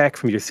from tech,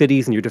 from your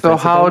cities and your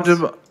defense.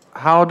 So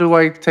how do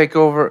I take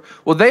over?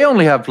 Well, they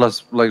only have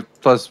plus.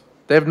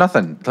 They have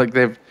nothing. Like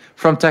they've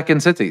from tech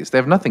and cities. They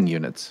have nothing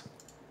units.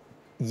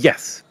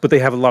 Yes, but they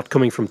have a lot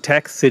coming from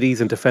tech, cities,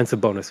 and defensive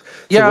bonus. So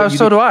yeah,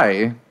 so do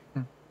I.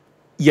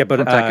 Yeah, but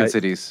from tech and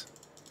cities.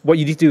 What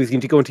you need to do is you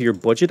need to go into your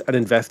budget and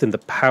invest in the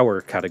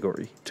power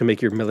category to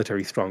make your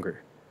military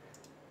stronger.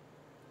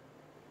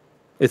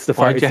 It's the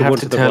Why'd you have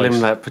to tell him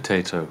that,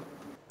 Potato?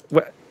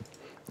 Well,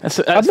 that's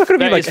I'm not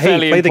going to be like,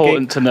 hey, play the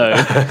game. to know.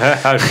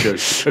 I'm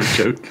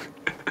joking.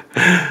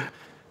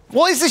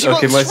 What is this? You've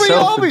got 3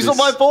 armies on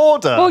my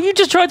border. Well, you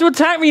just tried to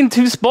attack me in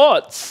 2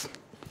 spots.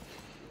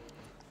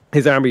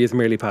 His army is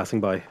merely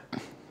passing by.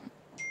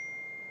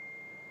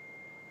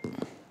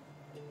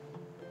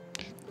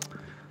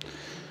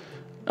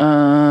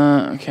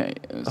 Okay.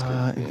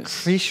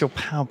 Increase your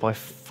power by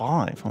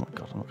 5. Oh my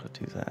god, I'm not going to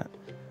do that.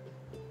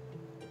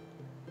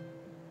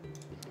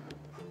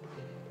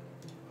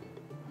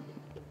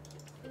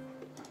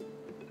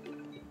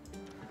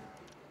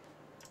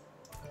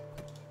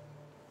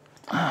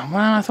 Oh,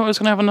 man, I thought I was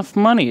going to have enough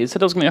money. It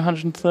said I was going to get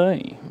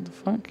 130. What the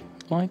fuck?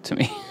 Lied to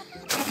me.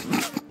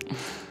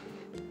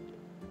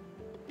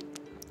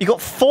 You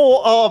got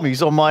 4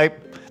 armies on my.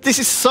 This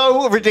is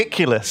so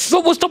ridiculous.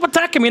 Well, stop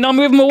attacking me and I'll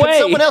move them away.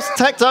 Can someone else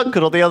attack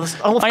Duncan or the others?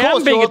 Oh, of I course,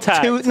 am being you're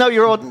attacked. 2. No,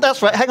 you're on.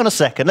 That's right. Hang on a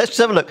second. Let's just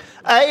have a look.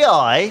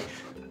 AI.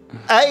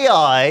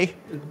 The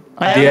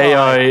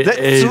AI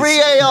is...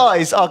 3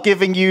 AIs are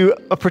giving you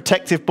a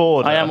protective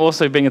border. I am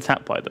also being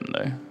attacked by them,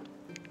 though.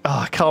 Oh,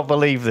 I can't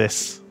believe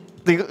this.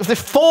 There's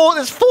 4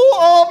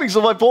 armies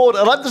on my border,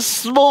 and I'm the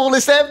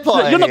smallest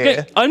empire. Look, you're not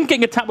here. I'm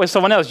getting attacked by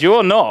someone else.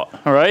 You're not,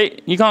 all right?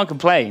 You can't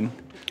complain.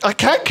 I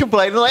can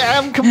complain, and I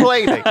am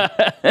complaining.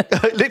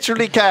 I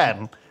literally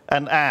can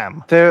and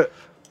am.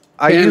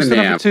 I used an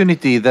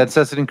opportunity that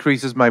says it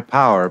increases my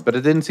power, but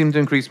it didn't seem to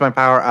increase my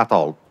power at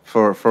all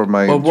for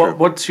my. Well,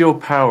 what's your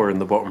power in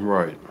the bottom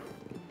right?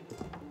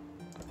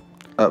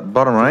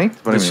 Bottom right?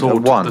 What the do you sword.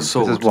 mean? 1. The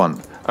sword. It says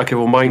 1. Okay,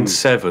 well, mine's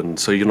 7,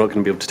 so you're not going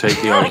to be able to take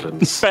the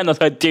islands.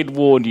 Bennett, I did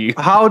warn you.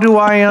 How do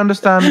I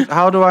understand?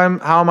 How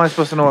am I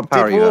supposed to know what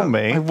power you have?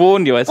 Me? I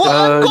warned you. I said,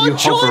 Well, I've got you a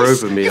choice. hover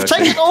over me. You've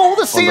taken all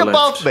the sea On the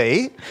above left.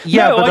 me.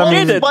 Yeah, no, but I I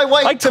mean, didn't. my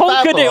way I to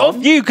conquered it Babylon.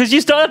 off you because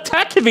you started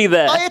attacking me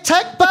there. I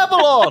attacked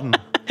Babylon.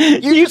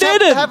 You just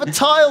didn't. Have a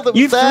tile that was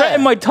You there.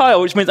 threatened my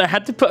tile, which means I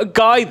had to put a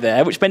guy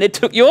there, which meant it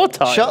took your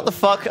tile. Shut the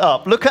fuck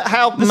up. Look at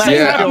how Same massive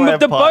happened your with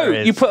the empire boat.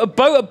 is. You put a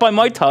boat up by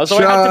my tile, so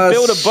I had to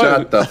build a boat.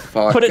 Shut the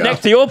fuck put it up.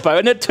 next to your boat,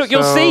 and it took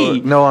your sea.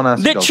 no one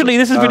asked. Literally,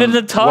 this has been an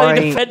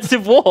entirely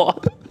defensive war.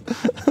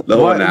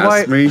 No one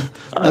asked me.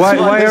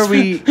 Why are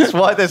we? That's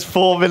why there's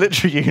 4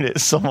 military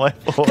units on my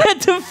border. They're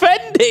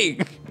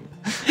defending.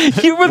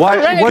 You were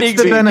threatening what's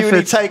the me. benefit? You would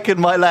have taken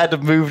my land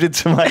and moved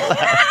into my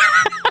land.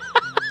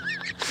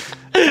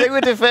 They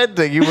were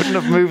defending. You wouldn't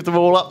have moved them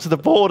all up to the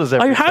borders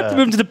every I had to turn.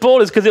 move them to the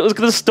borders because it was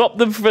going to stop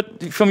them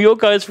from your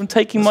guys from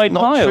taking my Not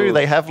tiles. true.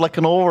 They have like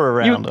an aura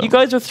around them. You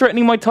guys were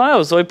threatening my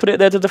tiles, so I put it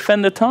there to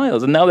defend the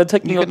tiles, and now they're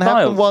taking You your can have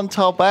tiles. them 1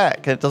 tile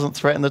back, and it doesn't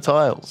threaten the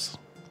tiles.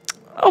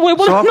 Oh wait,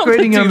 well, So I'm not going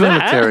to upgrading do your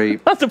that. military-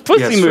 That's a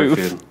pussy Yes,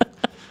 move.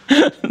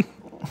 Rythian.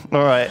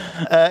 All right,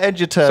 end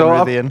your turn, So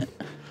Rythian.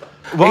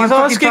 Well, He's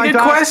I'm asking trying a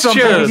to ask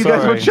something, question. You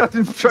guys Sorry. won't shut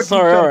in.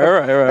 Sorry, all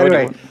right.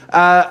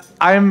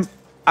 Anyway,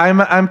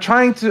 I'm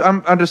trying to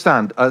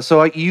understand.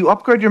 So you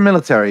upgrade your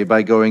military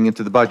by going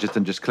into the budget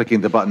and just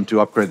clicking the button to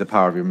upgrade the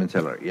power of your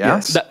military. Yeah.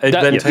 Yes. It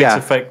then takes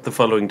effect the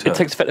following turn. It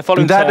takes effect the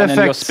following That turn, and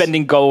you're affects-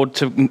 spending gold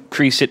to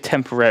increase it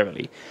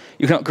temporarily.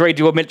 You can upgrade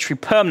your military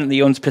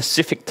permanently on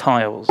specific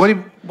tiles.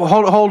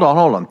 Hold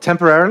on.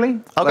 Temporarily?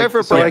 I'll go for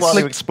a so I break while you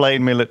click-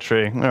 explain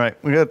military. All right,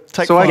 we're gonna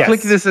take. So I 5. click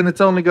this and it's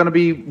only going to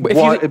be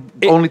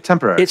only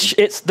temporary.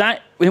 It's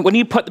that when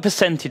you put the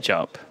percentage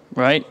up,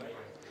 right?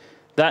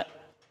 That.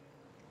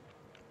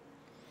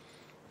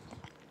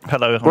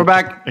 Hello, We're I'm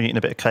back. just eating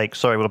a bit of cake.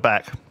 Sorry, we're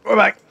back. We're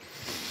back.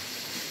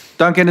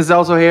 Duncan is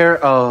also here.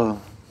 Oh.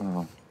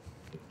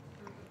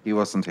 He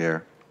wasn't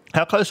here.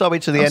 How close are we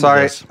to the I'm end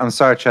sorry. of this? I'm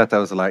sorry, chat. That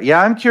was a lie.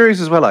 Yeah, I'm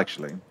curious as well,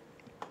 actually.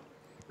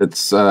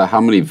 It's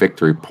how many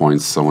victory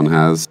points someone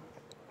has.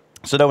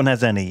 So no one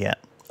has any yet.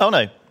 Oh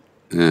no,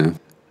 Yeah.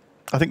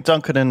 I think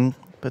Duncan and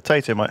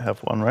Potato might have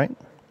one, right?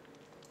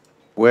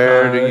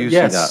 Where do you see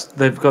Yes, that?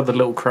 they've got the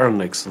little crown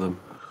next to them.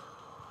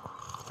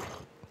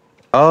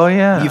 Oh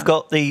yeah. You've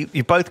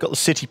both got the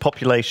city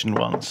population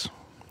ones.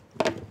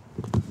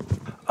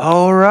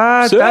 Oh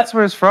right, So that's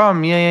where it's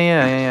from.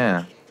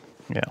 Yeah.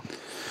 Yeah.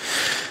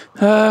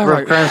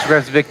 Right. Crown's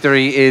Regrets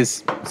victory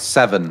is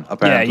 7,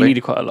 apparently. Yeah, you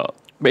needed quite a lot.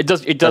 But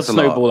it does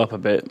snowball up a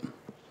bit.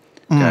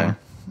 Okay.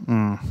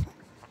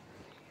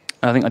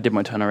 I think I did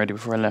my turn already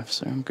before I left,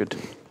 so I'm good.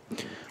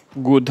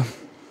 Good.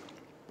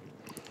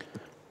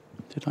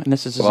 Did I?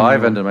 Well,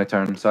 I've ended my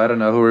turn, so I don't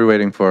know who we're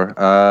waiting for.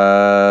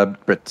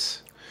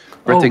 Brit.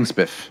 Britting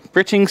Spiff.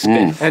 Britting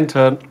Spiff. End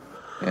turn.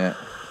 Yeah.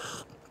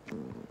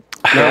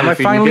 Now, am I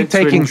finally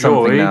taking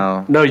something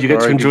now? No, you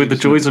get to enjoy the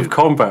joys of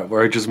combat,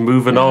 where I just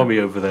move an army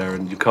over there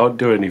and you can't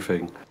do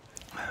anything.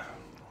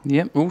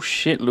 Yep. Oh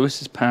shit!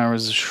 Lewis's power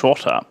is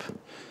shot up.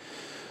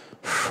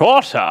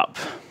 Shot up.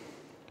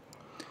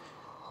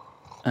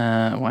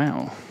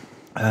 Wow.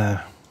 I'm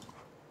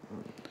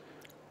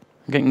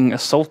getting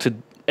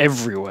assaulted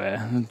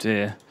everywhere. Oh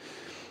dear.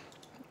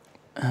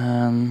 What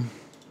can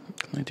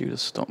I do to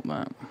stop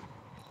that?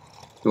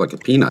 You're like a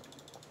peanut.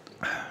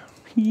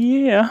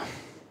 Yeah.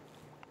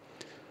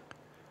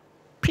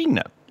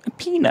 Peanut. A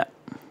peanut.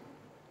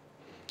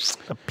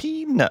 A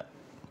peanut.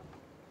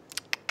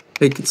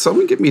 Hey, can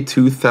someone give me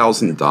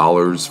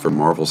 $2,000 for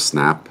Marvel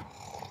Snap?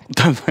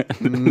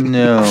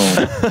 No.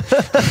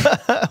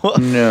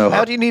 No.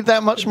 How do you need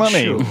that much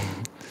money? Sure.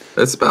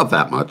 It's about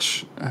that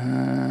much. What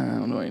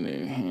do I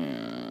do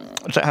here?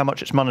 Is that how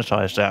much it's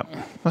monetized at?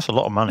 That's a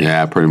lot of money.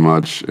 Yeah, pretty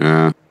much.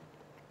 Yeah.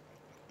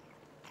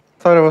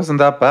 I thought it wasn't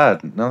that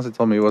bad. Nancy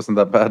told me it wasn't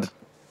that bad.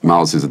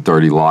 Miles is a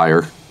dirty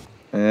liar.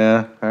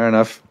 Yeah, fair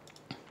enough.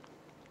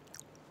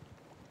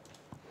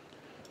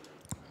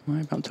 Am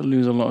I about to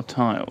lose a lot of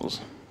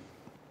tiles?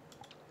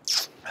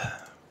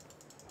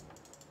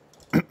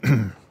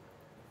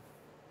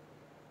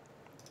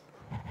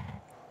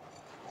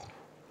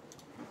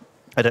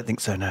 I don't think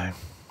so, no.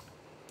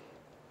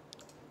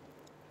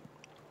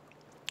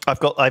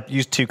 I've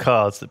used 2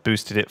 cards that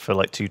boosted it for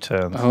like 2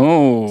 turns.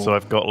 Oh. So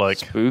I've got like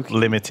spooky.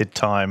 limited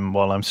time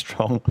while I'm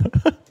strong.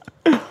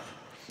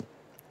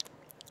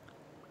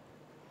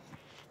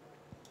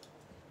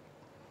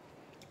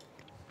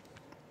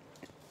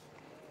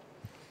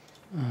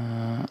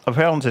 I've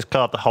held on to this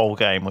card the whole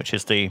game, which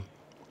is the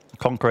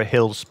Conqueror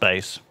Hill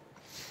Space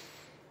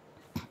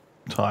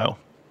tile.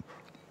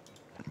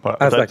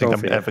 But I don't think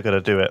I'm ever going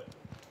to do it.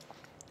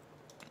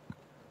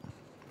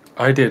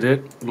 I did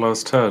it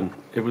last turn.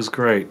 It was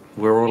great.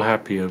 We're all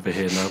happy over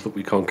here now that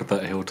we conquered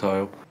that hill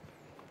tile.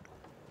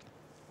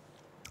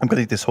 I'm going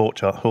to need this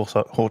Hort Archers.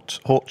 Hort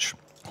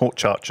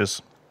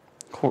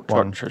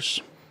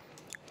Archers.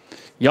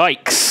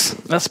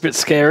 Yikes. That's a bit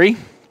scary.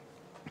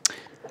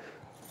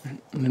 I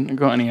didn't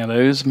got any of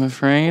those, I'm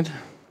afraid.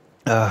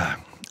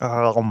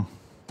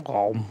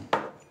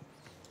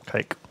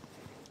 Cake.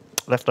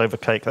 Leftover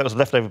cake. That was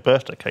leftover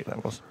birthday cake,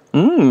 that was.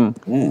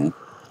 Is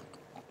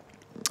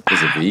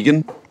it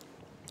vegan?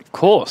 Of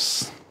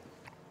course.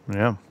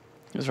 Yeah.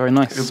 It was very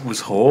nice. It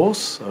was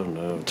horse? Oh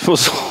no. It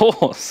was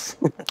horse.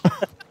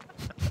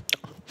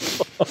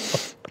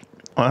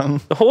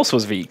 The horse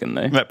was vegan,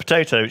 though. Right,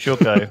 potato, it's your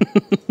go.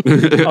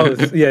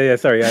 Yeah,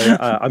 sorry.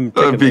 I'm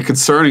It'd be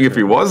concerning if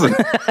he wasn't.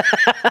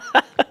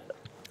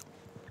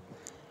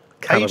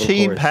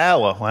 18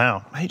 power.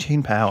 Wow.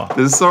 18 power.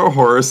 This is our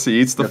horse. He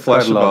eats the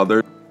flesh of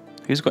others.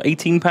 Who's got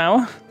 18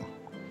 power?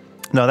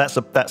 No, that's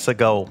a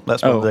goal.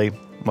 That's one of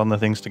the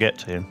things to get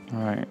to. All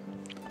right.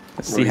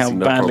 Let's see how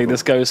badly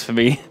this goes for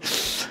me.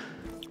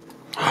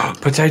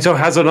 Potato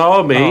has an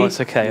army. Oh,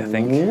 it's okay, I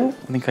think. I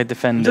think I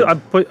defended.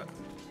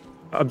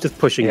 I'm just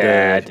pushing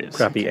the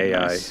crappy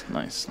AI.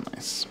 Nice.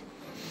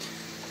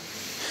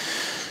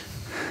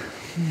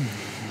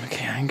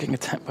 Okay, I'm getting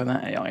attacked by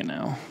that AI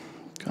now.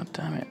 God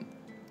damn it.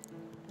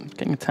 I'm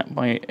getting attacked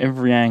by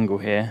every angle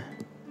here.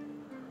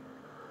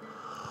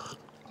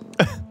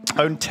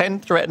 Own 10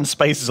 threatened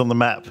spaces on the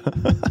map.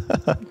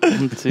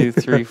 1, 2,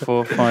 3,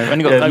 4, 5. I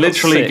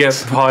literally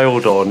gets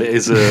piled on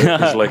is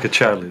like a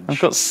challenge. I've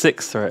got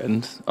 6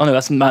 threatened. Oh no,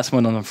 that's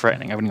more than I'm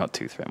threatening. I've only got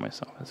 2 threatened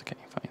myself. That's okay,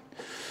 fine.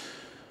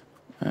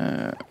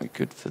 We're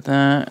good for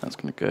that. That's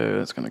gonna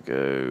go.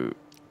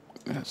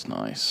 That's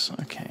nice.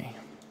 Okay.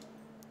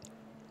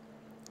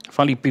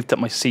 Finally beefed up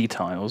my sea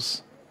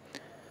tiles,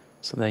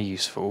 so they're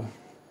useful.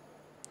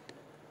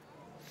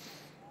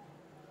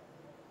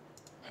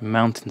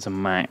 Mountains are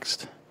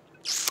maxed.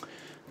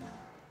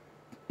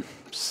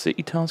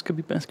 City tiles could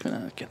be best.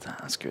 Get that.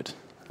 That's good.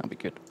 That'll be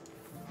good.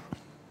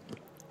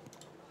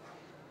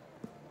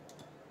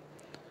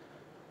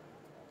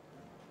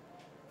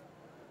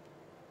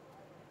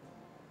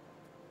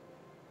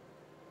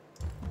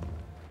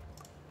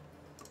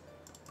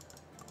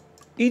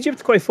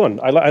 Egypt's quite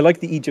fun. I like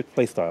the Egypt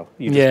playstyle.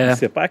 You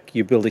just sit back,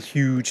 you build a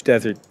huge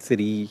desert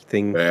city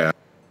thing. Yeah.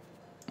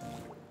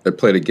 I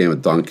played a game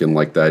with Duncan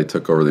like that. He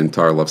took over the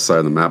entire left side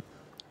of the map.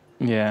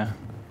 Yeah.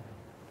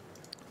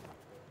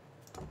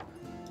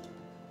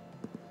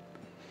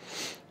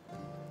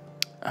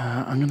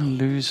 I'm going to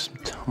lose some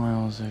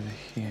tiles over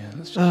here.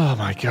 Oh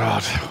my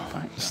god.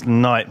 It's a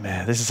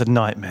nightmare. This is a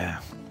nightmare.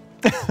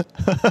 It's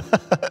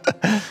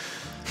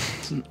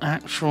an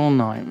actual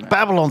nightmare.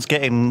 Babylon's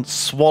getting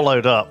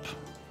swallowed up.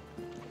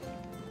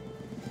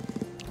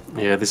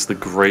 Yeah, this is the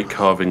great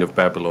carving of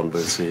Babylon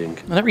we're seeing.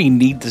 I don't really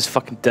need this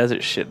fucking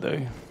desert shit, though.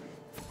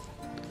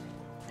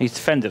 He's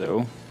defended it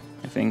all,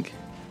 I think.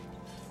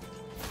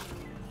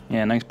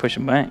 Yeah, now he's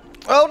pushing back.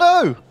 Oh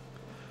no!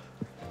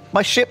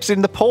 My ship's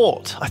in the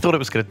port. I thought it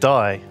was going to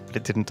die, but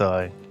it didn't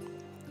die.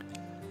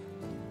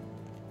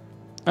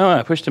 Oh,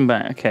 I pushed him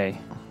back. Okay.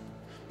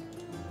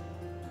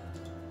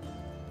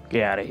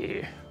 Get out of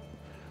here.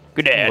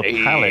 Get out of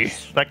here.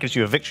 Palace. That gives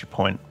you a victory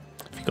point.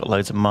 If you've got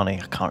loads of money,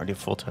 I can't really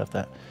afford to have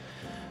that.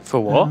 For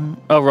what?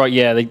 Oh, right,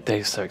 yeah,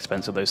 they're so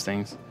expensive, those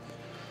things.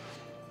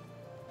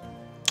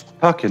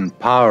 Fucking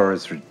power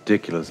is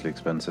ridiculously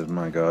expensive,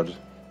 my god.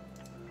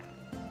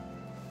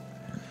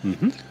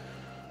 Mm-hmm.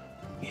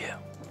 Yeah.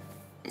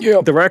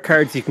 Yeah. There are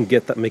cards you can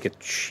get that make it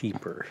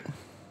cheaper.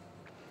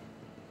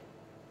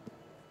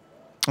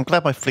 I'm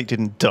glad my fleet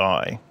didn't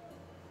die.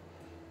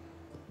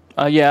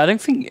 Yeah, I don't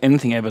think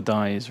anything ever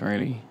dies,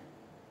 really.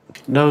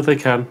 No, they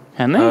can.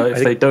 Can they?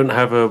 If they don't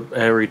have an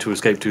area to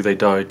escape to, they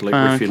died. Like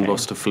Rythian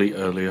lost a fleet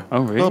earlier.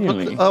 Oh,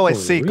 really? I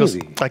see. Because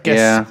really? I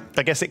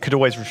guess it could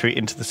always retreat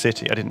into the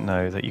city. I didn't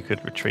know that you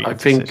could retreat. I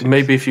think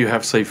maybe if you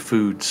have, say,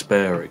 food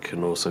spare, it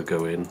can also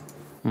go in.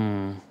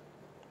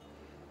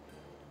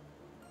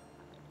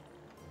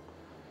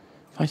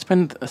 If I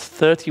spend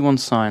 31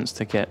 science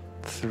to get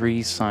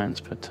 3 science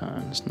per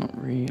turn, it's not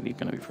really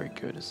going to be very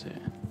good, is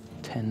it?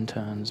 10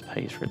 turns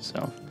pays for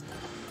itself.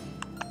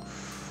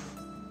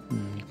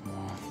 Need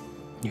more.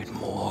 Need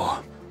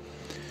more.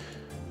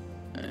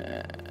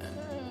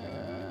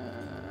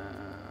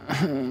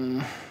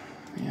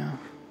 Yeah.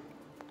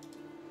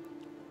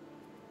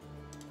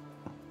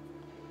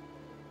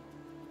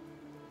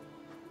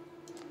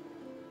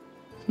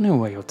 No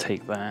way you'll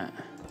take that.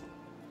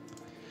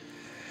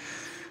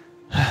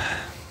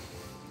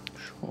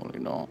 Surely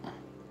not.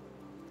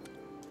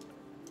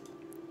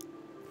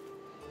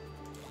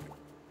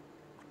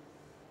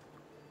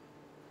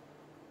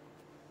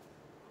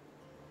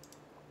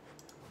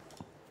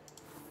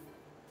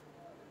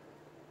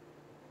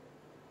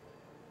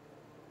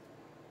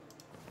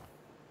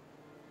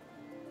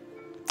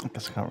 I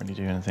guess I can't really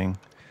do anything.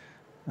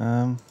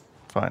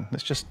 Fine.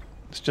 Let's just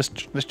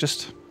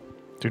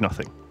do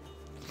nothing.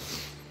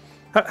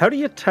 How do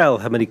you tell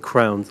how many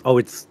crowns? Oh,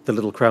 it's the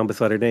little crown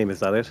beside her name.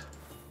 Is that it?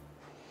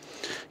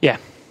 Yeah.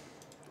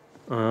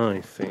 Oh,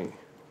 I see.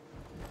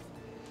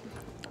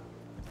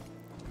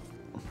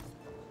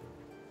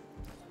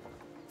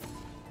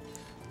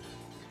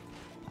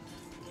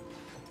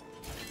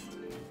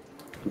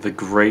 The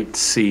Great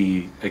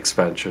Sea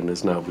expansion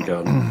has now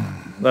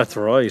begun. That's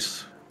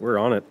right. We're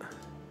on it.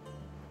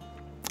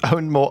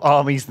 Own more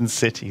armies than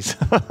cities.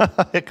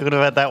 I could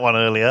have had that one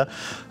earlier.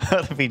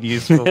 That'd have been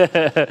useful.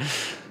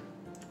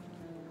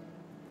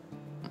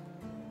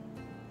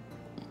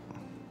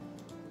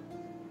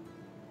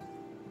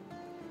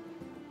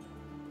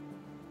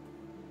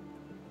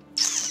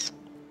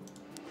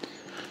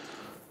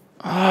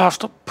 Oh,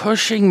 stop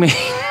pushing me.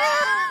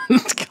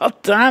 God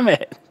damn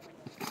it.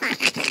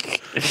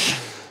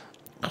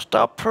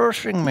 Stop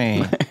pushing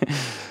me.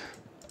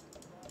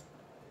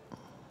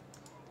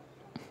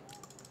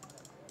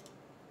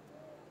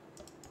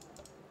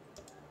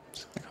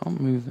 I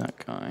can't move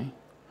that guy.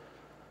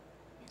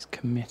 He's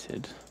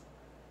committed.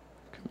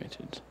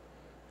 Committed.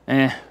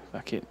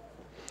 Fuck it.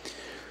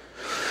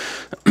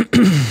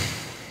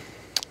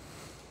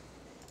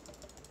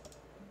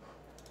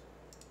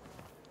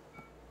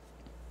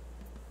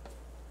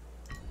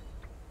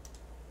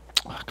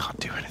 I can't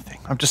do anything.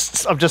 I'm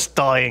just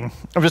dying.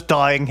 I'm just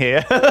dying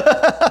here.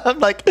 I'm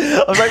like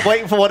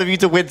waiting for one of you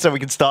to win so we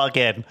can start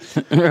again.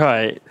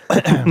 Right.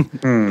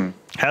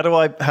 How do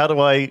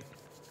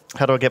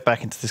I get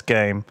back into this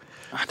game?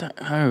 I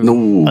don't know.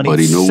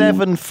 Nobody knows.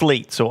 7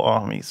 fleets or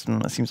armies.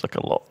 That seems like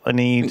a lot. I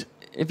need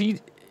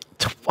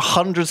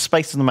 100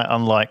 spaces on the map.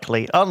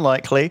 Unlikely.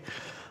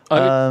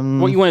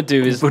 What you want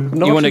to do is you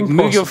want to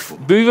move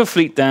your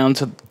fleet down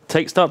to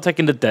start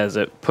taking the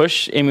desert,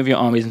 push in with your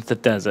armies into the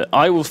desert.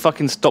 I will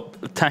fucking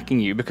stop attacking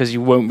you because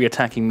you won't be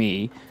attacking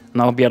me,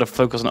 and I'll be able to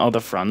focus on other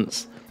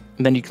fronts.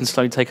 And then you can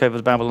slowly take over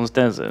the Babylon's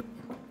desert.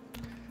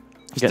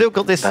 Still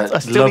got this. I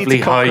still need to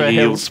conquer a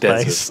hill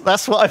space.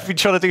 That's what I've been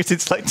trying to do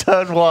since like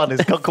turn 1.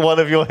 Is conquer one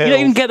of your hills. You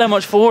don't even get that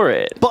much for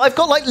it. But I've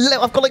got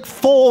like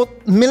 4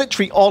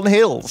 military on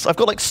hills. I've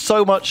got like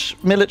so much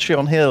military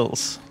on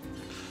hills.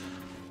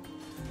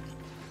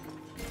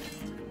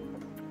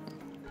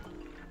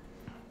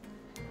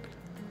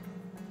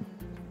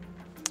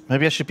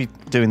 Maybe I should be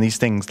doing these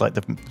things like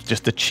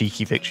just the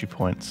cheeky victory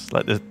points,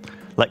 like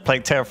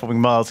playing Terraforming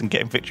Mars and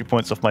getting victory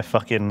points off my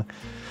fucking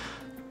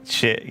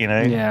shit, you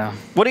know? Yeah.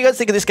 What do you guys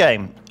think of this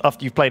game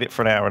after you've played it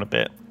for an hour and a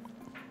bit?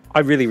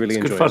 I really, really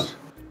enjoy it.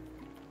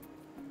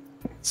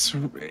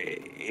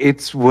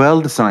 It's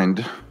well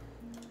designed.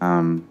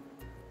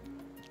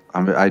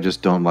 I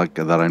just don't like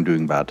that I'm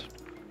doing bad.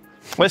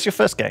 Well, it's your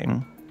first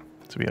game,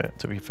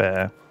 to be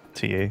fair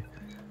to you.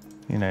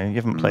 You know, you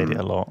haven't played it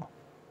a lot.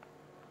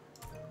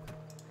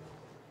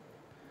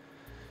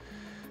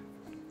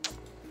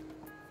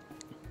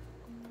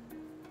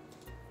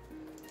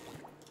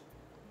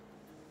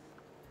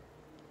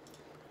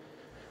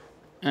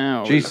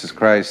 Jesus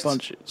Christ.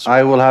 Bunches.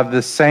 I will have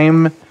the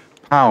same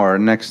power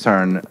next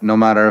turn, no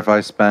matter if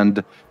I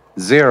spend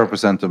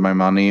 0% of my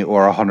money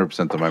or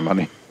 100% of my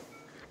money.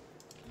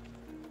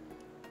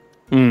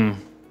 Hmm.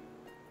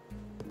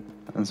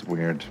 That's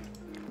weird.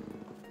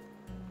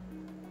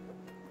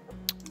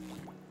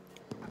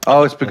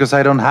 Oh, it's because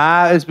I don't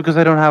have. It's because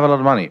I don't have a lot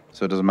of money,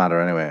 so it doesn't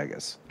matter anyway. I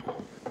guess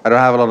I don't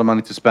have a lot of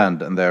money to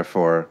spend, and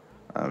therefore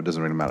it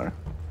doesn't really matter.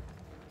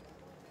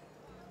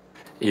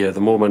 Yeah, the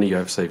more money you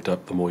have saved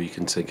up, the more you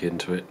can sink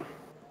into it.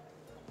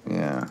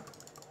 Yeah.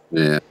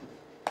 Yeah.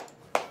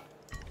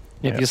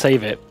 If you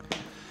save it.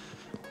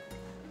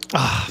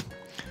 Oh,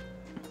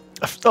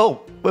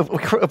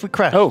 have we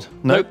crashed? Oh,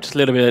 nope, just a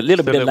little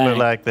bit of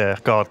lag there.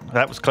 God,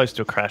 that was close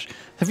to a crash.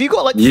 Have you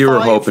got like You were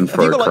five, hoping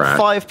for have you a got crash.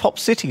 like 5 pop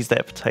cities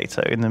there,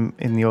 Potato, in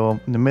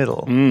the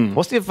middle?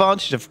 What's the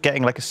advantage of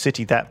getting like a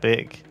city that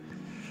big?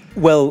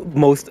 Well,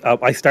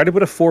 I started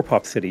with a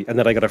 4-pop city, and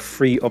then I got a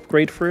free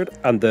upgrade for it.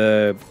 And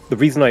the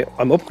reason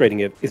I'm upgrading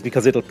it is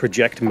because it'll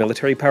project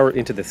military power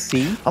into the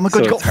sea. Oh my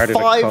God, you've got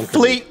 5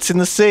 fleets in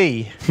the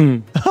sea.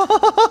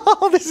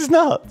 This is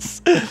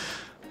nuts.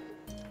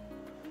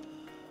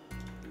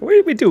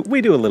 We do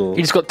a little.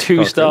 You just got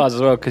 2 stars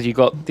as well because you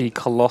got the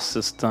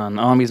Colossus done.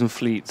 Armies and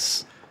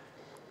fleets.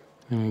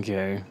 There we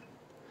go.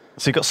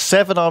 So you've got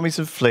 7 armies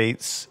and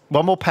fleets,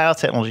 1 more power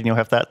technology and you'll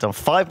have that done,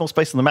 5 more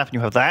space on the map and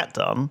you'll have that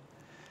done.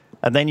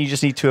 And then you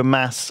just need to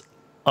amass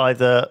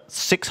either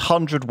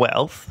 600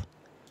 wealth.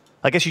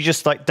 I guess you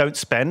just like don't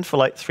spend for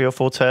like 3 or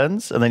 4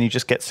 turns and then you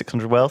just get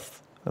 600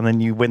 wealth and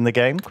then you win the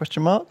game,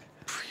 question mark?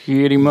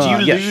 Pretty much.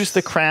 Do you lose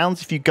the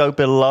crowns if you go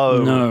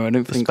below I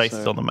don't the think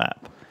spaces so. on the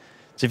map?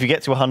 So if you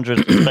get to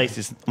 100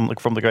 spaces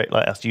from the Great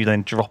Lighthouse, do you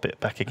then drop it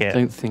back again? I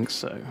don't think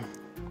so.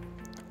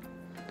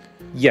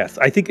 Yes,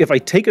 I think if I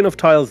take enough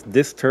tiles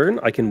this turn,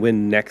 I can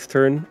win next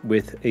turn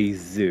with a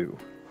zoo.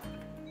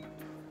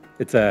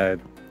 It's a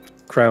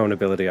crown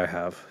ability I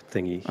have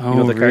thingy. Oh, you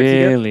know the cards you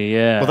get? really?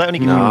 Yeah. Well, they only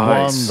give you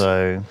 1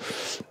 though.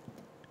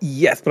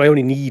 Yes, but I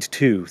only need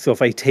 2. So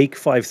if I take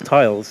 5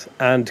 tiles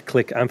and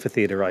click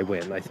amphitheater, I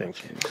win, I think.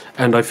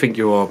 And I think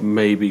you are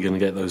maybe going to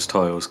get those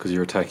tiles because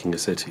you're attacking a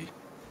city.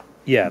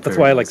 Yeah, that's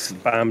why I like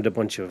spammed a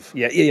bunch of...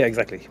 Yeah,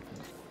 exactly.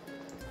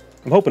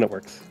 I'm hoping it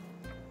works.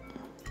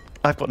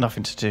 I've got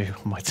nothing to do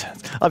on my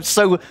turns.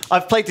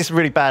 I've played this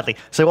really badly.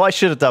 So what I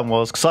should have done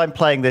was, because I'm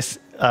playing this,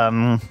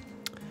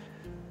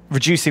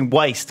 reducing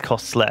waste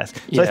costs less.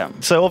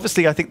 So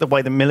obviously, I think the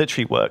way the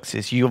military works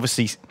is you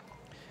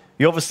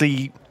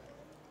obviously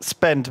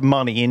spend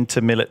money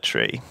into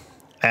military,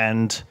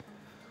 and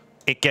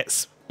it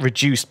gets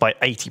reduced by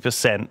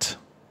 80%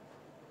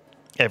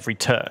 every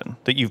turn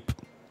that you've.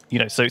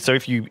 So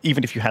if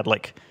even if you had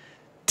like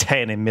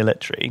 10 in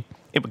military,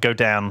 it would go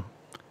down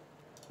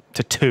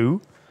to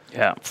 2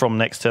 from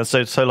next turn.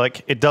 So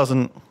like it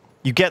doesn't,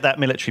 you get that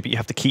military, but you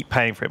have to keep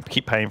paying for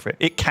it.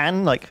 It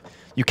can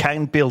you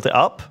can build it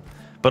up,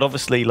 but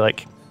obviously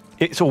like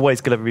it's always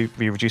going to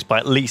be reduced by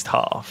at least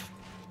half.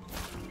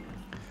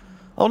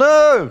 Oh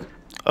no!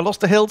 I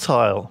lost a hill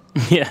tile.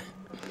 Yeah.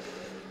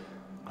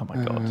 Oh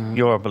my God,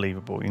 you're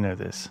unbelievable. You know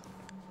this.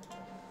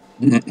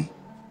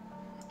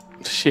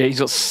 Shit, he's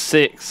got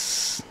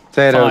 6.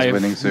 Potato's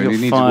winning soon. He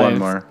needs 1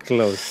 more.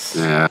 Close.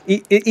 Yeah.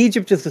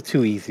 Egypt is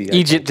too easy.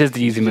 Egypt is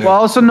the easy move. Well,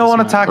 also no one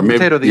attacked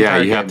Potato the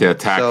entire you have to game,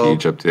 attack so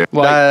Egypt. Yeah.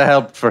 Well, that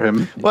helped for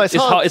him. Well, it's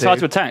hard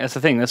to attack. That's the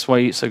thing. That's why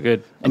it's so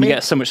good, and you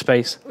get so much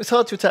space. It's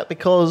hard to attack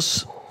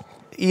because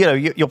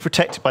you're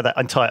protected by that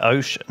entire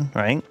ocean,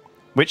 right?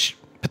 Which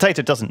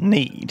Potato doesn't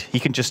need. He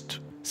can just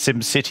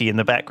sim city in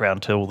the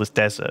background to all this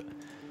desert.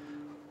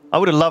 I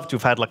would have loved to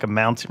have had like a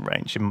mountain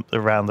range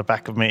around the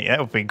back of me.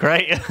 That would be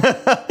great.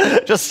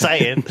 Just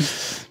saying.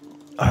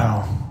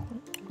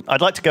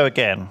 I'd like to go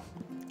again.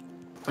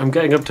 I'm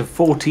getting up to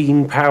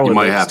 14 power. You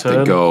might have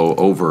to go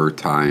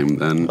overtime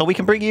then. Oh, we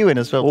can bring you in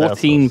as well.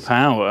 14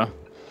 power.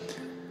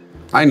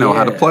 I know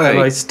how to play. And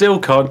I still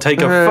can't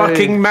take a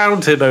fucking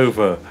mountain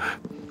over.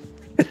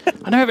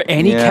 I don't have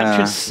any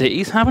captured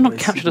cities. Have I not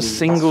captured a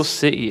single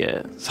city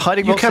yet?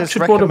 Hiding You Box says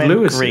captured one of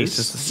recommend Lewis's. Greece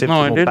as the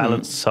simple more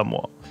balanced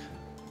somewhat.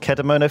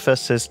 Kedamono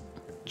first says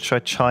try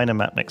China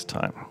map next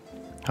time.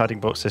 Hiding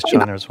Box says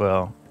China as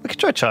well. We could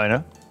try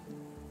China.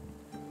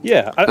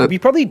 Yeah, we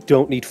probably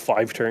don't need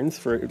 5 turns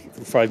for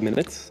 5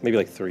 minutes. Maybe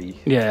like 3.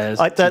 Yeah,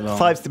 that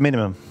 5's the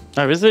minimum.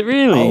 Oh, is it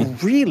really? Oh,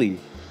 really?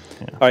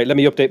 Yeah. All right, let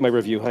me update my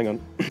review. Hang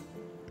on.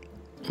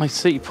 My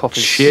city pop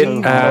is shit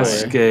so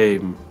ass high.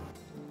 game.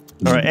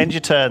 All right, end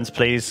your turns,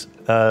 please,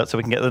 so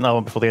we can get another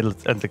one before the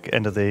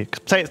end of the.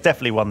 Potato's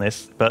definitely won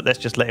this, but let's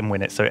just let him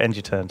win it. So end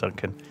your turn,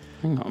 Duncan.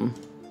 Hang on.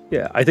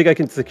 Yeah, I think I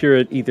can secure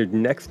it either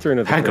next turn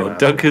or the Hang turn on,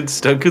 after.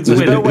 Duncan's There's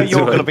winning. no way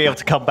you're going to be able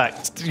to come back.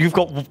 You've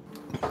got.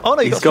 Oh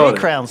no, you've got 3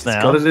 crowns now.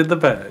 He's got it in the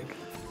bag.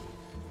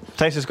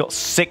 Potato's got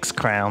 6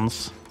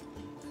 crowns.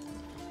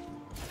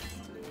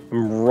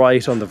 I'm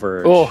right on the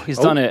verge. Oh, he's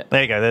done it.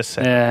 There you go. There's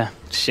 6. Yeah.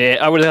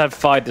 Shit. I would have had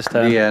 5 this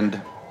turn. The end.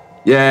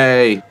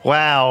 Yay!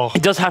 Wow.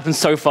 It does happen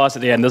so fast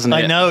at the end, doesn't it?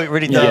 I know it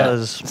really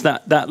does. It's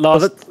that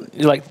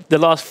last the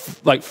last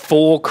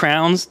 4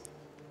 crowns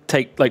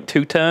take like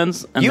 2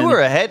 turns. And you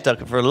were ahead,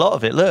 Duncan, for a lot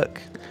of it.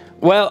 Look.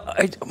 Well,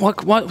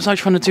 what was I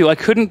trying to do? I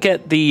couldn't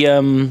get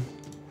the.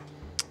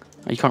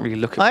 You can't really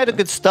look at. I had a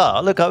good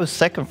start. Look, I was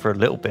second for a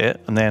little bit,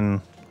 and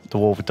then the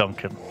war with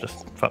Duncan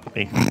just fucked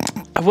me.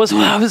 I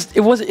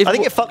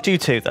think it fucked you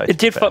too, though. It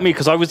did fuck me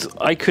because I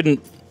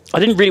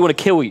didn't really want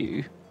to kill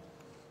you.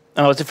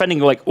 And I was defending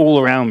like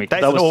all around me.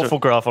 That's an awful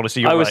graph,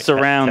 honestly. I was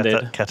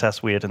surrounded.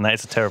 Catas weird, and that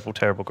is a terrible,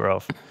 terrible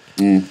graph.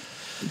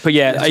 But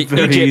yeah, it's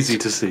very easy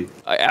to see.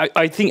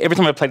 I think every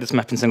time I play this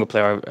map in single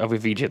player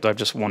with Egypt, I've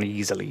just won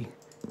easily.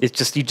 It's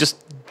just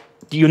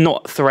you're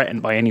not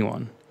threatened by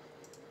anyone.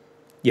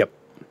 Yep.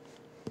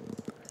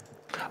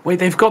 Wait,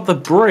 they've got the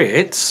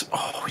Brits.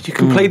 Oh, you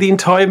can play the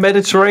entire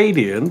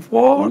Mediterranean.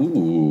 What?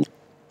 Ooh.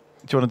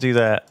 Do you want to do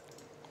that?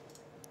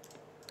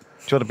 Do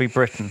you want to be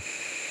Britain?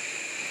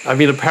 I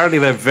mean, apparently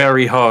they're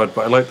very hard,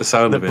 but I like the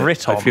sound of it. The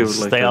Britons. I feel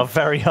like they are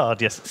very hard.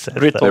 Yes, it says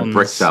Britons. They're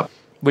bricked up.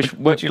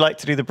 Would you like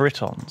to do the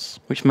Britons?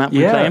 Which map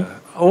we playing?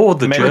 Oh,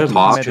 the Germans.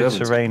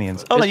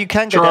 Mediterraneans. Oh no, you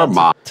can go down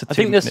to I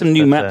think there's some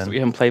new maps that we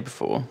haven't played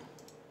before.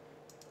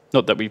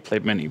 Not that we've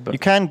played many, but you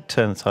can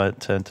turn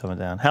timer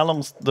down. How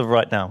long's the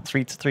right now?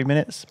 3 to 3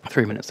 minutes?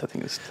 3 minutes, I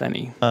think is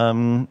plenty.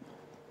 Yeah.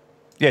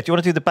 Do you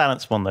want to do the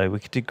balanced one though? We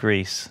could do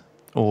Greece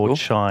or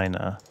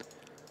China.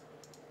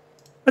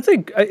 I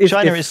think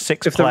China is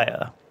 6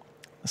 player.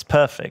 That's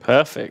perfect.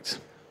 Perfect.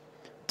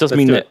 Does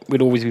mean that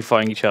we'd always be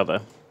fighting each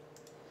other.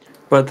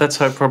 But that's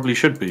how it probably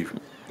should be.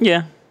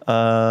 Yeah.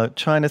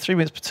 China, 3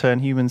 minutes per turn.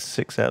 Humans,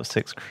 6 out of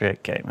 6.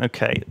 Create game.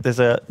 Okay. There's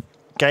a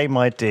game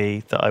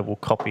ID that I will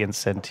copy and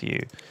send to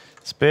you.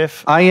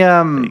 Spiff.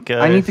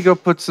 I need to go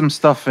put some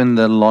stuff in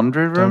the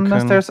laundry room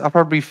downstairs. I'll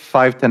probably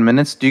 5-10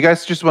 minutes. Do you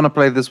guys just want to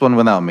play this one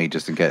without me,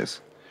 just in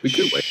case? We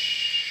could wait.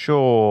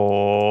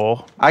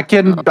 Sure. I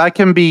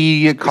can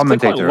be a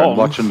commentator and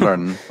watch and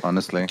learn,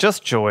 honestly.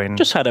 Just join.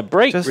 Just had a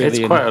break, really. It's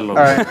quite a long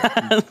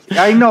time.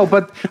 I know,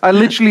 but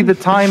the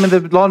time in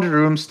the laundry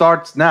room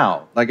starts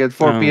now, like at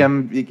 4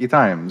 p.m.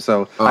 time,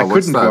 so I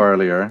couldn't go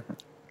earlier.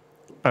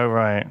 Oh,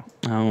 right.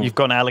 Oh. You've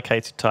got an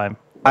allocated time.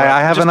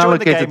 I have an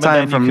allocated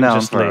time from now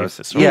on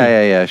first.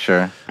 Yeah,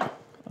 sure.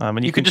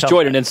 And you can just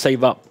join and then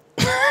save up.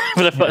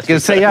 I can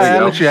say,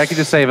 literally, I can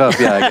just save up.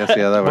 Yeah, I guess,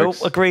 that works.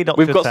 We'll agree not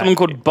We've to got attack. someone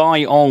called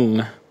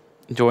Byong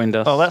joined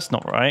us. Oh, that's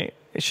not right.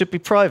 It should be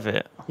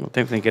private. I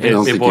don't think it is. I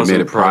don't think you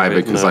made it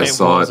private because I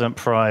saw it. It wasn't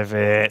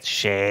private.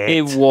 Shit.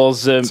 It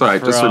wasn't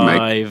private. Just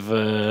my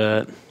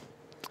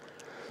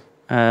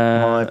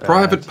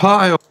private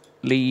pile.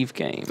 Leave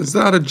game. Is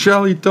that a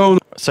jelly donut?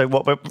 So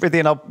what?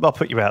 Rythian, I'll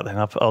put you out then.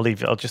 I'll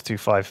leave you. I'll just do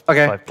 5.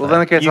 Okay. 5 well,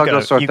 then in case I'll go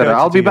sort that out.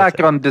 I'll be back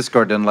on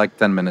Discord in like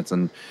 10 minutes,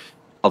 and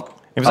it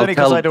was only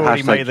because I'd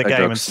already made the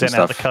game and sent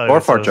out the code. Or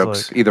fart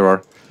jokes, either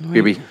or.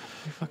 Maybe.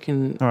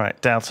 Fucking. All right,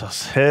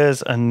 Daltos.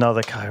 Here's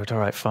another code. All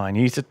right, fine.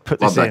 You need to put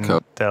this in,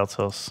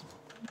 Daltos.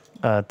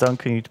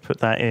 Duncan, you need to put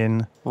that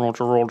in.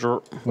 Roger.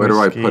 Where do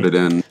I put it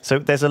in? So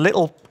there's a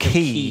little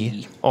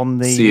key on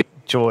the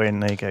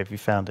join. There you go. If you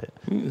found it.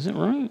 Is it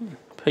right?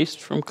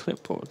 Paste from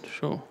clipboard.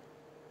 Sure.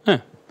 Huh.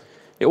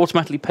 It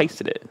automatically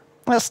pasted it.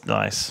 That's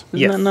nice.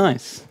 Isn't that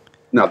nice?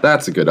 Now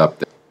that's a good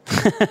update.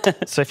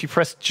 So if you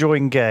press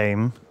join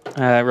game.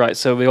 Right,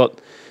 so we got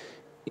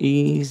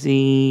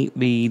easy,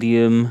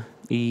 medium,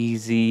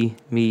 easy,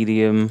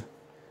 medium.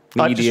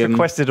 I've just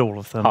requested all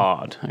of them.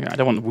 Hard. I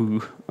don't want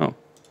woo. Oh.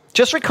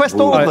 Just request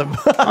all of them.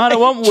 I don't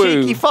want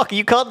woo. Cheeky fucker,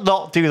 you can't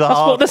not do the That's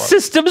hard what the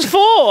system's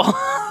for.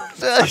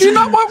 Do you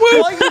not want woo?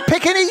 Why are you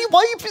picking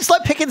it? It's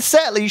like picking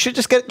settler. You should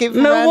just give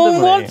them No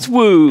one wants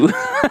woo.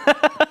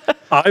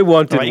 I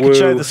wanted woo. You can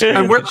show the screen.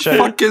 And where the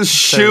fuck is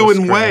Chew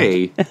and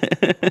Way?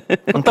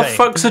 What the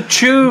fuck's a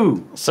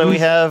Chew? So we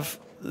have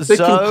They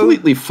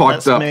completely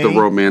fucked up the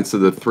Romance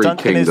of the Three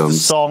Duncan Kingdoms.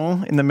 Is the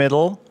song in the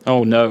middle.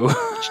 Oh no.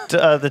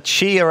 The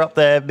Chi are up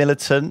there,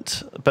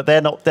 militant, but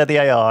they're not. They're the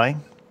AI,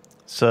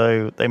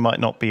 so they might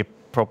not be a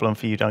problem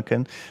for you,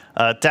 Duncan.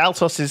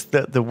 Daltos is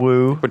the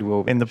woo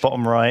in the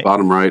bottom right.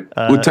 Bottom right.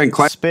 Wu-Tang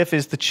Clan. Spiff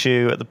is the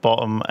chew at the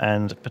bottom,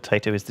 and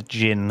Potato is the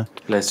gin.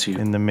 Bless you.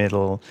 In the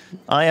middle.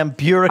 I am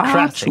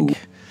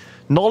bureaucratic.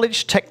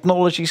 Knowledge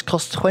technologies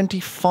cost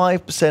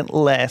 25%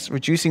 less,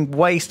 reducing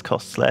waste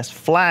costs less,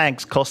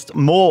 flags cost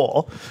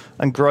more,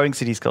 and growing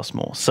cities cost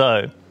more.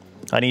 So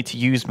I need to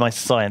use my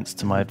science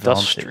to my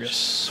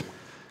advantage.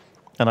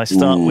 And I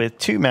start with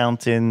 2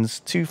 mountains,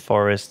 2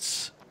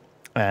 forests,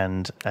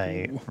 and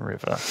a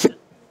river.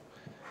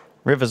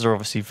 Rivers are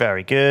obviously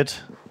very good.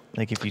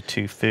 They give you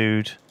 2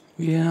 food.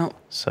 Yeah.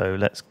 So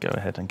let's go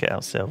ahead and get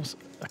ourselves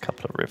a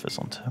couple of rivers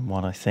on turn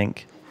 1, I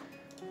think.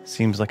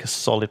 Seems like a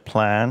solid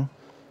plan.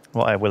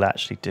 What I will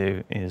actually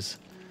do is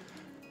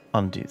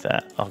undo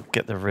that. I'll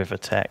get the river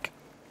tech,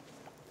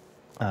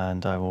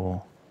 and I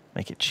will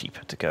make it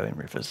cheaper to go in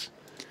rivers.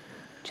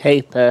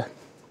 Cheaper.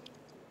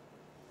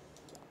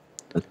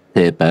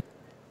 Cheaper.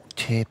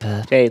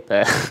 Cheaper.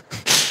 Cheaper.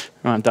 Right,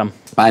 I'm done.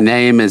 My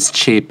name is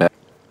Cheaper.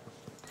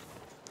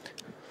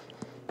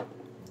 Hmm.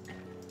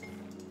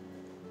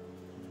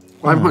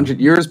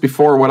 500 years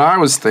before what I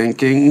was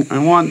thinking. I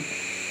want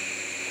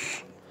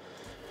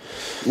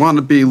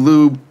to be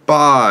Lou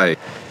Bai.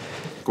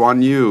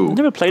 Guan Yu. I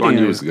never played Guan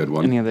Yu is a good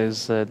one. any of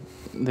those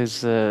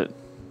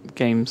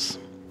games.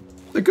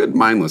 They're good,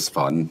 mindless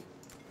fun.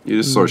 You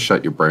just sort of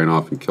shut your brain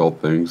off and kill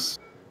things.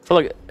 I feel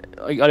like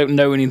I don't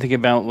know anything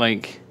about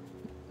like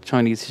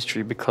Chinese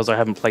history because I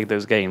haven't played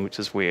those games, which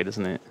is weird,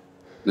 isn't it?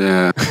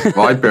 Yeah,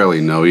 well, I barely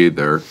know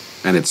either,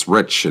 and it's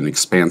rich and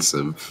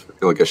expansive. I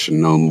feel like I should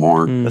know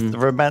more. The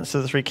Romance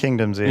of the Three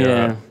Kingdoms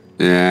era.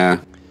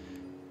 Yeah.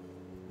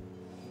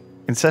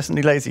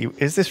 Incessantly Lazy.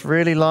 Is this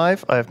really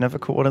live? I have never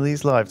caught one of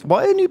these live.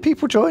 Why are new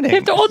people joining?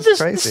 On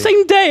the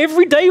same day,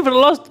 every day for the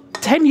last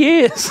 10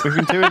 years. We've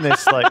been doing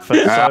this like for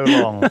so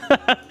long.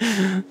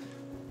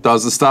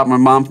 Doesn't stop my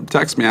mom from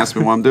texting me,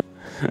 asking me what I'm doing.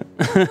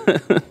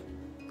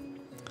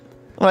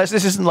 Well, this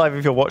isn't live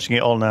if you're watching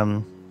it on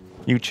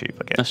YouTube,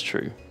 I guess. That's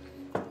true.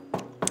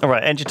 All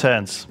right, end your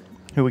turns.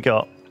 Who we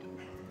got?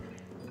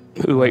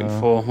 Who are we waiting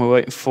for? We're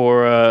waiting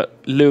for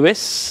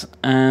Lewis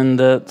and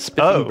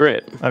Spiffing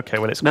Brit. Okay,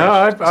 well, it's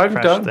crashed. No,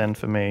 I've done. Then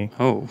for me.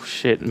 Oh,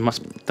 shit. It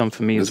must be done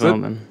for me as well,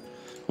 then.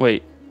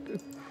 Wait.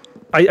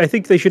 I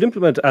think they should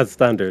implement as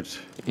standard.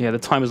 Yeah, the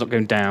timer's not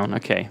going down.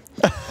 Okay.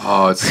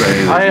 Oh, it's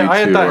saying I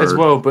had that as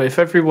well, but if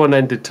everyone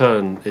ended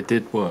turn, it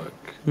did work.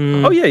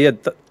 Oh, yeah.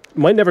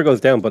 Mine never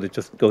goes down, but it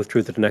just goes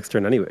through to the next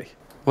turn anyway.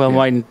 Well,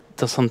 mine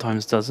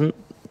sometimes doesn't.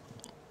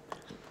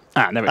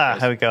 There we go.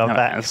 Here we go. I'm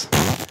back.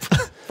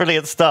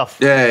 Brilliant stuff.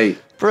 Yay.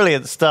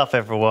 Brilliant stuff,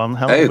 everyone.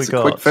 How long have we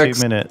got? 2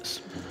 minutes.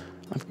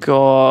 I've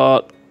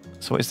got...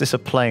 So is this a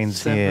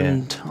plains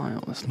 7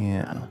 tiles.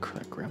 Yeah. I'll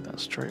grab that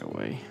straight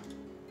away.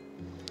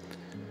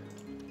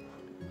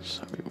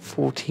 So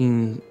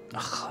 14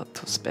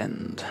 to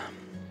spend.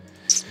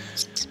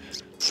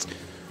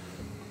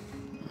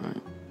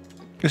 Right.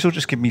 This will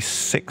just give me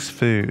 6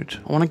 food.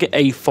 I want to get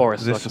a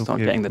forest so I This can start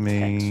will getting the give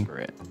me- text for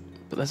it.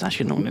 But there's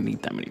actually not going to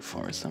need that many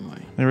forests, am I?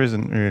 There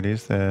isn't really,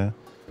 is there?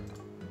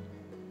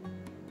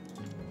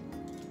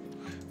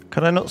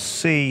 Can I not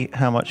see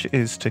how much it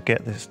is to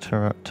get this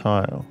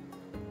tile?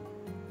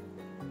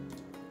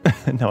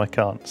 No, I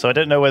can't. So I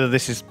don't know whether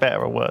this is better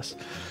or worse.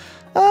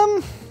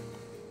 I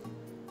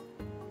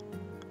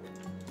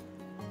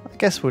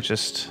guess we'll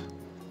just...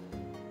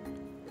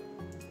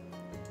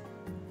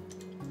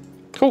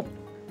 Cool.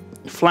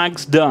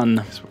 Flag's done.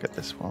 I guess we'll get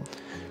this one.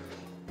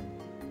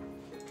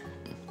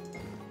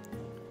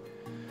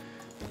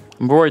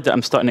 I'm worried that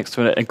I'm starting next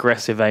to an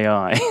aggressive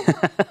AI.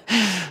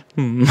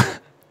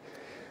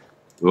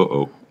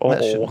 Uh-oh.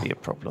 That shouldn't be a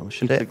problem,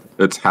 should it?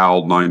 It's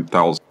HAL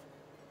 9000.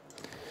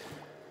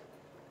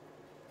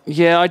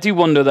 Yeah, I do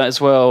wonder that as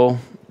well.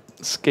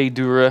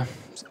 Skadura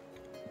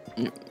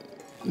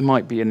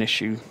might be an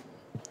issue.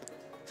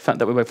 The fact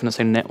that we're both on the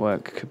same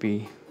network could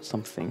be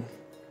something.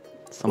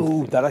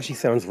 Oh, that actually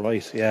sounds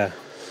right, yeah.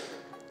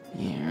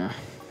 Yeah.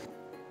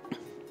 I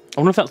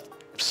wonder if that's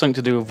something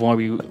to do with why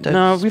we...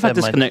 No, we've had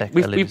disconnect.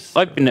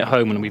 I've been at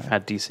home and we've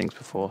had these things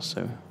before,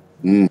 so...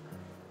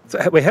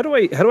 So wait, how do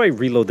I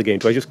reload the game?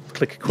 Do I just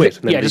click quit?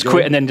 And then just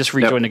quit and then just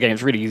rejoin the game.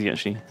 It's really easy,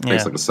 actually.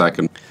 Takes like a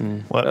second.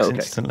 Works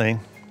instantly.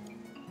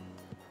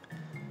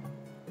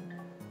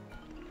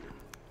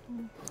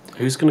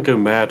 Who's going to go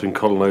mad and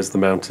colonize the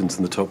mountains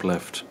in the top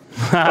left?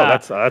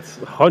 That's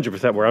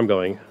 100% where I'm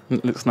going.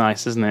 It looks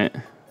nice, isn't it?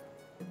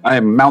 I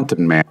am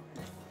Mountain Man.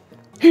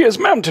 He is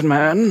Mountain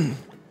Man.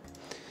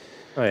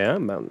 I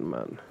am Mountain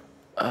Man.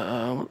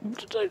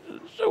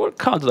 What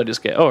card did I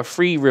just get? Oh, a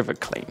free river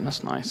claim.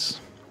 That's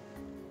nice.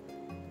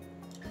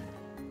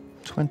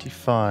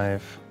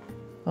 25.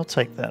 I'll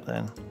take that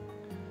then.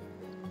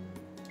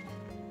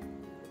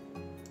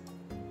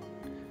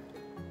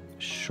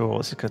 Sure,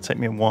 this is going to take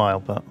me a while,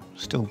 but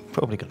still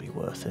probably going to be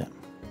worth it.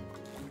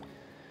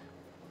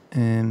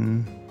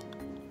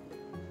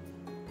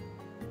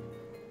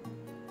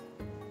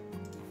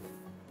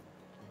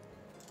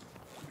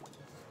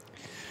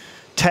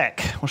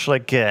 Tech. What should I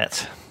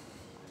get?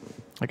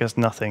 I guess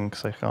nothing,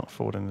 because I can't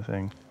afford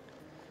anything.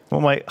 What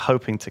am I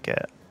hoping to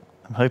get?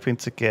 I'm hoping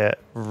to get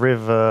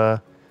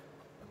river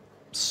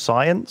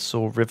science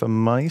or river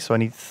money, so I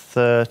need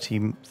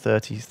 30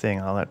 thing.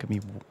 Oh, that could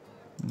be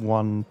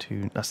 1,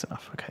 2. That's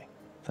enough. Okay,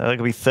 so that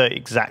could be 30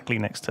 exactly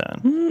next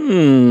turn.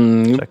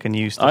 So I can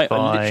use to buy.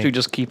 I literally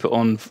just keep it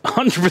on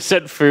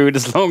 100% food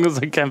as long as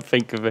I can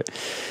think of it.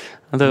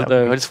 I don't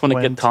know. I just want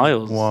to get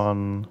tiles.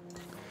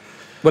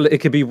 Well, it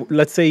could be,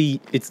 let's say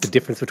it's the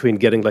difference between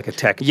getting like a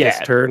tech this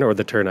turn or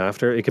the turn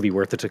after. It could be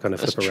worth it to kind of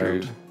flip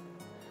around.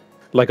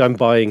 Like I'm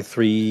buying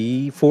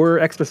 4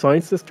 extra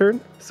science this turn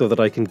so that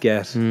I can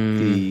get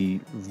the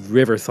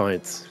river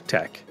science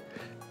tech.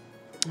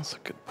 That's a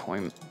good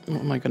point.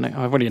 What am I going to...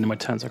 I've already ended my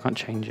turn, so I can't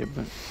change it,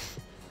 but...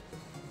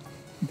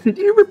 Did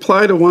you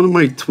reply to one of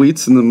my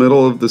tweets in the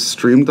middle of the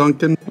stream,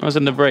 Duncan? I was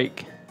in the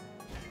break.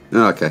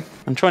 Oh, okay.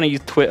 I'm trying to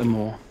use Twitter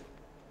more.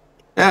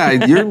 Yeah,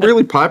 you're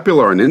really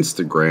popular on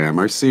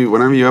Instagram. I see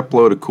whenever you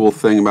upload a cool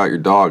thing about your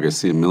dog, I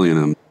see a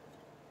million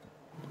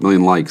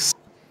likes.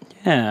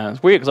 Yeah,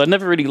 it's weird because I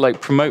never really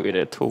like promoted it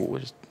at all.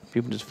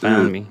 People just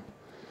found me.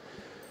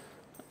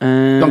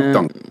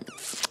 Dunk.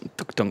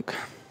 Dunk.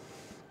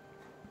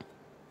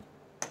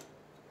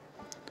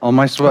 All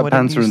my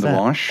sweatpants are in the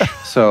wash,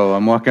 so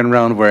I'm walking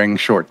around wearing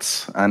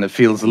shorts, and it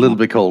feels a little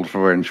bit cold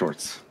for wearing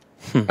shorts.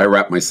 I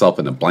wrap myself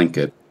in a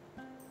blanket.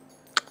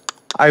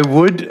 I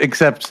would,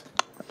 except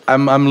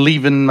I'm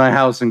leaving my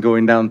house and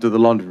going down to the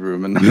laundry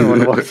room, and I don't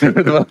want to walk through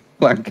with a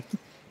blanket.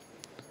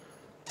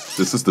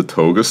 This is the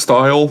toga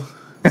style?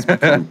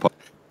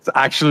 It's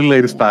actually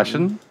latest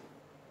fashion.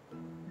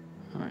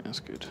 Alright, that's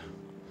good.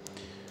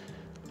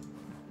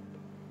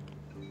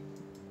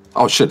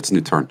 Oh shit, it's a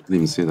new turn. I didn't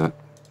even see that.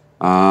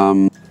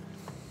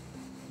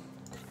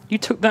 You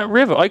took that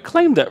river. I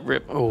claimed that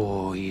river.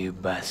 Oh, you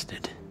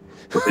bastard.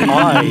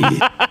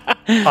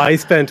 I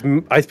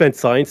spent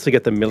science to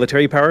get the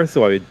military power,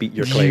 so I would beat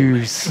your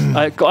claim.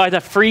 I had a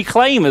free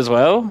claim as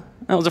well.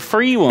 That was a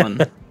free one.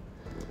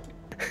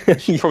 Yeah,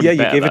 you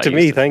gave it to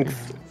me, thanks.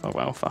 Oh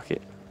well, fuck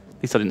it.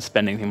 At least I didn't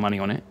spend anything money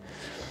on it.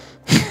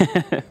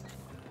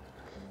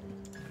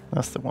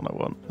 That's the one I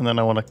want. And then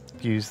I want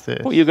to use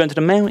this. What, you're going to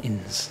the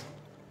mountains?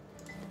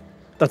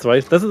 That's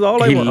right. This is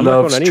all I want. He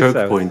loves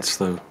choke points,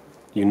 though.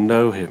 You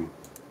know him.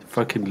 He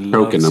fucking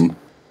loves them.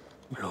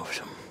 Loves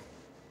them.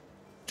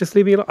 Just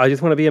leave me alone. I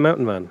just want to be a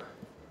mountain man.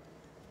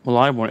 Well,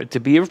 I want it to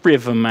be a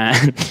river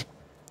man.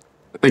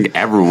 I think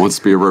everyone wants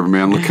to be a river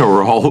man. Look how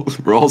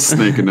we're all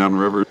snaking down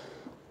rivers.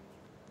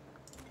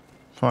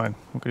 Fine,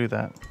 we'll do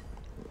that.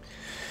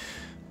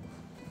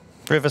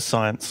 River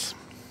science.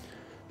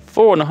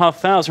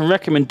 4,500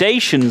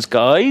 recommendations,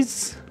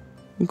 guys.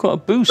 We've got a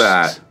boost.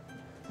 That.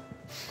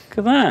 Look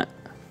at that.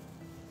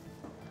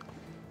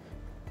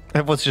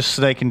 Everyone's just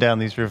snaking down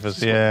these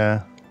rivers,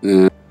 yeah.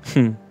 How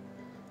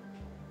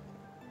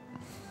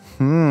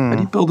do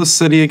you build a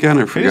city again?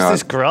 I forgot. Who's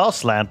this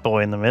grassland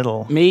boy in the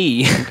middle?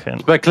 Me.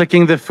 By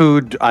clicking the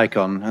food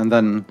icon, and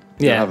then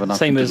you have an option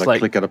same as to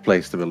click at a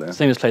place to build it.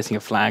 Same as placing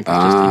a flag,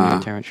 just in your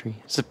territory.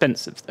 It's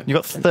expensive, though. You've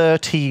got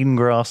 13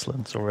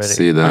 grasslands already.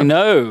 See that? I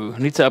know. I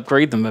need to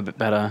upgrade them a bit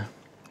better.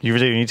 You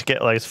do. You need to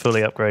get those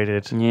fully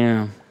upgraded.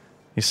 Yeah.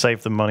 You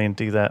save the money and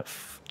do that.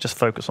 Just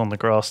focus on the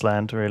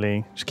grassland,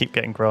 really. Just keep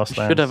getting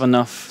grassland. Should have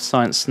enough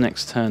science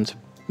next turn to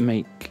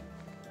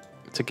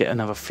get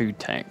another food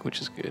tech, which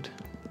is good.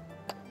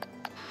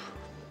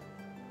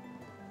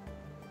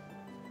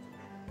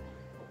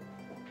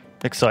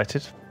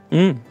 Excited?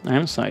 I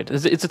am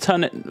excited. It's a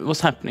turn.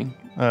 What's happening?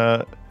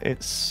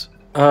 It's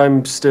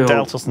I'm still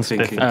Daltos and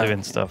thinking. Spiff are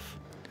doing stuff.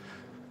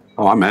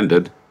 Oh, I'm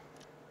ended.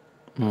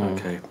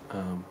 Okay.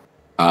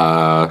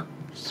 No,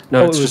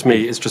 it's just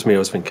me. It's just me. I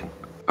was thinking.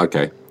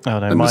 Okay. Oh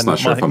no, I'm just not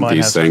sure if I'm mine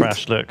has desynced.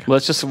 crashed. Look. Well,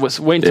 let's just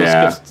wait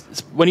until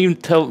when you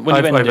tell when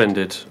you've I've ended.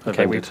 ended.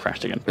 Okay, we've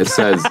crashed again. It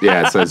says,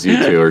 it says you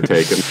two are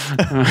taken.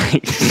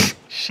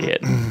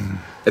 Shit.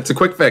 It's a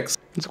quick fix.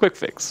 It's a quick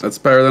fix. That's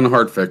better than a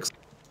hard fix.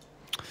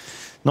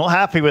 Not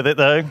happy with it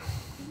though.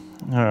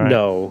 All right.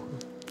 No.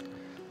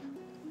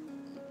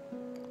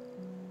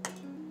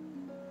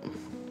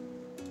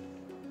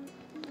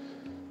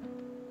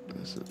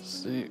 This is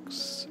 6,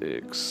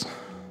 6,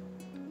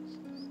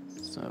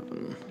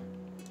 7,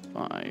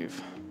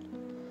 5.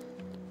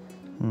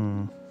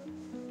 Bum,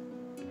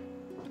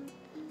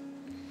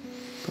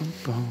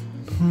 bum,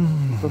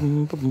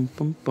 bum,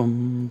 bum,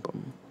 bum,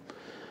 bum.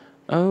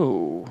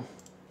 Oh,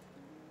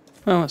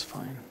 that's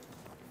fine.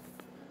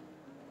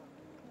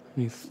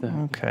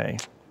 Okay.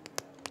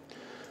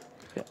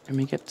 Can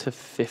we get to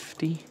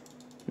 50?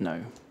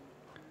 No.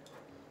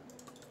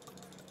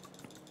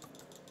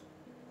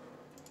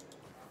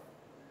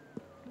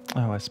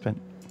 Oh, I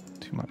spent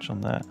too much on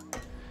that.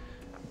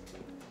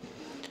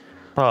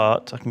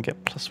 But I can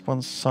get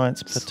 +1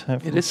 science per turn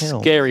from It is hill.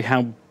 scary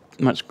how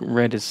much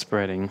red is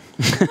spreading.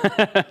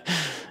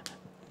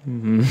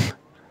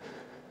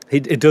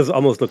 It does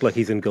almost look like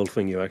he's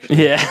engulfing you,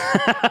 actually. Yeah,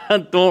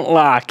 don't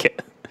like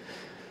it.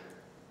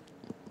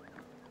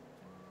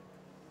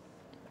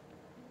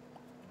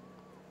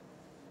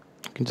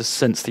 I can just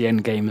sense the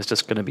end game is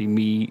just going to be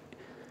me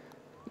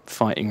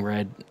fighting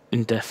red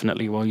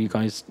indefinitely while you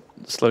guys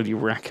slowly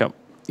rack up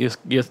your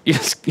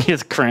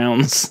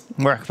crowns.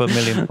 Rack up 1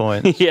 million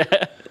points. Yeah.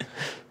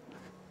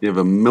 You have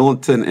a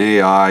militant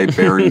AI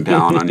bearing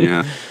down on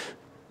you.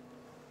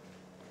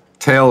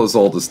 Tale as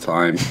old as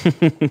time.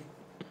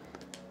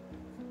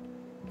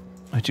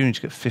 I do need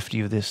to get 50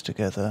 of this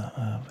together,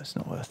 but it's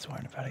not worth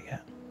worrying about it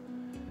yet.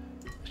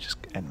 Let's just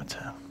end my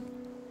turn.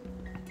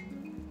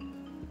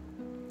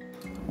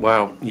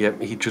 Wow. Yeah,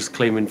 he just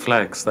claiming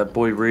flags. That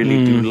boy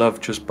really do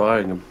love just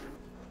buying them.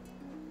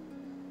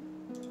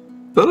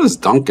 So does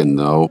Duncan,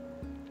 though.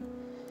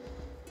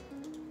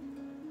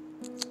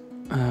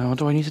 What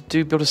do I need to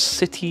do? Build a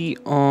city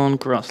on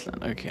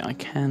grassland. Okay, I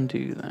can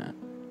do that.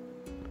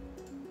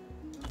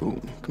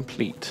 Boom,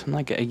 complete. And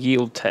I get a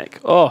yield tech.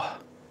 Oh,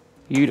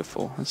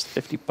 beautiful. That's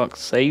 $50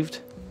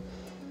 saved.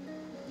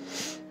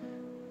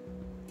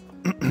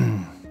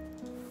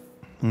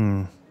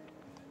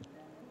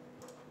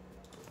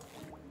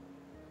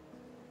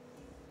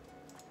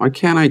 Why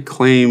can't I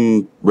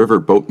claim River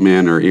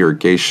Boatman or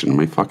Irrigation? Am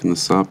I fucking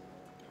this up?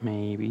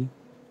 Maybe.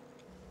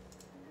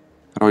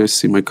 How do I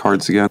see my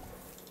cards again?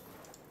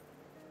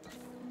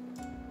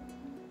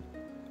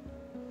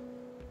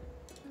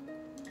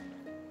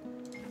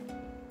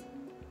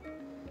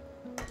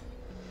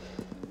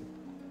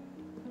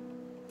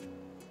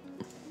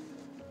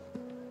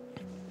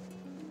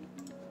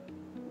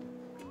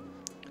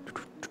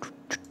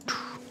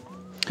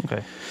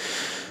 Okay.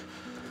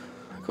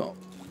 I got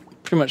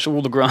pretty much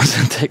all the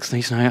grassland text. I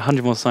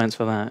 100 more science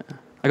for that.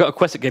 I got a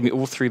quest that gave me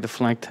all 3 of the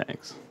flag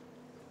tags.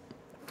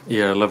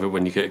 Yeah, I love it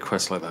when you get a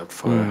quest like that.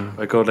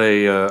 I got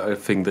a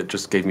thing that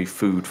just gave me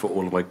food for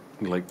all of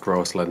my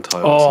grassland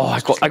tiles. Oh,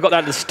 I got that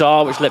at the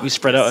start, which let me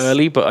spread out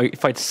early. But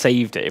if I'd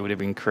saved it, it would have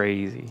been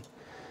crazy.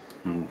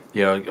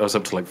 Yeah, I was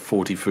up to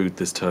 40 food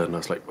this turn. I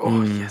was like,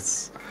 oh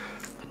yes,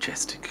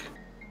 majestic.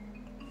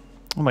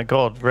 Oh my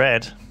god,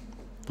 red.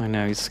 I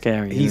know, he's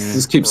scary. He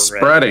just keeps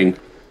spreading.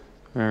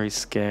 Very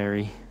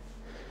scary.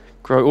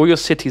 Grow all your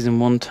cities in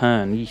 1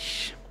 turn.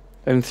 Yeesh.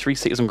 Own 3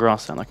 cities on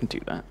grassland. I can do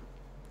that.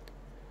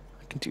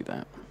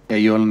 Yeah,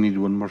 you only need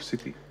 1 more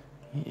city.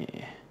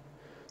 Yeah.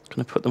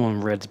 Gonna put them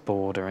on red's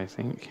border, I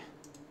think.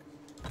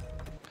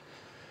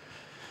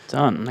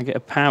 Done. I get a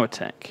power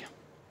tech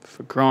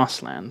for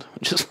grassland,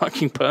 which is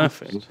fucking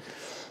perfect.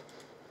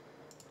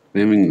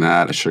 Naming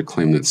that, I should have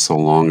claimed it so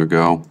long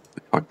ago. I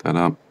fucked that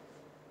up.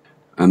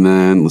 And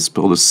then let's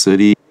build a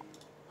city.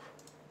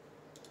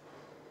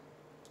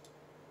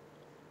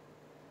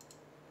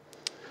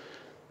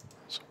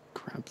 So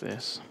grab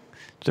this.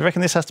 Do you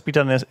reckon this has to be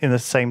done in the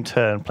same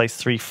turn? Place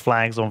 3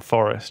 flags on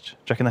forest. Do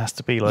you reckon it has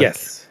to be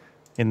yes,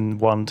 in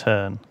 1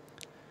 turn?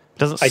 It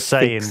doesn't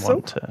say in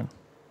 1 turn.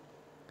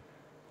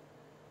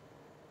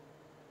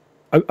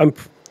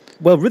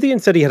 Well, Rythian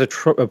said he had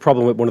a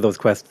problem with one of those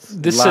quests.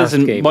 This says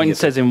mine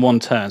says in 1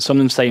 turn. Some of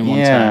them say in 1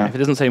 turn. If it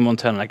doesn't say in 1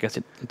 turn, I guess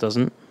it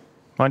doesn't.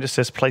 Mine just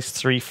says place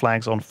 3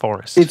 flags on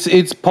forest.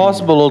 It's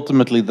possible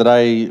ultimately that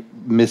I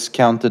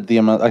miscounted the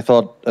amount. I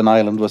thought an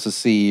island was a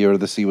sea or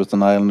the sea was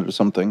an island or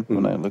something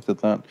when I looked at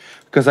that.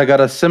 Because I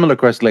got a similar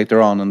quest later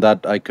on and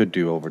that I could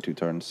do over 2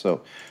 turns.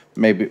 So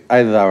maybe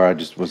either that or I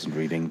just wasn't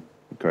reading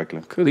correctly.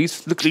 Look at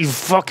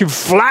these fucking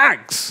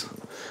flags!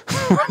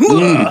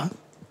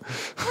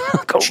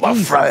 Got my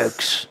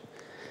flags.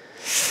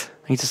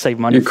 I need to save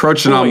money. You're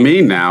crunching on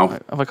me now.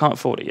 I can't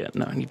afford it yet.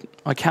 No,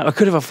 I can't. I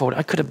could have afforded it.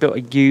 I could have built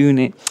a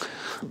unit.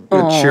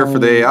 Cheer for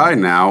the AI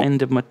now.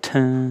 End of my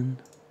turn.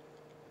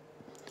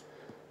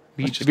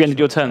 Have you ended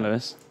your turn,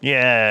 Lewis?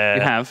 Yeah.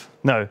 You have?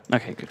 No.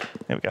 Okay, good.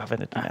 There we go. I've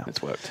ended now.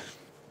 It's worked.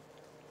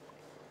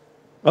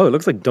 Oh, it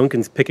looks like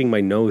Duncan's picking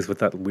my nose with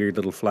that weird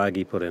little flag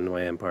he put in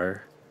my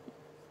empire.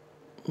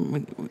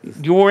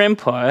 Your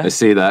empire? I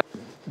see that.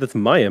 That's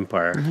my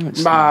empire.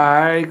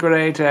 My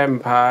great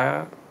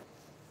empire.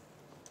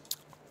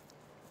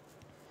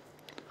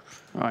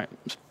 Alright,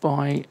 let's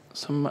buy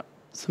some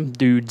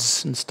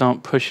dudes and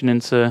start pushing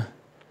into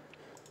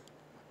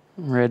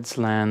Red's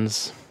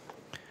lands.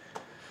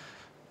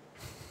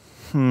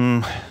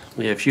 Yeah,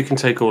 if you can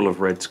take all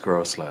of Red's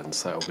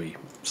grasslands, that'll be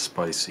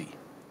spicy.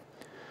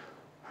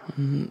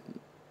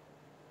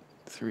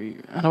 3.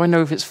 How do I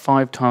know if it's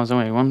 5 tiles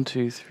away? 1,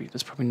 2, 3.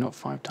 That's probably not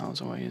 5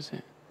 tiles away, is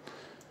it?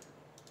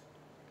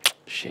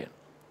 Shit.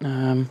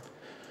 Can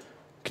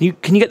you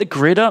get the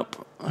grid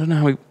up? I don't know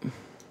how we.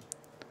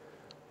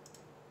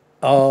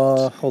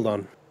 Hold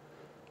on.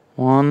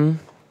 1.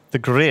 The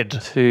grid.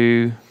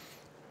 2,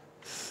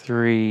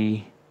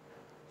 3.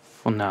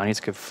 Well, no, I need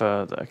to go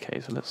further. Okay,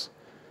 so let's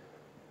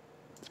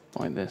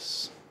buy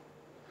this.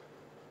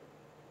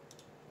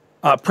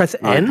 Press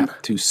N. I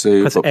have to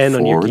save Press up N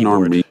on your 4 keyboard.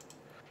 normally.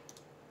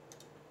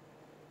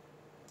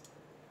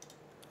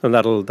 And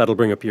that'll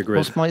bring up your grid.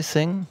 What's my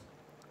thing?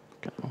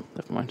 Oh,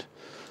 never mind.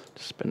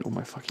 Just spend all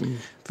my fucking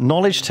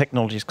knowledge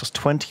technologies cost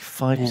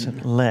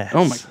 25% less.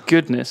 Oh my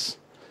goodness.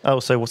 Oh,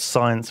 so what's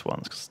science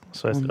ones?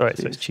 So it's, right,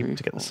 so it's cheaper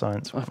to get the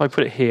science one. If I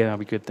put it here, I'll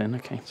be good then.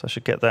 Okay. So I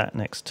should get that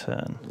next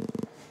turn.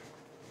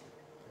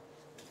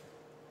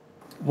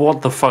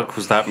 What the fuck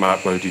was that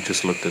map mode you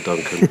just looked at,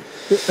 Duncan?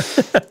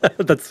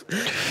 That's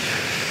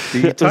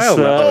the tile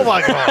map. Oh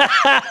my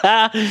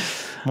god!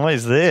 What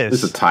is this?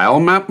 Is it tile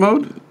map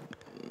mode?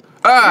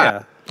 Ah!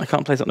 Yeah. I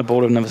can't place it on the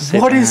board. I've never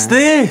seen. What is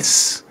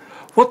this?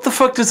 What the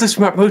fuck does this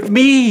map mode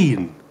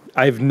mean?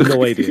 I have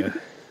no idea.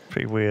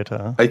 Pretty weird,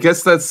 huh? I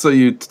guess that's so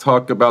you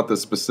talk about the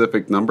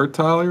specific number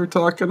tile you're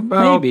talking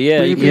about. Maybe,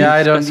 yeah. Yeah,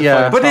 I don't.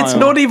 Yeah, But it's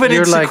not even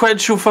in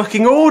sequential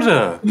fucking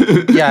order.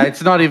 Yeah,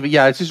 it's not even.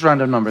 Yeah, it's just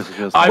random numbers.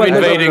 I'm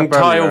invading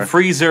tile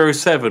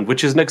 307,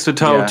 which is next to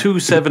tile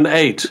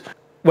 278.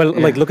 Well,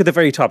 like, look at the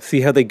very top. See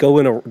how they go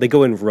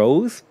in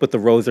rows, but the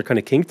rows are kind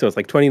of kinked. So it's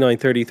like 29,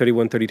 30,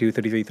 31, 32,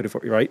 33,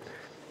 34, right?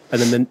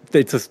 And then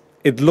it's just,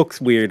 it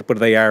looks weird, but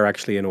they are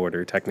actually in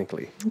order,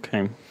 technically.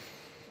 Okay.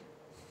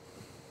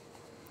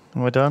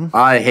 Am I done?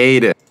 I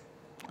hate it.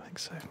 I think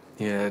so.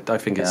 Yeah, I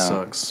think it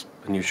sucks.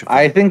 And you should.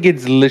 I think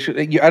it's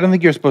literally. I don't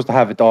think you're supposed to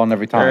have it on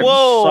every time.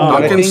 Whoa!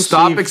 Duncan,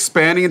 stop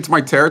expanding into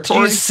my territory.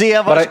 Do you see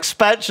how much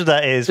expansion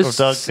that is from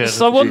Duncan?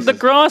 So I want the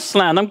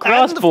grassland. I'm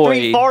grass and boy.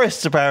 the 3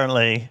 forests,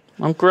 apparently.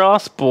 I'm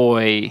grass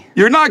boy.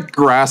 You're not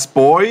grass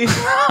boy.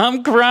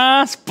 I'm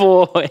grass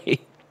boy.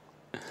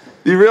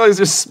 You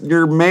realize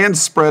you're man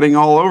spreading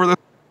all over the.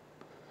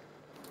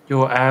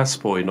 You're ass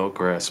boy, not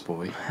grass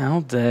boy. How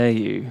dare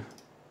you?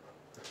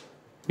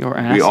 Your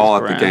ass. We all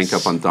is have to grass. gank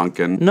up on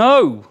Duncan.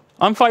 No,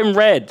 I'm fighting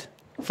red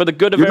for the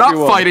good of everyone. You're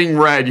not fighting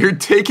red. You're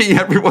taking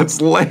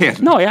everyone's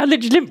land. No, I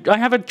literally I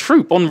have a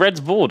troop on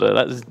red's border.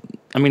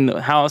 I mean,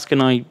 how else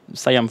can I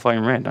say I'm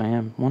fighting red? I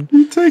am one.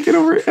 You're taking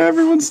over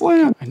everyone's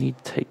land. I need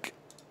to take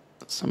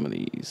some of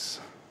these.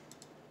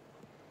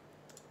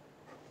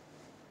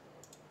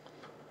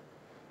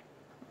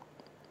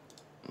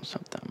 Let's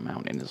have that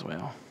mountain as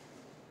well.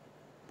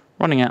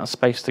 Running out of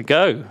space to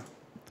go.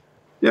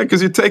 Yeah,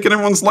 because you're taking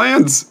everyone's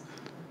lands.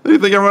 How do you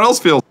think everyone else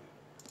feels?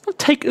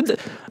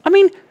 I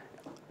mean,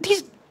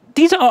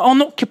 these are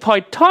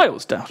unoccupied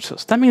tiles,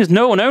 Daltos. That means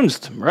no one owns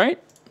them, right?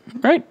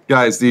 Right?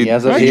 Guys, do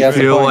you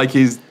feel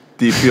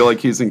like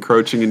he's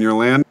encroaching in your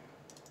land?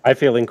 I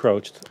feel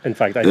encroached. In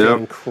fact, I feel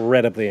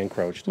incredibly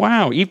encroached.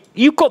 Wow,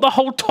 you've got the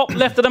whole top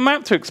left of the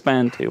map to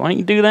expand to. Why don't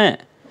you do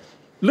that?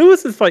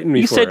 Lewis is fighting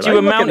me. You said you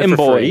were mountain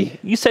boy.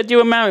 You said you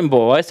were mountain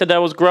boy. I said I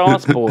was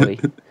grass boy.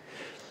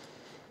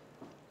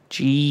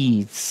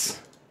 Jeez.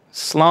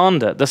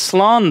 Slander. The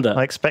slander.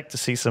 I expect to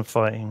see some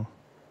fighting.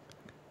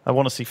 I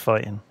want to see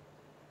fighting.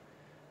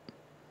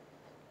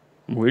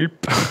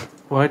 Whoop.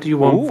 Why do you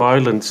want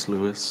violence,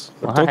 Lewis?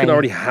 Well, Duncan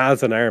already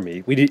has an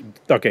army.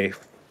 Okay,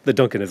 the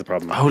Duncan is a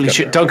problem. Holy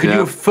shit, Duncan, you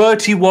have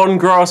 31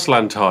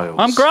 grassland tiles.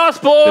 I'm grass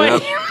boy!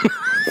 Yep.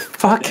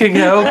 Fucking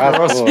hell,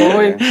 grass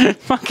boy.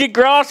 Fucking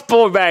grass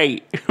boy,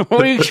 mate.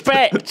 What do you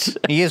expect?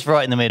 He is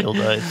right in the middle,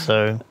 though,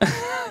 so...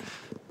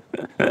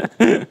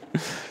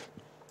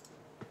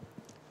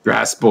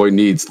 Grass boy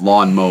needs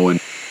lawn mowing.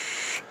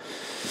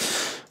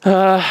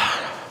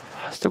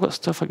 Still got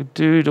stuff I could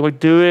do. Do I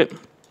do it?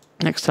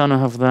 Next turn I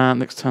have that.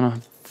 Next turn I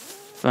have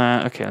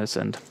that. Okay, let's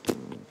end.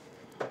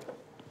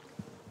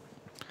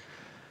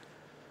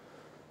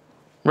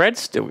 Red's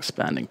still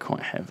expanding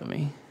quite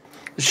heavily.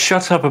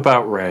 Shut up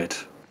about red.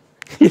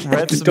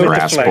 Red's the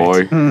grass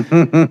boy.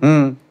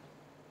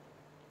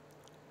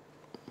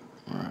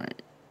 Right.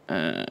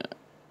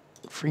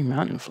 Free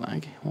mountain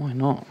flag. Why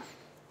not?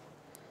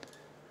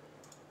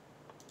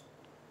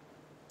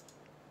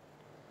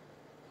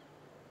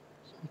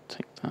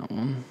 Take that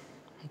one,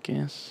 I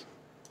guess.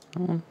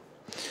 That one.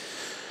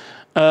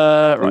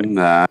 Right.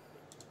 That.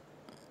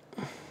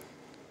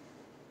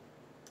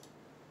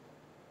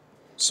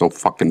 So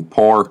fucking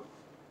poor.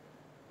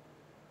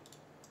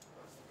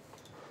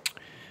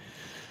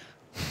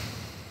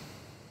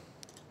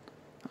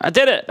 I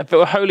did it! I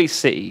built a holy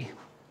city.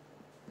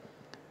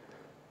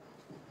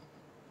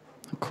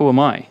 How cool am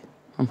I?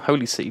 I'm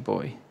holy city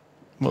boy.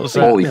 What was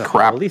that? Holy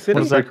crap. What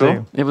does that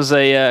do? It was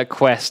a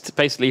quest.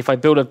 Basically, if I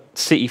build a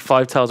city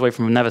 5 tiles away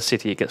from another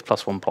city, it gets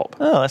 +1 pop.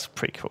 Oh, that's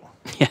pretty cool.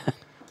 Yeah.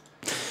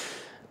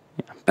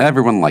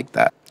 Everyone liked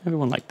that.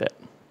 Everyone liked that.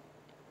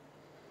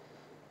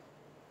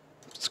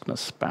 Just gonna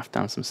spaff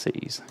down some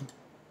cities.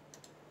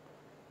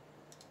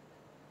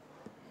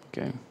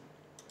 Okay.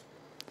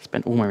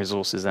 Spent all my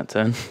resources that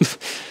turn.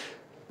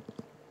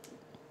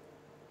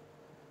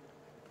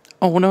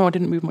 Oh no, I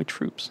didn't move my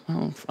troops.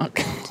 Oh fuck.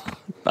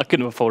 I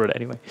couldn't have afforded it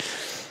anyway.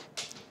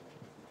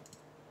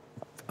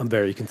 I'm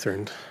very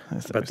concerned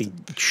about the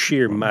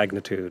sheer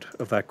magnitude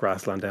of that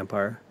grassland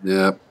empire.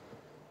 Yeah.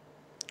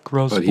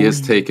 But he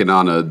has taken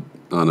on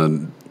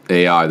an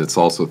AI that's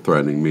also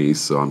threatening me,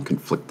 so I'm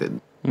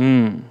conflicted.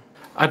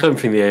 I don't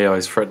think the AI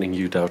is threatening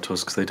you,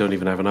 Daltos, because they don't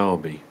even have an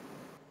army.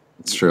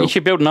 It's true. You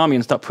should build an army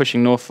and start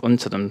pushing north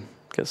onto them.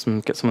 Get some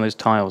of those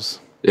tiles.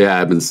 Yeah,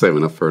 I've been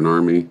saving up for an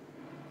army.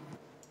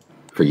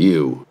 For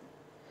you.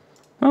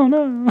 Oh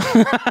no.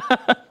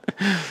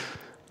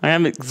 I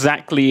am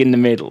exactly in the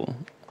middle.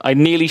 I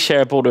nearly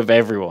share a border with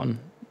everyone.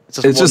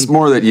 It's just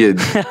more that you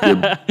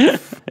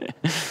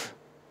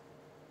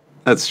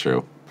That's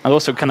true. I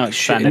also cannot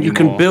expand anymore. You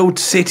can build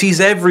cities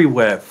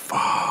everywhere.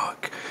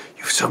 Fuck.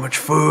 You have so much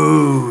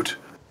food.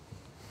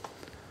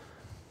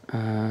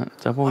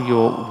 Double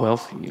your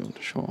wealth yield,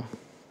 sure.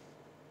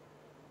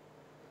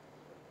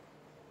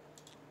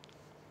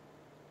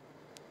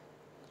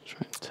 Try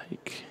and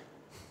take...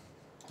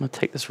 I'm going to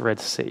take this red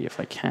city if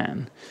I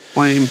can.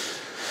 Flame.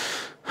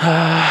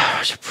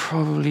 I should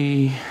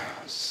probably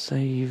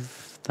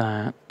save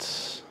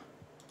that.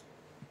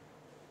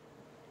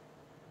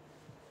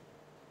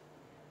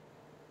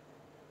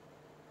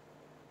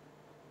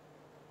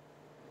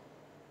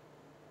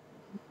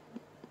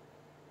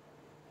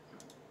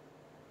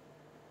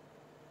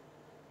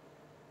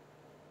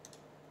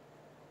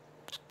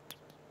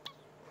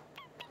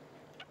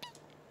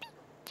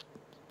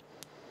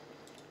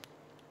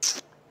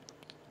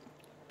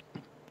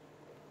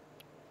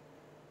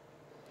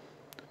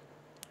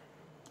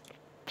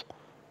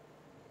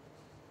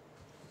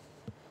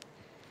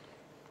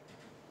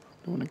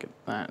 I want to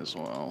get that as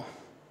well.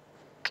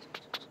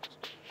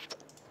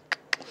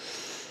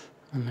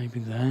 And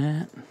maybe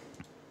that.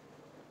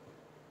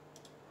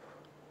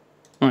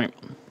 Right.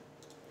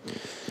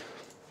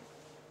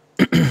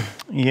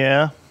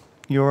 Yeah,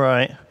 you're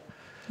right.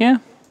 Yeah,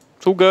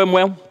 it's all going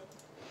well.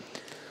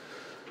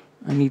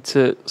 I need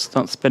to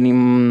start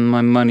spending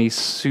my money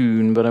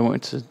soon, but I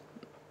wanted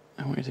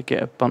to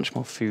get a bunch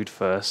more food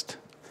first.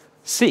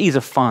 Cities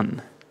are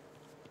fun.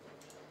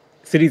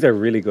 Cities are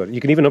really good. You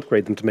can even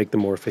upgrade them to make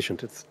them more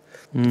efficient. It's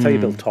how you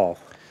build tall.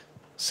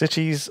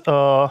 Cities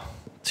are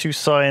 2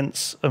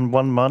 science, and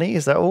 1 money.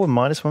 Is that all? And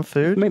 -1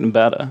 food? Make them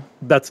better.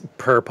 That's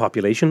per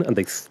population, and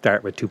they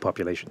start with 2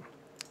 population.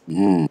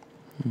 I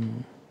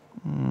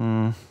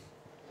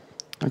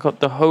got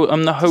the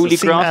I'm the holy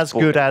grass. As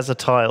good as a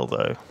tile,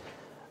 though.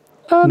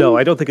 No,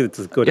 I don't think it's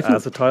as good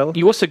as a tile.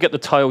 You also get the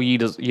tile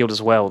yield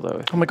as well,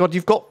 though. Oh my god,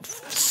 you've got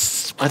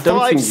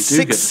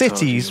 6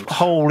 cities.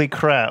 Holy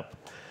crap!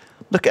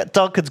 Look at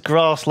Duncan's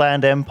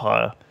grassland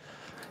empire.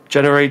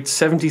 Generate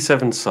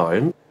 77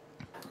 science,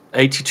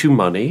 82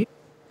 money,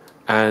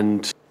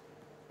 and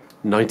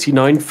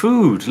 99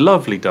 food.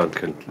 Lovely,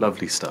 Duncan.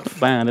 Lovely stuff. Not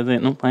bad, is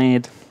it? Not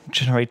bad.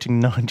 Generating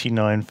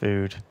 99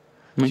 food.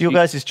 It's your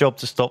guys' job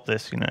to stop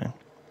this, you know.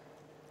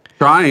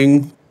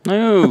 Trying.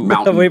 No.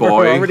 Mountain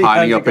boy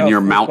hiding up in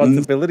your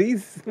mountain.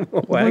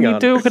 What are you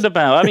talking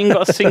about? I haven't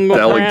got a single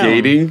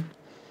Delegating.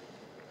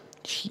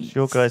 It's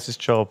your guys'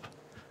 job.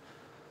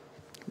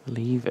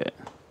 Leave it.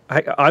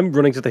 I'm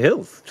running to the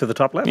hills, to the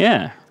top left.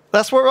 Yeah.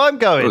 That's where I'm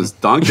going. It was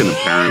Duncan,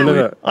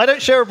 apparently. I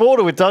don't share a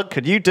border with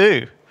Duncan. You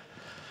do.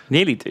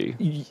 Nearly do.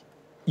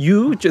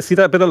 You just see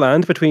that bit of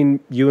land between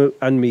you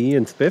and me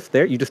and Spiff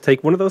there? You just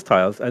take one of those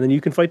tiles, and then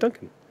you can fight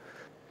Duncan.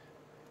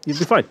 You'll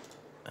be fine.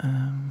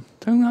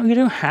 You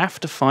don't have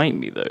to fight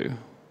me, though.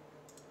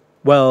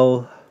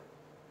 Well...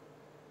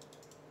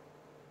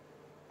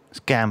 It's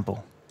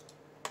gamble.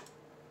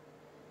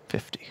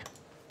 50.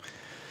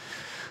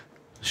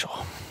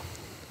 Sure.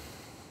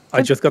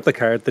 I just got the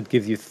card that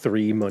gives you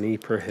 3 money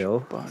per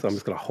hill, so I'm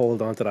just going to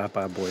hold on to that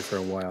bad boy for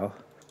a while.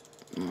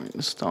 Alright,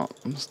 let's start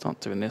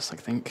doing this, I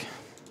think.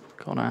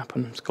 Gotta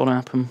happen. It's gotta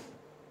happen.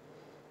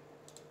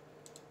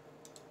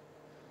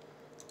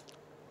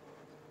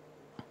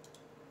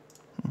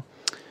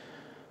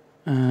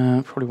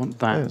 Probably want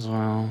that as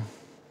well.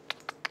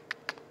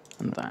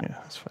 And that. Yeah,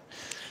 that's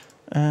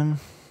fine.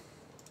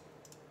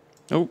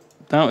 Oh,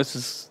 Daltos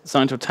is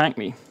starting to attack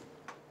me.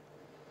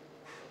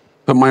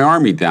 Put my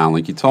army down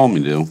like you told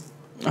me to.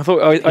 I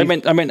thought I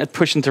meant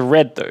push into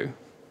red though.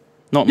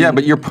 Not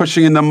but you're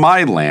pushing into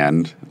my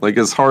land like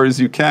as hard as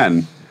you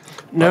can.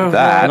 No,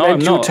 that. I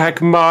meant to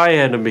attack my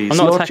enemies. I'm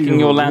not attacking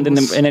your land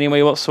in any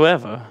way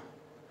whatsoever.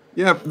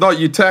 Yeah, no,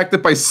 you attacked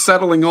it by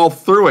settling all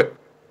through it.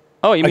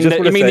 Oh, you mean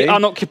the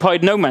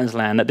unoccupied no man's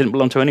land that didn't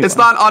belong to anyone? It's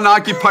not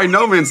unoccupied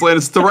no man's land.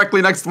 It's directly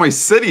next to my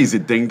cities, you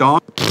ding dong.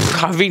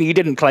 I mean, you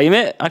didn't claim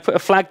it. I put a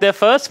flag there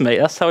first, mate.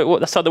 That's how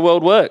the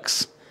world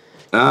works.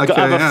 Okay, You've got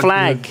to have a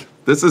flag. Yeah.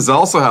 This is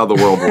also how the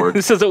world works.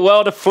 This is a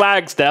world of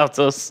flags,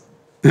 Daltos.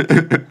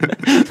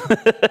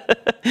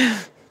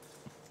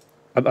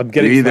 I'm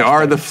getting. You either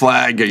are the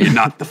flag or you're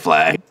not the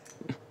flag.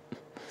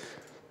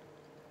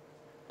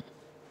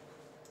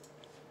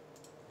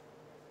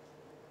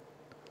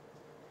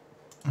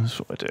 That's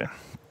what we're doing.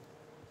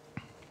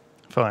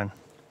 Fine.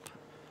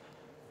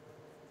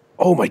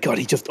 Oh my god,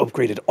 he just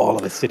upgraded all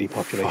of his city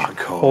population. Fuck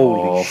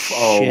Holy off.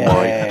 shit.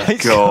 Oh my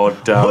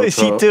god, Daltos. What is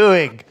he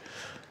doing?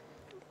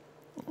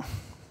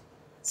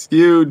 It's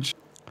huge.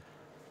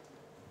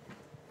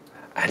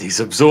 And he's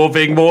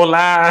absorbing more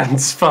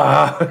lands.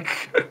 Fuck.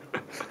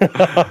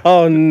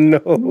 Oh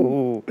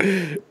no.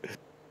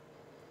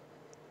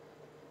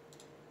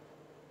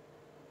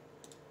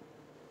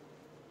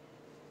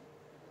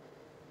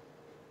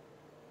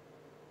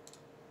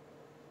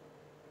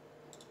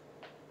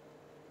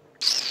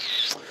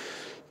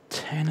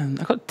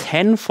 I've got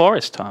 10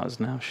 forest tiles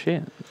now.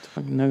 Shit. If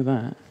I can know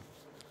that.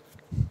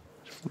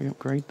 Should we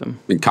upgrade them?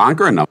 Been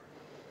conquering them.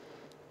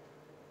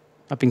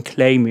 I've been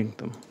claiming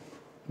them.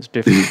 It's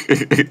different.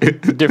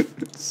 It's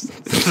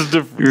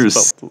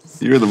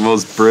different. You're the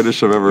most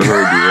British I've ever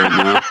heard you right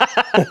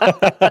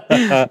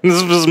now.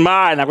 This was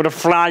mine. I've got a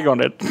flag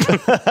on it.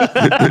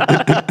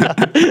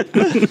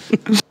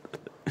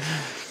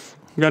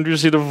 Can't you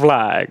see the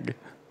flag?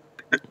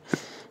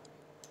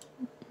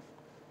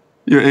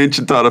 Your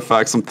ancient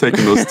artifacts, I'm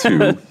taking those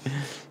too.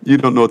 You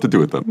don't know what to do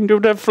with them. You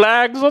have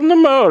flags on the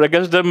moat. I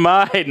guess they're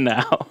mine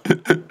now.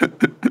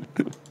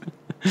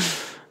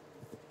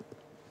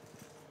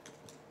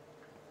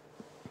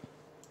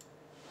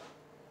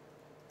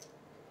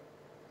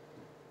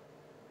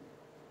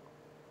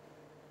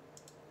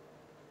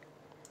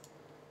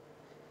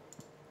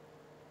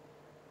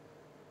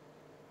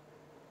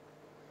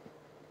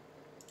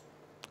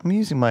 I'm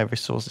using my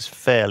resources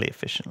fairly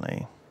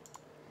efficiently.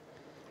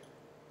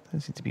 Don't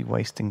seem to be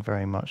wasting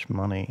very much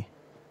money.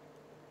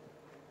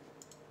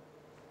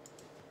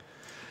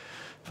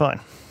 Fine.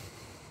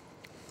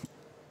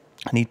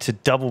 I need to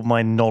double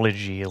my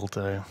knowledge yield,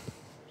 though,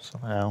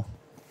 somehow.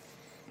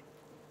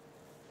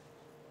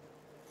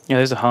 Yeah,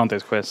 those are hard,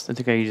 those quests. They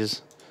take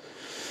ages.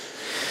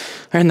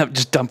 I end up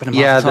just dumping them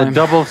Yeah, all the time. the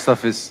double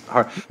stuff is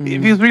hard.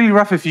 It feels really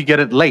rough if you get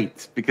it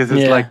late, because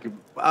it's like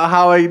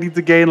how I need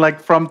to gain like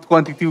from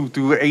 22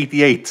 to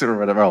 88 or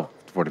whatever. Oh,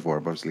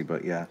 44 mostly,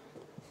 but yeah.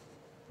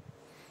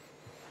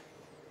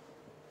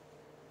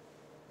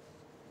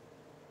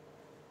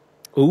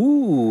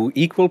 Ooh,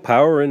 equal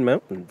power in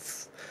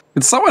mountains.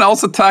 Did someone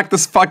else attack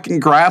this fucking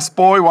grass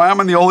boy? Why am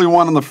I the only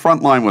one on the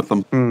front line with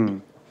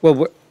them?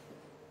 Well,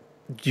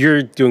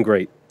 you're doing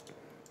great.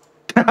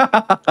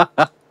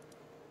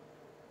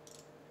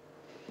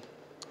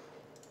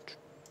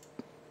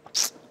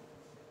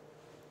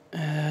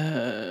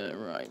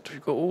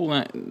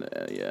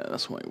 Yeah,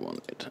 that's what I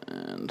wanted,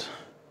 and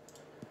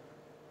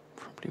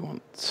probably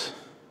want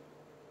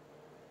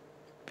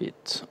a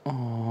bit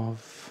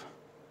of.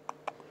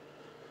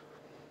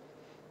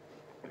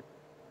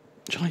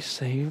 Shall I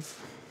save?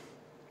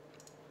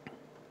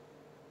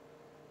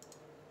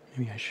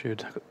 Maybe I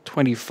should. I've got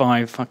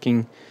 25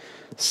 fucking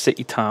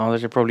city tiles.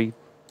 I should probably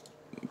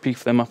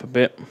beef them up a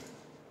bit.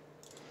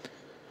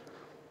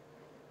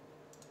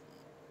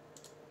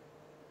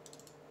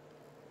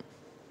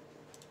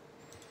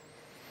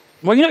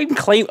 Well, you're not even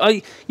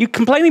claiming. You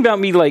complaining about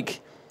me like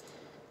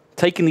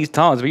taking these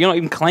tiles, but you're not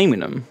even claiming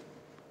them.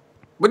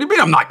 What do you mean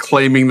I'm not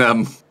claiming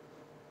them?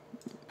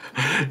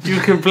 You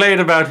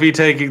complain about me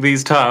taking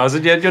these tiles,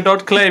 and yet you're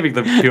not claiming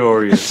them.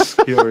 Curious.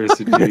 Curious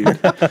indeed.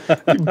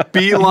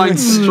 Beeline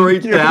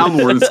straight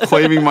downwards,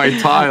 claiming my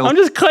tiles. I'm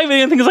just claiming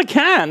anything as I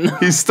can.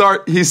 He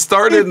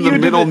started in the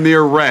middle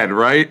near red,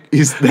 right?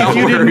 He's now if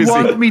you didn't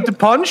want me to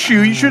punch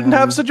you, you shouldn't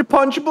have such a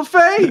punchable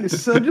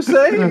face. I'm just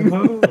saying.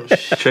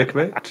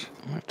 Checkmate.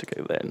 I have to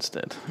go there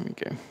instead. There we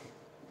go.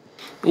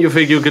 You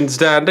think you can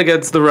stand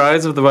against the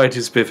rise of the mighty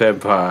Spiff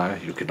Empire?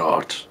 You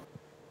cannot.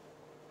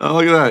 Oh,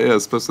 look at that. Yeah,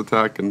 supposed to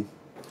attack. And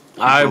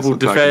I will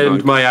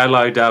defend my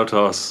ally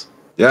Daltos.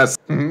 Yes.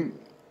 And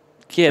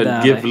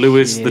give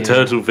Lewis the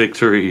turtle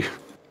victory.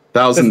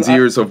 Thousands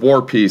years of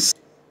war peace.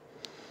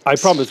 I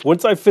promise,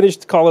 once I've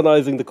finished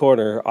colonizing the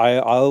corner,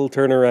 I'll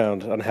turn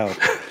around and help.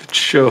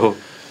 Sure.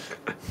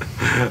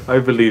 I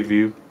believe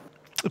you.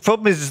 The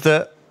problem is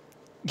that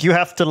you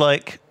have to,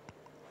 like...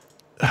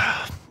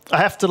 I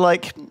have to,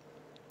 like...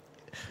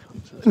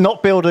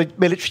 not build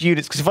military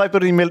units, because if I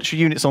build any military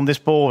units on this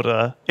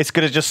border, it's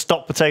going to just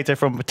stop Potato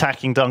from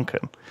attacking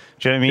Duncan.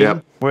 Do you know what I mean?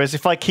 Yep. Whereas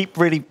if I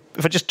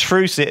just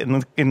truce it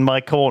in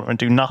my corner and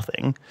do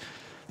nothing,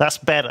 that's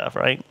better,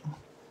 right?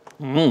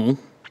 Mm.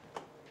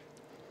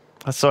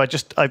 So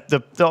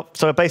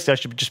so basically I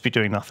should just be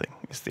doing nothing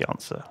is the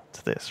answer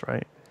to this,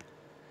 right?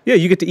 Yeah,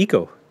 you get to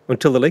eco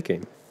until the late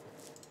game.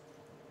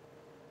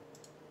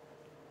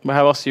 But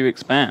how else do you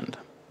expand?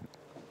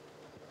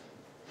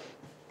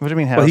 What do you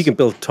mean? How? Well, he can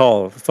build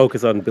tall,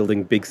 focus on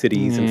building big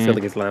cities and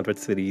filling his land with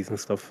cities and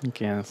stuff.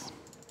 Yes.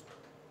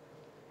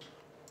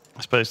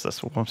 I suppose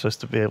that's what I'm supposed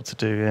to be able to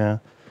do, yeah.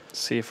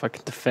 See if I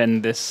can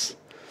defend this.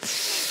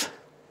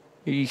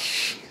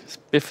 Eesh.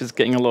 Spiff is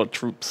getting a lot of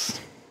troops.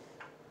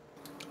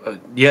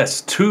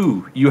 Yes,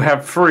 2. You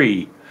have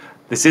 3.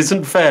 This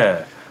isn't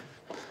fair.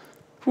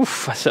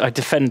 Oof, I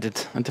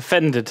defended. That's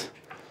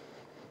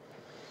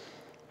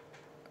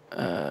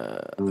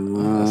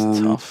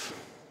tough.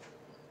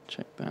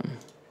 Check them.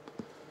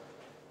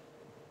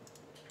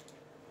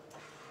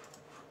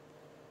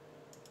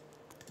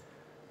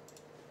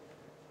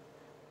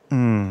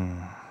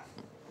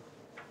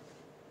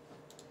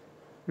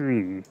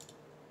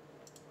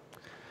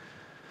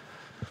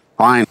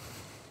 Fine.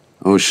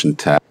 Ocean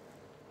tap.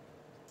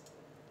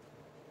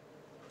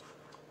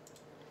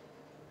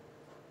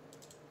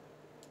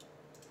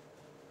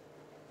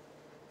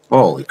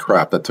 Holy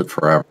crap, that took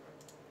forever.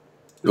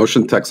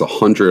 Ocean Tech's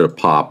 100 a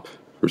pop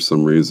for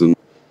some reason.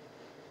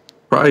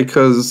 Probably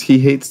because he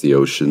hates the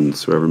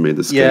oceans, whoever made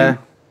this game. Yeah,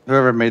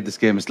 whoever made this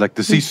game is like,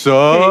 the sea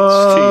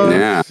sucks.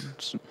 Yeah.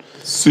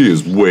 Sea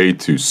is way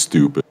too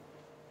stupid.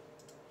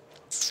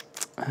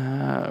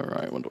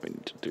 Right, what do we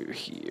need to do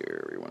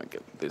here? We want to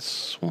get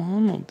this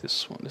one or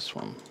this one? This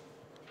one.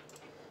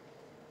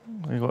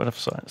 We got enough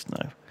science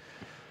now.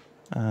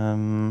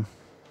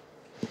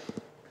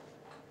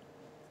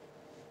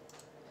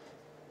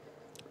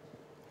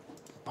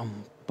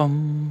 Bum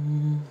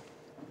bum.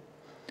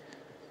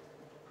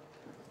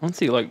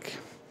 Honestly, like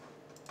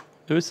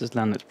Lewis's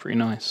land is pretty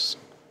nice.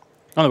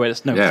 Oh no, wait,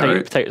 that's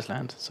Potato's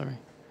land. Sorry.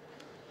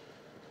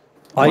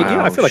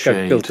 I feel like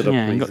I've built it up.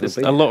 Yeah, you got this,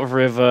 a lot of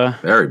river.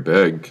 Very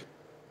big.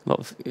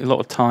 A lot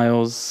of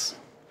tiles.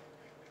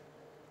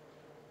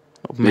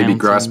 Maybe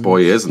Grass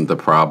Boy isn't the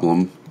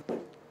problem.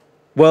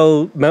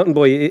 Well, Mountain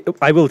Boy,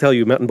 I will tell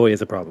you, Mountain Boy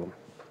is a problem.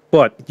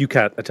 But you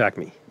can't attack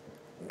me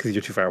because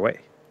you're too far away.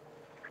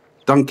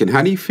 Duncan,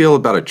 how do you feel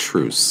about a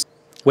truce?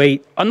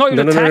 Wait. I'm not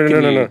even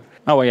attacking you.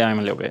 Oh, well, yeah, I'm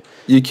a little bit.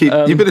 You've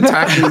been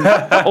attacking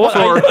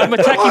I'm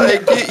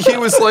attacking. He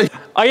was like...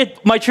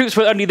 my troops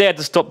were only there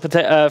to stop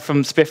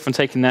from Spiff from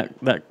taking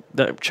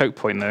that choke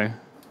point, though.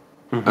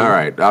 Mm-hmm. All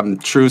right, I'm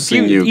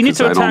trucing you. You need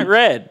to attack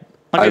red.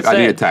 I need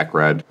to attack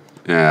red.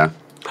 Yeah.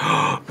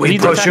 We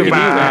push you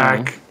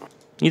back.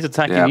 He's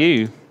attacking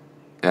you.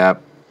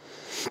 Yep.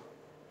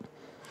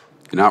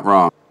 You're not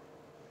wrong.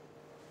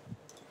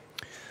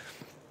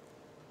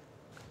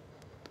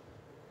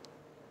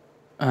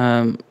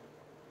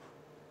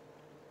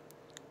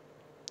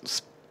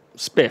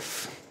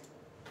 Spiff.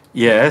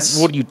 Yes.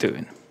 What are you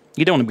doing?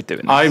 You don't want to be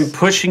doing this. I'm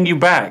pushing you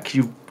back,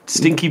 you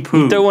stinky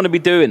poo. You don't want to be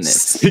doing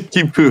this.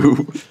 Stinky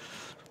poo.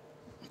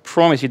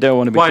 Promise you don't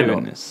want to be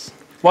doing this.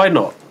 Why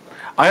not?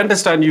 I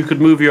understand you could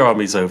move your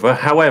armies over.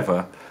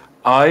 However,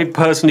 I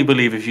personally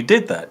believe if you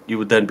did that, you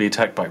would then be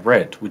attacked by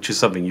red, which is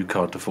something you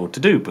can't afford to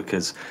do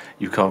because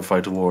you can't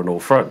fight a war on all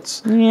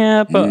fronts.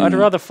 Yeah, but I'd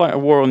rather fight a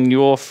war on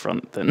your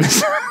front than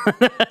this.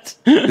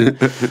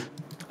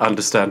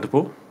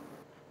 Understandable.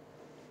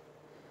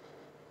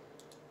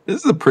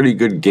 This is a pretty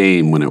good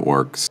game when it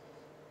works.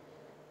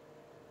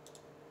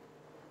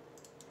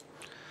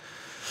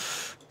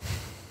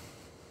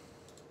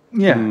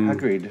 Yeah,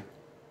 agreed.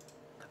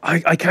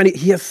 I can't.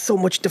 He has so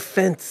much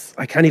defense.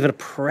 I can't even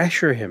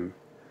pressure him.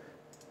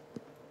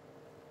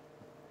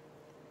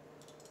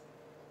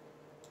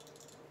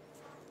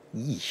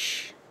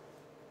 Yeesh.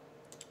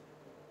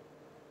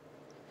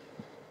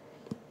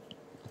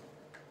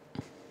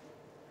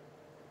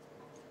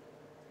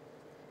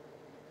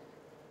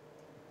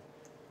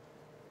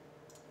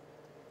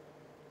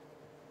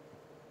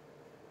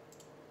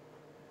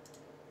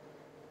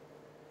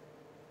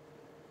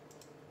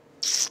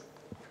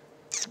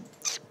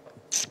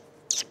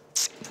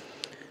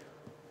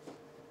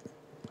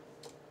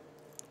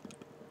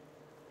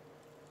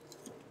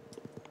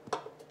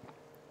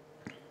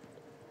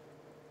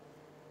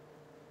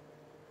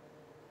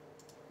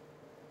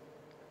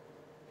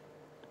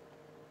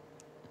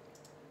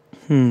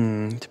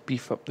 To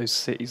beef up those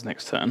cities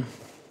next turn.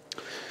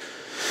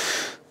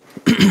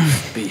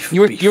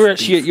 You're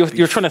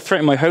trying to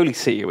threaten my holy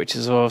city, which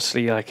is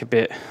obviously like a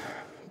bit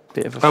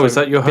of a. Oh, is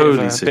that your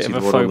holy city? Bit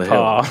of a faux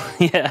pas.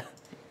 Yeah.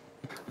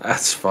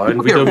 That's fine.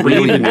 We don't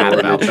really mad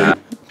about that.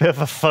 Bit of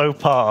a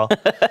faux pas.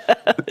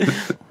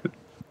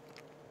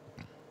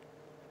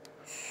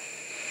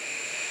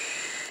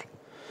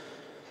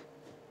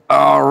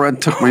 Oh, Red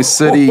took my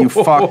city, you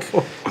fuck.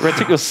 Red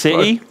took your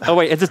city? Oh,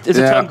 wait, is the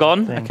turn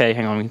gone? Okay,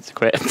 hang on, we need to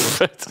quit.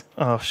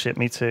 Oh, shit,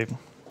 me too.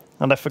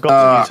 And I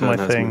forgot to use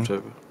my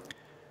thing.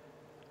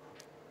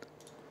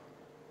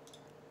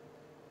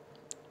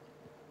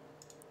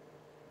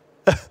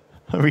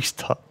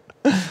 Restart.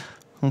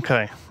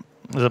 Okay,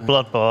 there's a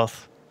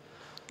bloodbath.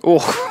 Oh.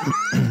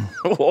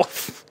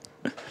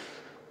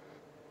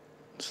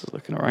 This is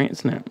looking alright,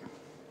 isn't it?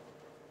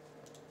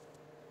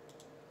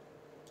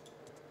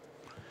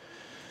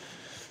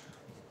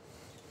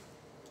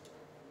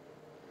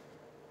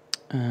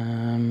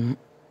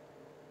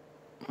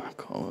 I've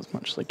got as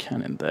much as I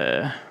can in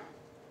there.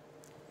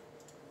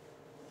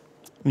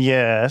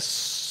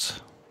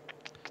 Yes.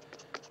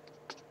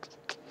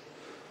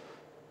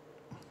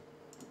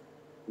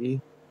 Do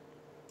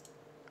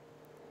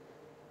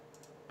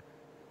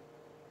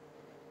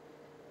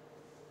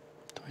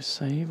I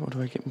save or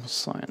do I get more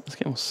science? Let's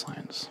get more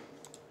science.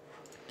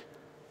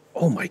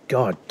 Oh my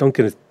god,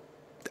 Duncan is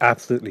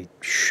absolutely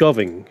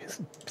shoving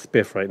his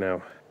spiff right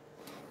now.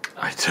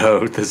 I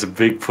know, there's a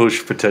big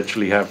push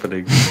potentially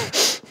happening.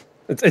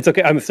 It's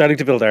okay, I'm starting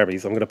to build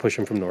armies. I'm going to push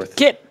him from north.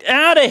 Get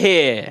out of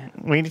here!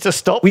 We need to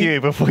stop you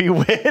before you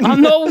win.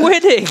 I'm not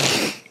winning!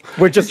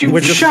 We're just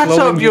shut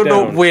up, you're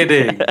not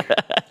winning!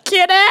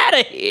 Get out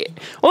of here!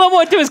 All I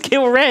want to do is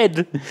kill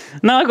Red.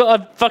 Now I've got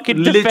to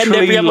fucking defend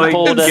every other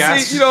border.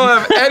 You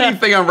don't have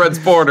anything on Red's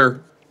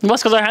border. Well,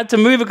 that's because I had to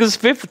move it because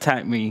Spiff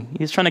attacked me.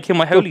 He was trying to kill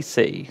my holy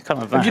city.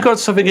 Have you got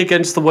something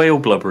against the whale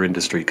blubber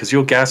industry? Because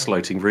you're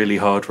gaslighting really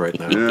hard right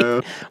now.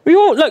 Yeah. We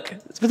all look.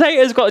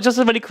 Potato's got just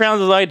as many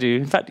crowns as I do.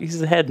 In fact,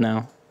 he's ahead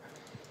now.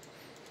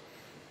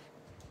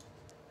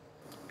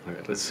 All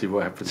right, let's see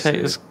what happens.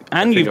 Potatoes,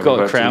 and you've got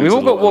a crown. We've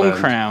all got one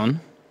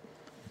crown.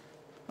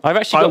 I've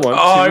actually got one.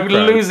 Oh, I'm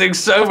losing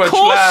so much land. Of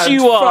course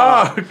you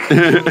are.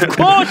 Fuck. Of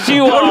course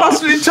you are. I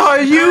lost an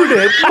entire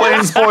unit.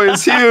 Plains Boy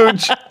is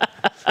huge.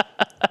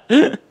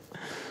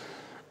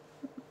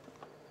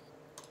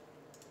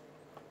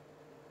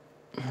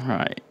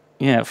 Right.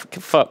 Yeah,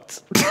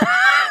 fucked.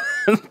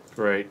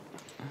 Right.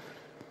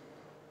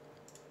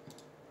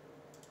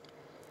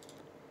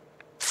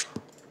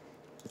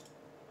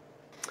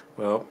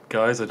 Well,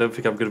 guys, I don't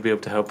think I'm going to be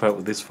able to help out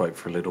with this fight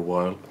for a little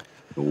while.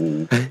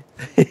 Ooh.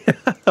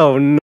 Oh,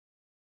 no.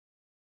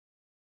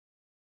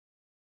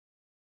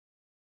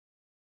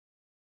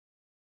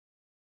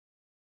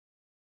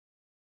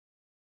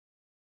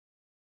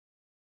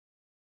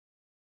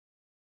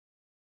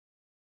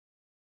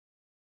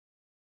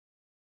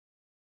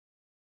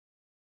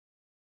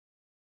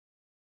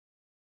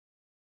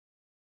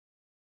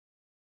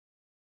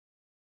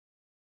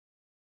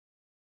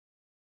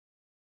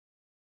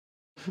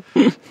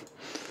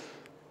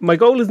 My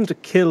goal isn't to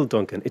kill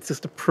Duncan; it's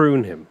just to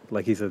prune him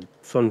like he's a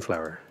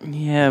sunflower.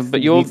 Yeah,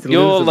 but you're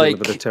like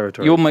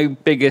you're my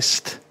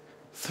biggest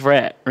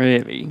threat,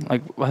 really.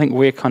 Like I think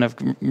we're kind of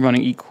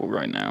running equal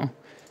right now,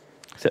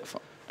 except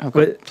for I've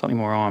got slightly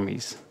more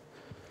armies.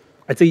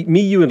 I'd say me,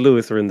 you, and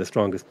Lewis are in the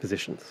strongest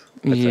positions.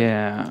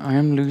 Yeah, I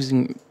am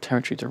losing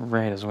territory to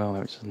Red as well,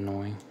 which is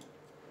annoying.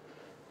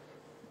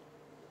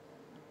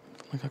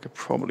 I think I could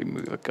probably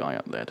move a guy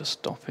up there to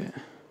stop it.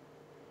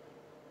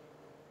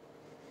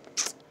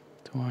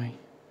 Do I?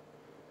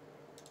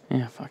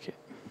 Yeah, fuck it.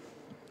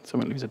 So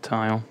I'm gonna lose a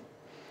tile.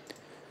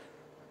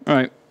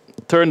 Alright,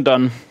 turn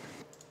done.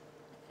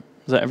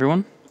 Is that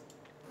everyone?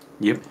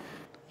 Yep.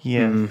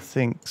 Yeah, I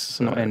think so.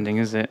 It's not ending,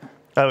 is it?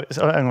 Oh,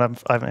 I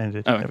haven't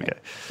ended. Oh, there we go.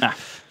 Ah.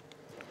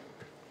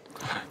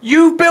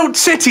 You built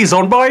cities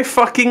on my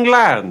fucking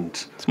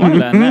land. It's my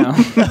land now.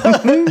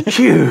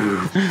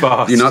 You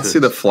bastard. Do you not see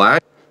the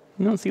flag?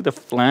 You don't see the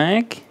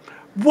flag?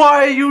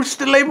 Why are you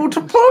still able to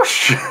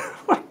push?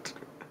 What?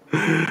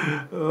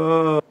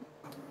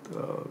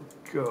 Oh,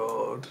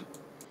 God.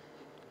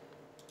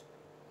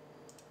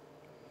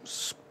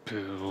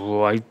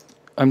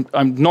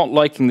 I'm not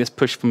liking this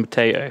push from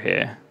Potato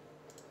here.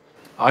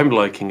 I'm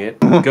liking it.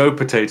 Go,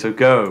 Potato,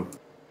 go.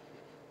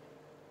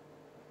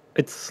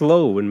 It's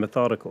slow and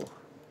methodical.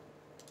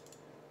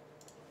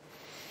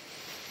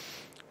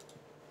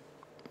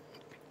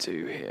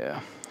 Do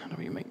here. How do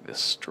we make this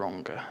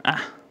stronger?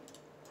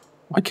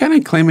 Why can't I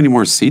claim any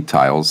more sea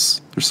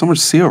tiles? There's so much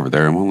sea over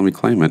there. It won't let me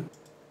claim it.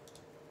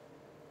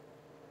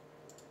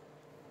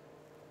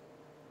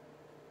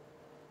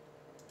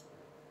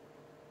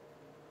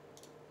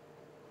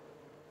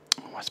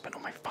 Oh, I spent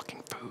all my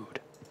fucking food.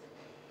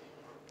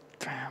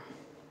 Damn.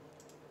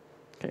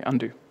 Okay,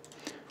 undo.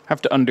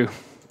 Have to undo.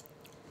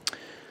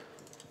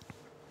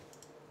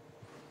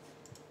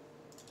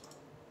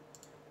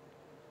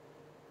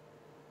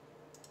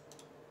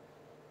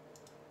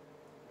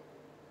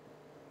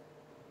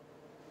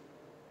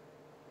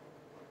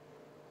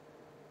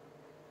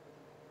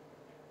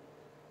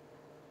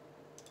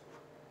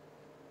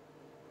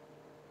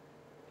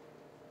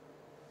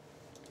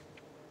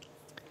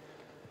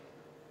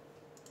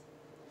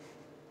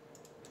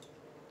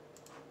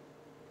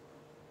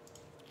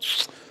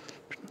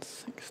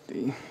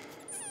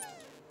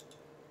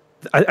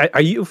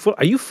 Are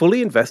you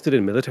fully invested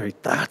in military?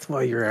 That's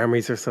why your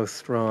armies are so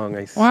strong.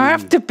 I see. Well, I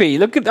have to be.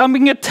 Look at I'm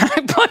being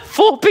attacked by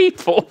 4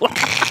 people.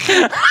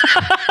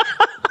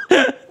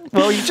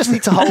 Well, you just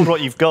need to hold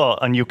what you've got,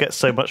 and you'll get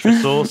so much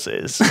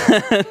resources.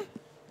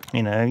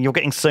 You know, you're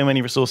getting so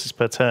many resources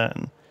per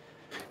turn.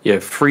 Yeah,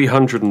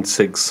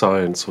 306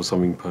 science or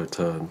something per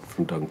turn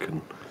from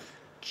Duncan.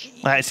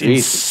 That's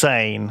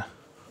insane.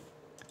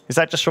 Is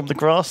that just from the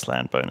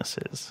grassland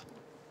bonuses?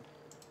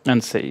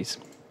 And cities.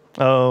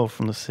 Oh,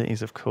 from the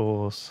cities, of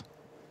course.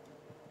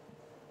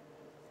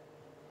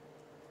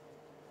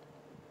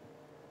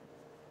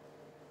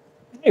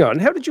 Hang on,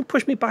 how did you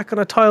push me back on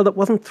a tile that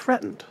wasn't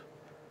threatened?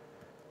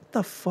 What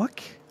the fuck?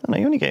 Oh, no,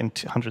 you're only getting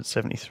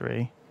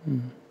 173.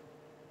 I'm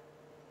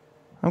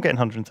getting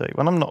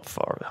 131. I'm not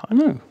far behind.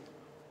 No.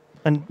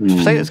 And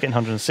Potato's getting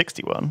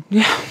 161.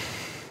 Yeah.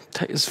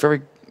 Potato's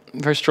very,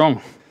 very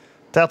strong.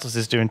 Daltos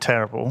is doing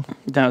terrible.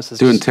 Daltos is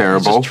doing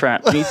terrible. He's just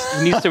trapped. He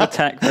needs to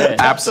attack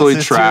red.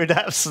 Absolutely trapped.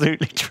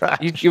 Absolutely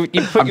trapped.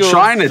 I'm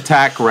trying to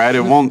attack red.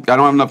 It won't. I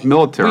don't have enough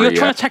military. Well, you're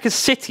trying to attack his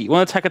city. You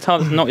want to attack a tile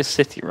that's not his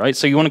city, right?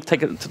 So you want to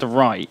take it to the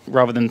right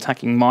rather than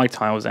attacking my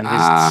tiles and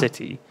his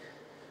city.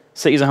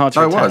 Cities are hard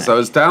to attack. I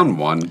was down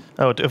 1.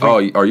 Oh,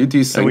 are you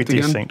desynced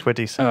again? We're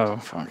desynced. Oh,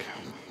 fuck.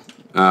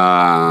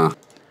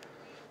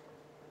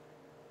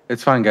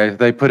 It's fine, guys.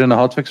 They put in a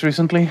hotfix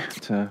recently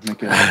to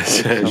make it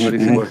some of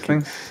these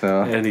things.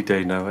 So. Any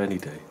day now, any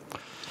day.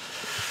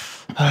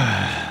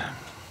 I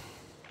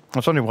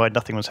was wondering why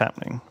nothing was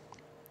happening.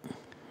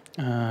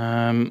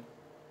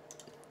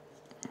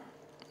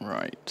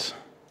 Right.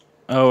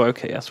 Oh,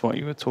 okay. That's what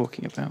you were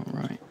talking about,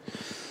 right?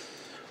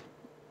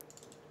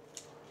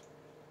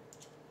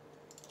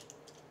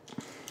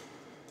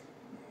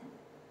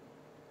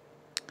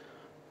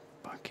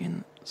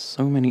 Fucking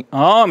so many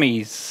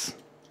armies.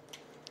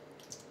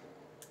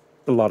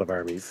 A lot of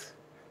armies.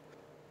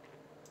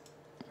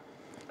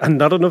 And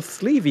not enough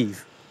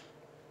sleeveys.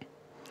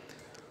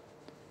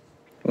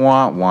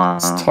 Wah, wah.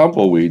 What's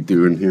Tumbleweed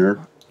doing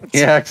here?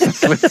 Yeah,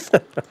 exactly.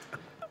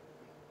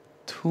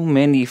 Too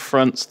many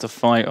fronts to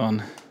fight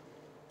on.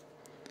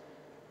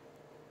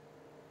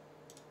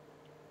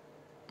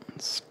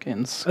 It's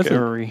getting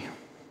scary.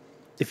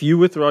 If you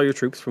withdraw your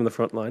troops from the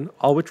front line,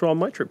 I'll withdraw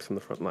my troops from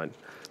the front line.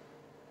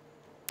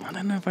 I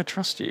don't know if I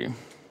trust you.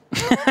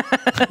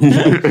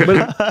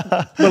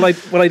 Well,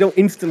 I don't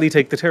instantly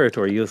take the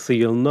territory.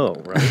 You'll know,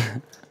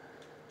 right?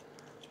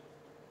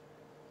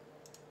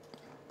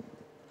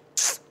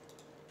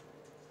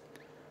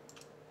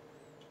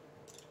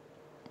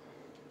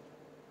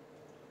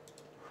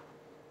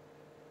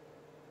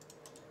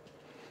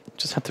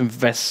 Just had to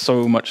invest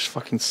so much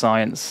fucking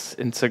science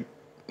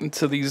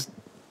into these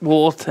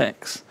war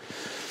techs.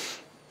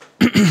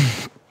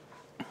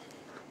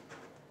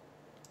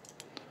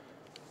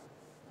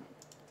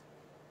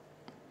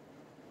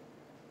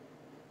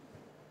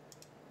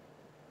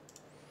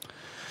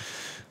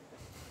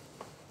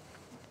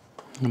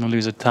 I'm going to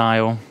lose a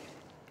tile.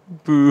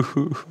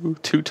 Boo.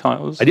 2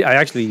 tiles. I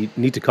actually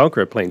need to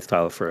conquer a plains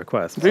tile for a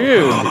quest. So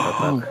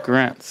Oh,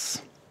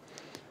 grats.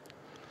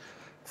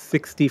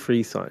 60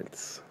 free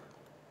science.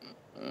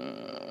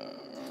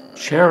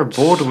 Share a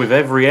border with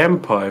every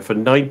empire for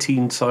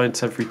 19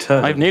 science every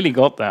turn. I've nearly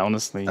got that,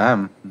 honestly.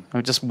 I'm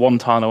just 1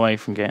 tile away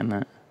from getting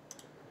that.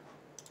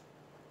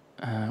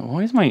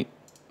 Why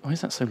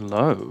is that so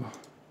low?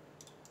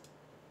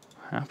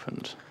 What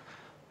happened?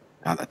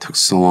 God, that took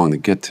so long to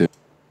get to.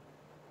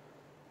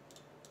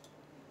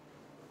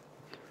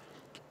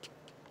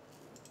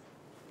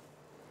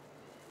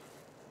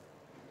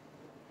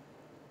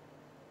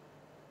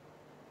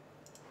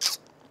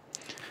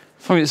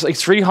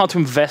 It's really hard to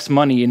invest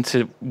money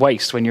into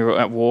waste when you're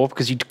at war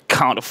because you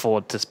can't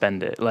afford to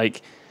spend it.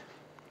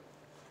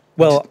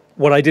 Well,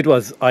 what I did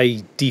was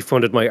I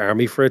defunded my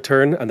army for a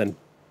turn and then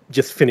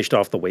just finished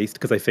off the waste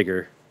because I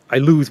figure I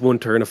lose 1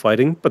 turn of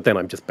fighting, but then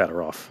I'm just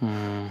better off.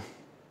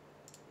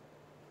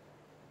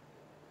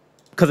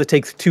 Because it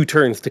takes 2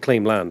 turns to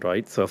claim land,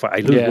 right? So if I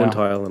lose 1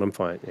 tile, then I'm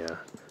fine. Yeah.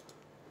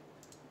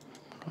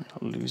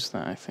 I'll lose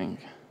that, I think.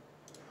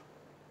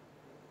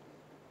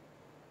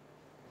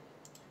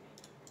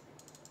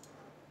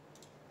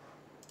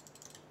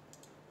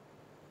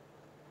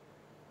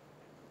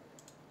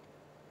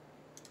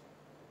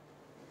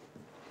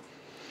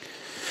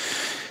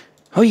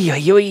 Oi,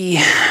 oi, oi.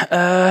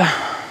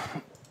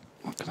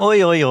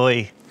 Oi, oi,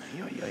 oi.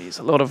 It's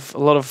a lot of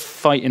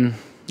fighting.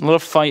 A lot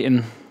of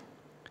fighting.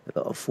 A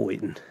lot of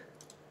fighting.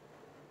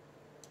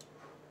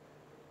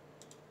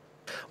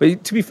 Well,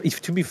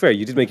 to be fair,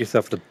 you did make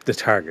yourself the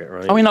target,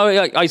 right? I mean,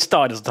 I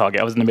started as a target.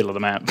 I was in the middle of the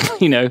map.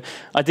 You know,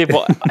 I did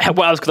what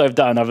else could I have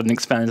done other than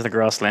expand into the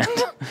grassland?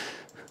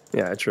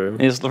 Yeah, true.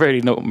 There's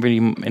really not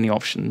really any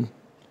option.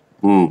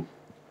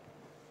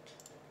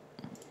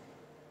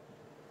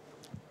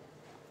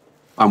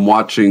 I'm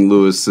watching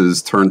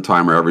Lewis's turn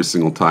timer every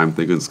single time,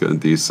 thinking it's going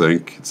to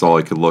desync. It's all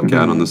I could look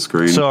at on the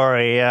screen.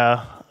 Sorry,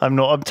 yeah.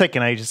 I'm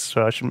taking ages,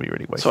 so I shouldn't be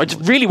really wasting. So I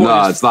just really want.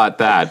 No, it's not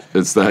that.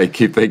 It's that I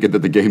keep thinking that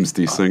the game's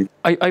desynced.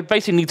 I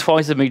basically need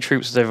twice as many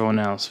troops as everyone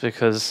else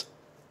because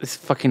it's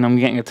fucking. I'm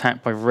getting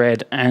attacked by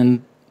red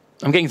and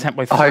I'm getting attacked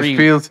by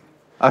 3.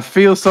 I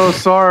feel so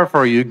sorry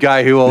for you,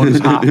 guy who owns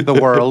half the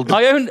world.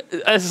 I own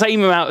the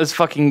same amount as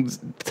fucking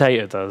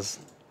Potato does.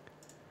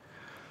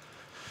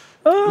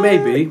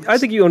 Maybe. I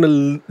think you own a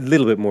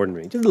little bit more than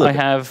me. Just a little bit.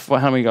 have. Well,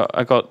 how many got?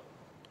 I got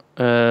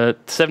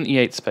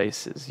 78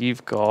 spaces.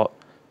 You've got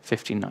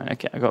 59.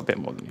 Okay, I got a bit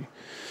more than you.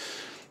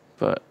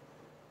 But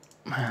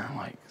man,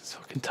 like it's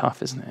fucking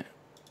tough, isn't it?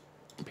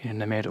 Being in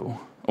the middle.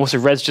 Also,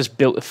 Red's just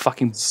built a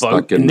fucking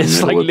boat in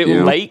this like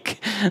little lake.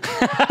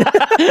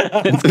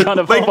 It's kind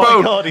of lake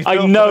boat. God,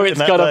 I know it's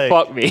gonna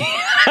fuck me.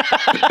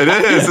 It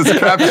is. It's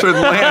captured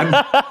land.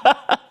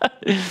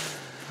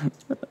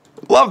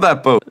 Love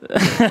that boat.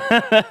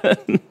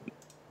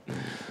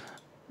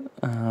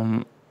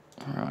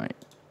 Right.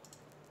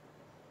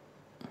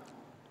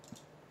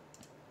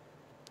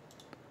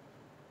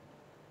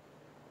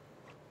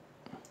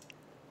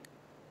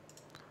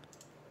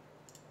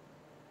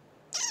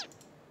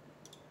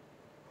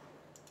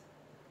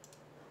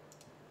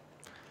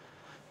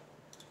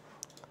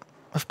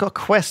 I've got a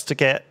quest to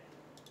get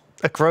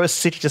grow a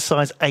city to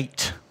size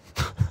 8,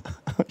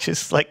 which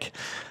is like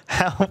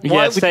how.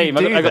 Why would same.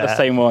 You do I got that? the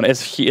same one.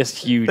 It's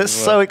huge. It's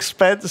so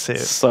expensive.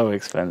 It's so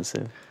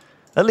expensive.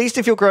 At least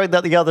if you're growing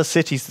that the other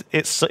cities,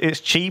 it's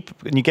cheap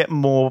and you get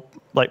more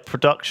like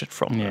production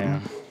from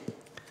them.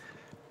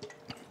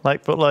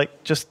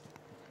 But just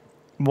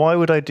why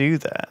would I do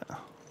that?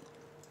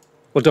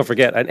 Well, don't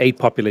forget, an 8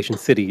 population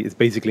city is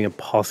basically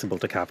impossible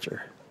to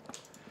capture.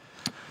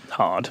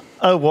 Hard.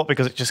 Oh, what?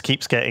 Because it just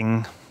keeps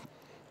getting.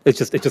 It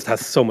just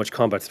has so much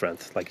combat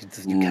strength. Like you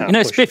can't. You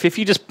know, Spiff. If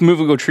you just move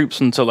your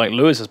troops onto like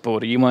Lewis's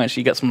border, you might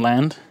actually get some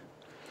land.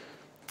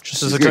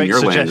 Just as a great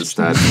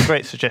suggestion. A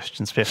great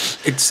suggestion,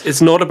 Spiff.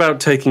 It's not about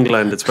taking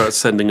land. It's about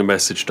sending a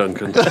message,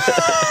 Duncan.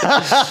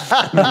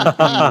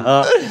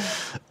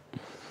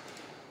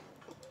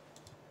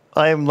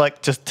 I am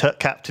like just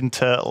Captain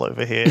Turtle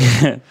over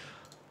here.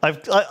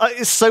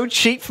 It's so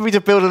cheap for me to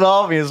build an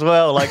army as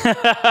well. Like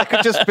I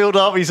could just build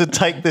armies and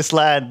take this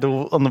land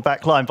on the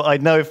back line, but I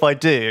know if I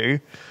do,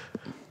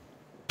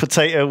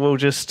 Potato will and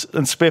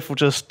Spiff will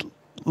just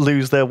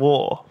lose their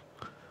war.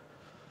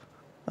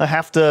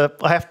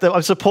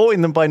 I'm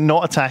supporting them by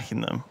not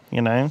attacking them,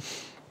 you know?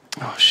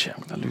 Oh shit,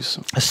 I'm gonna lose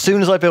some. As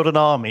soon as I build an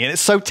army, and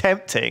it's so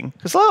tempting,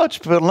 because I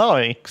just build an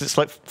army, because it's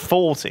like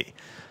 40.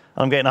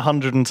 I'm getting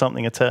 100 and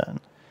something a turn.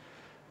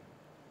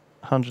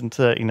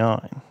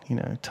 139, you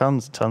know,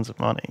 tons and tons of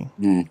money.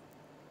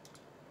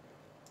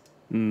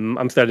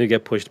 I'm starting to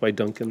get pushed by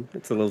Duncan.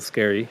 It's a little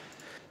scary.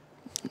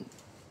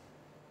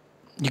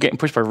 You're getting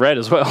pushed by Red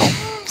as well,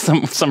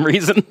 some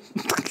reason.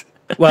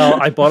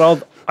 Well, I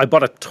bought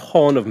a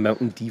ton of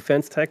mountain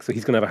defense tech, so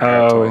he's gonna have a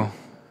hard time.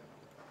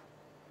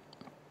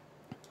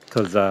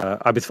 Because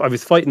I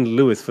was fighting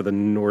Lewis for the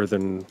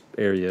northern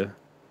area.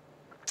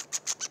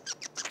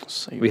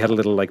 We had a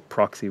little like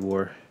proxy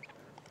war.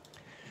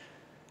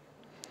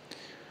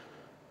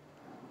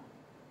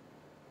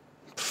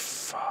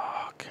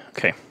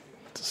 Okay,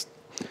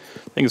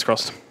 fingers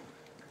crossed.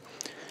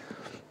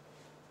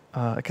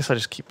 I guess I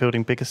just keep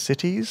building bigger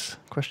cities,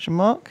 question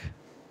mark.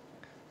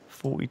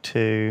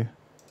 42,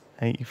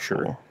 84.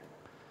 Sure.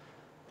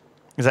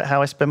 Is that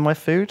how I spend my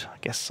food? I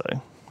guess so.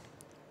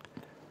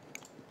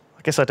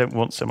 I guess I don't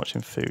want so much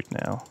in food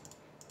now,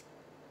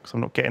 because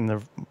I'm not getting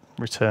the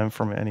return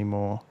from it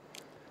anymore.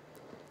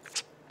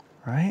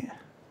 Right?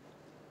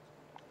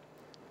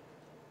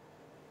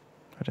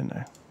 I don't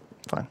know.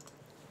 Fine.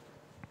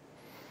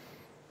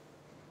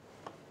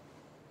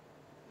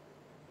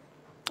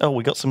 Oh,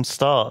 we got some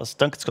stars.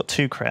 Duncan's got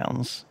 2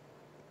 crowns.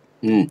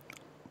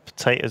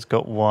 Potato's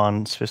got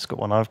 1. Swift's got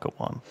 1. I've got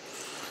 1.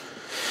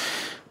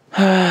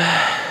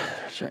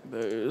 Check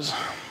those.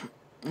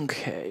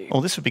 Okay. Oh,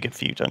 this would be good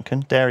for you,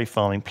 Duncan. Dairy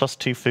farming,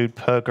 +2 food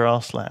per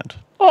grassland.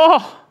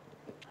 Oh!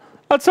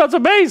 That sounds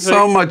amazing.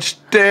 So much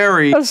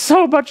dairy. That's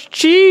so much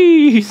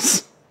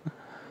cheese.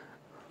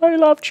 I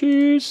love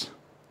cheese.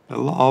 The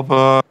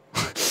lava.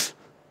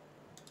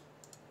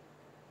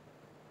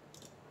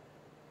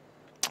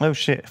 Oh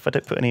shit! If I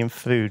don't put any in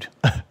food,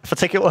 if I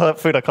take it all out of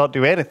food, I can't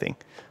do anything.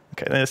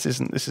 Okay, this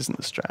isn't the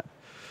strat.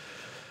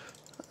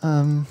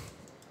 I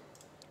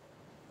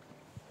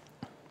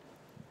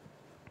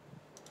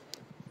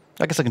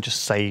guess I can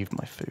just save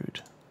my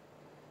food.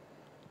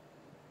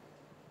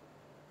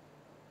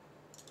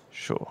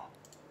 Sure.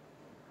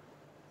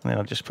 And then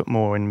I'll just put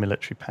more in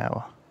military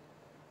power.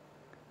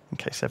 In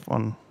case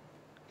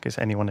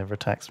anyone ever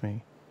attacks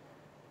me.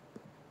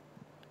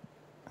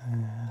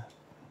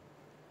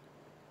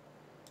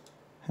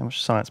 How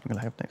much science am I going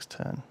to have next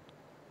turn?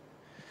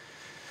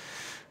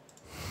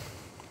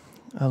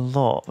 A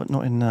lot, but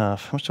not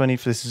enough. How much do I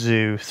need for this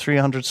zoo?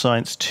 300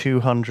 science,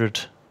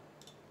 200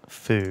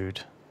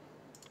 food.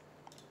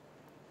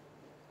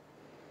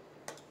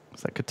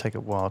 So that could take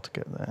a while to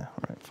get there.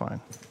 All right, fine.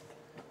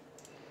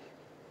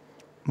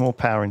 More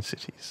power in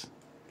cities.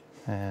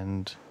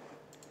 And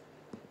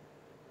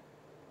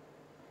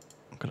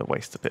I'm going to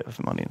waste a bit of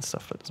money and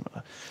stuff, but it doesn't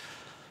matter.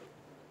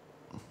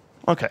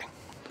 Okay.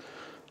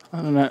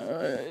 I don't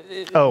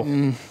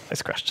know.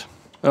 It's crashed.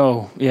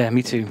 Oh, yeah,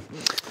 me too.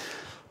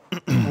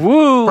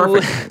 Woo!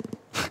 Perfect.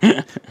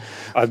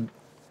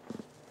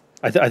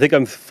 I think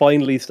I'm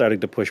finally starting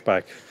to push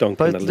back Duncan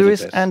a Both little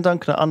Lewis bit. and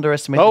Duncan are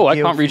underestimating Oh, I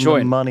yield can't from rejoin.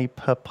 the money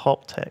per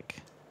pop tech.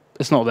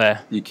 It's not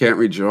there. You can't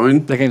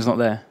rejoin? The game's not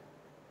there.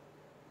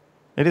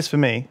 It is for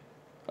me.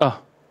 Oh.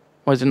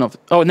 Why is it not?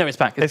 Oh, no, it's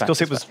back. It's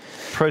because it was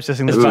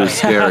processing the It turn. was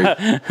scary.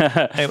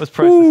 It was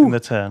processing the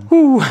turn.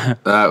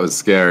 That was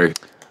scary.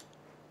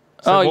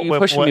 So you're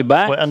pushing me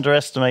back? We're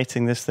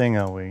underestimating this thing,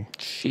 are we?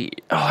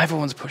 Shit. Oh,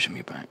 everyone's pushing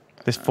me back.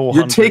 This 400.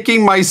 You're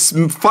taking my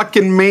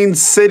fucking main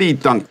city,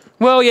 Dunk.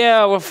 Well,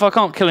 yeah, well, if I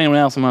can't kill anyone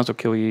else, I might as well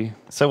kill you.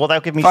 So,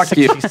 that'll give me Fuck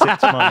you.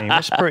 66 money,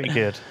 which is pretty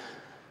good.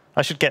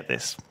 I should get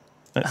this.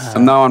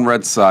 I'm now on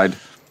red side.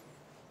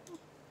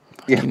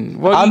 Yeah.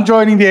 Well, I'm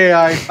joining the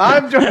AI.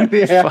 I'm joining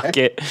the AI. Fuck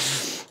it.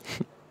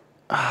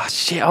 Ah,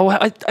 shit. Oh,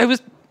 I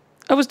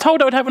was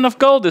told I would have enough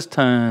gold this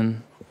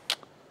turn.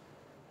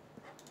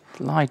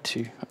 Lied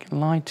to. Fucking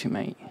lied to,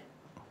 mate.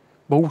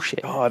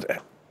 Bullshit.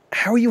 God,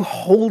 how are you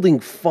holding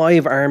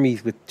 5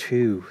 armies with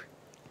 2?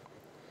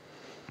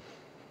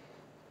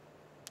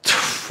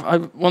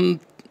 I'm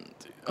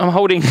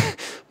holding,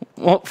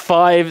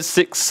 5,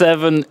 6,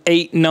 7,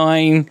 8,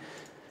 9,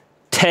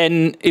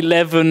 10,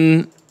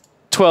 11,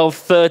 12,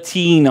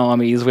 13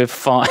 armies with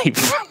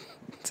 5.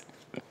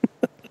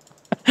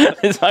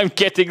 I'm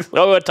getting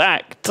so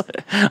attacked.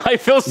 I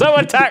feel so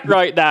attacked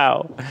right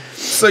now.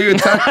 So you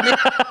attacked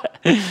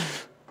me?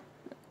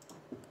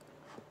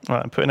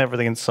 Right, I'm putting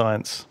everything in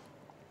science.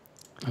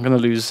 I'm going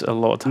to lose a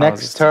lot of towers.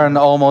 Next turn,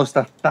 almost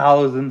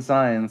 1,000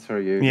 science for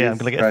you. Yeah, I'm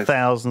going to get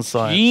 1,000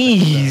 science.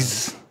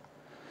 Jeez.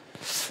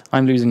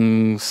 I'm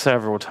losing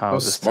several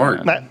towers. That's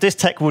smart. This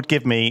tech would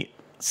give me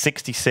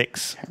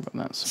 66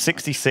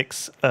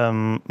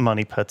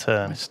 money per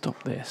turn.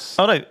 Stop this.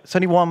 Oh no, it's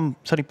only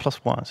 +1.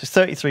 So it's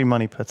 33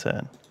 money per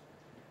turn.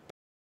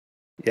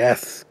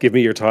 Yes, give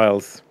me your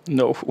tiles.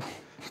 No.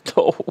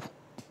 No.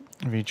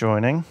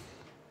 Rejoining.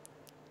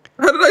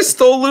 How did I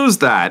still lose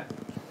that?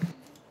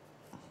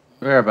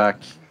 We're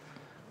back.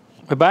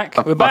 We're back.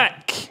 We're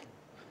back.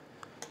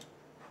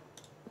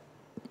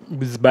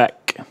 We're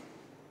back.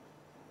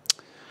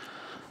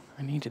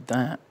 I needed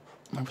that.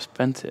 I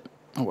spent it.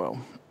 Oh well.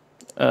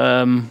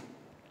 I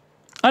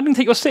didn't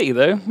take your city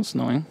though. That's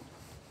annoying.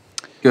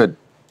 Good.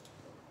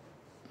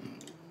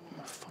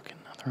 Fucking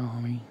another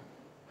army.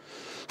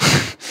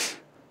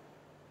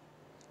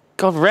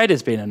 God, red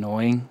has been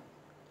annoying.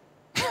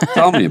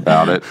 Tell me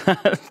about it.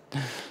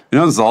 You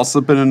know, there's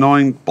also been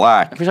annoying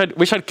black. I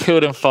wish I'd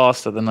killed him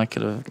faster than I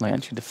could have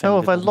actually defended.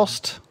 Oh, have I him.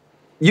 lost?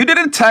 You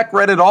didn't attack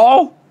red at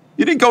all.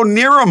 You didn't go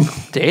near him.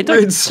 Did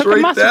I took a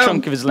massive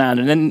chunk of his land,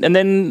 and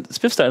then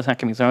Spiff started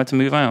attacking me, so I had to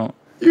move out.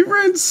 You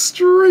ran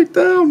straight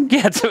down.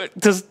 Yeah, to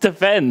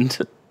defend.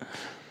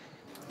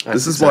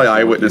 This is why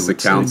eyewitness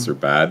accounts are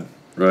bad,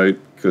 right?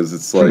 Because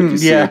it's like you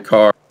see a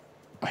car.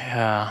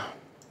 Yeah.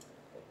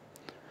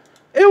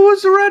 It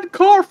was a red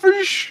car for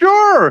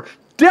sure.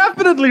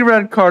 Definitely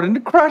red car, and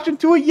it crashed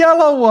into a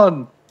yellow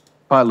one.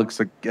 Oh, it looks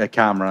like a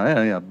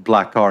camera. Yeah,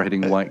 black car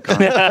hitting white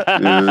car.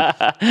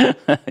 Yeah.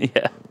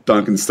 Yeah.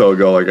 Duncan still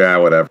go like,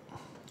 whatever.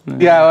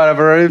 Yeah,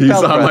 whatever. He's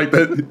on like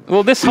the.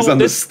 Well, he's on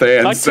the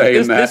stand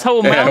saying that. This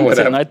whole mountain.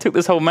 Whatever. I took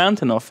this whole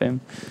mountain off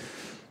him.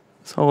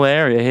 This whole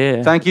area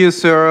here. Thank you,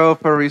 Suro,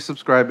 for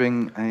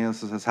resubscribing. And he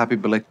also says, happy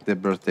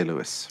belated birthday,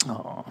 Lewis.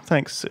 Oh,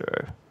 thanks,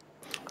 Suro.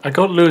 I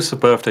got Lewis a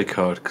birthday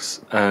card,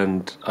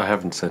 and I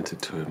haven't sent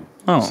it to him.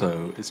 Oh.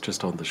 So it's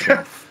just on the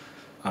shelf.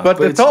 But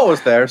the thought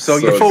was there, so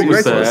you're thought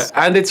was grateful. there,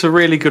 and it's a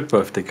really good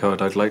birthday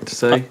card, I'd like to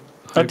say.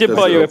 I did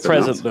buy you a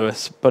present,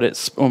 Lewis, but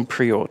it's on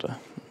pre-order.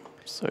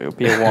 So it'll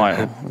be a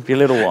while. It'll be a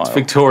little while. It's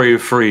Victoria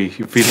free.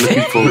 You've been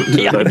looking forward to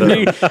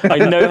it. I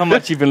know how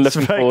much you've been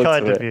looking forward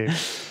to it. It's very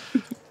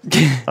kind of you.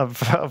 I'm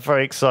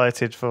very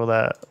excited for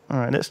that. All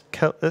right,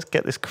 let's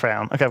get this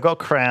crown. Okay, I've got a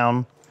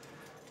crown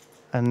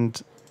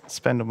and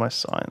spend all my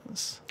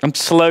science. I'm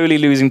slowly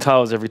losing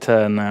tiles every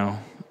turn now.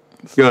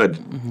 Good.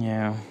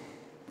 Yeah.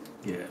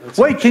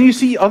 Wait, can you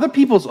see other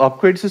people's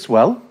upgrades as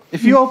well?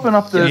 If you open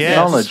up the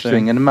knowledge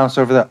thing and mouse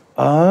over there.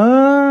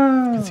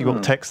 You can see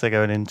what text they're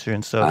going into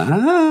and stuff.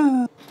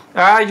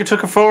 You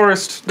took a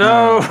forest.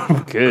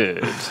 No.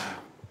 Good.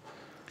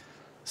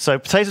 So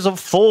potatoes on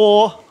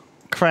 4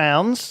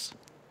 crowns.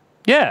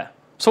 Yeah.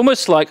 It's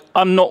almost like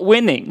I'm not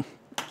winning.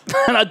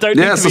 And I don't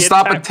need to be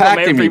stop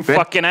attacking from every me,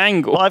 fucking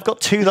angle. Well, I've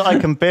got 2 that I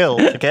can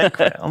build to get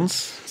crowns.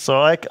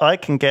 So I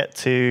can get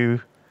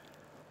to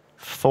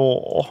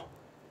 4,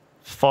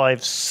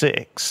 5,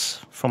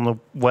 6 from the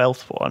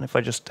wealth one if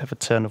I just have a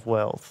turn of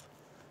wealth.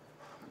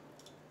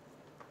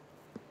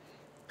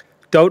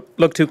 Don't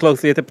look too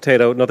closely at the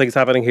potato. Nothing's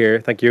happening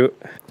here. Thank you.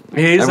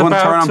 He's Everyone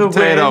about to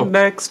potato. win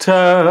next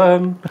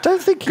turn. I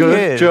don't think he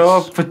Good is.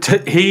 job.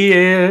 He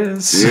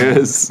is.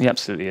 Yes. He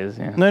absolutely is,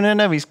 yeah.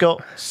 No. He's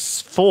got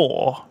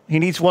 4. He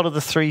needs one of the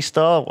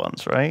 3-star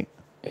ones, right?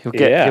 He'll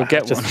get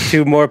just one.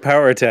 2 more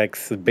power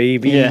attacks,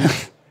 baby. Yeah.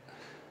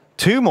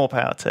 2 more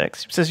power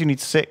attacks. It says you need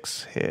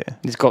 6 here.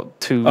 He's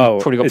got 2,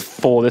 probably got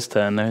 4 this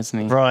turn, though, isn't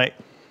he? Right.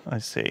 I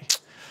see.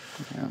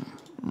 Yeah.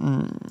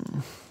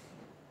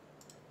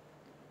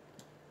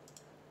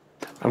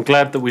 I'm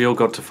glad that we all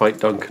got to fight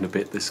Duncan a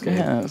bit this game.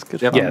 Yeah, that's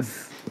good.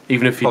 Yes.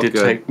 Even if he did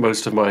good. take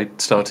most of my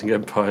starting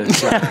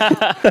empires.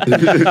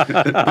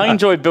 I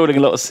enjoy building a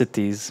lot of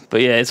cities, but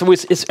yeah, it's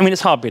always.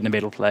 It's hard being a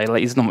middle player.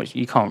 Like, it's not much.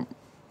 You can't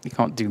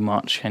do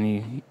much,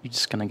 and you're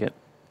just gonna get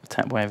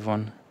attacked by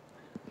everyone.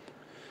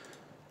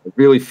 I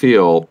really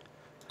feel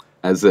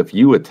as if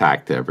you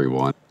attacked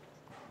everyone.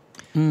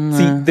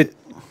 See,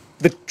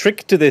 the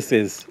trick to this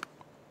is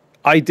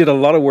I did a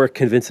lot of work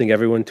convincing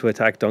everyone to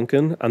attack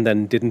Duncan and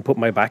then didn't put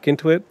my back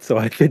into it, so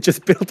I could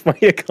just build my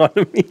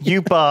economy.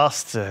 You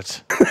bastard.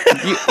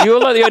 You were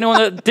like the only one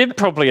that did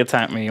properly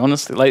attack me,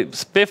 honestly. Like,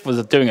 Spiff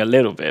was doing a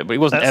little bit, but he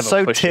wasn't That's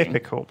ever so pushing.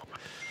 typical.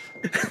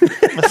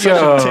 That's such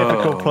a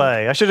typical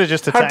play. I should have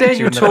just attacked How dare you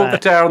you in the talk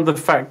back. down the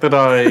fact that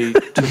I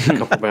took a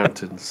couple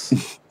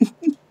mountains?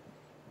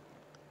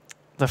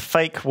 The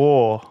fake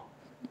war.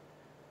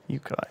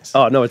 You guys.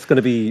 Oh, no, it's going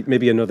to be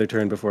maybe another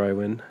turn before I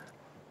win.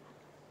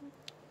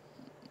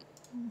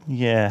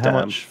 Yeah, how Damn.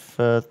 much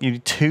for... You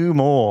need 2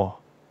 more.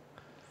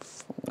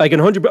 I can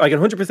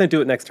 100%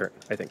 do it next turn,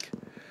 I think.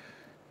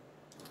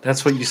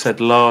 That's what you said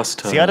last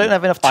time. See, I don't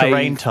have enough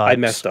terrain types. I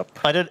messed up.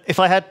 If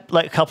I had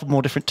like a couple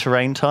more different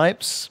terrain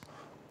types,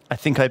 I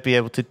think I'd be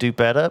able to do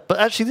better. But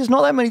actually, there's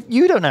not that many.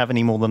 You don't have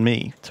any more than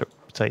me,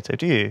 Potato,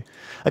 do you?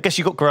 I guess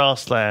you got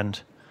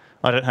grassland.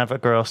 I don't have a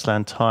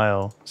grassland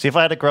tile. See, if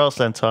I had a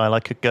grassland tile, I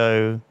could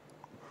go...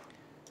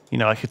 You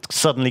know, I could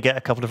suddenly get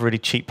a couple of really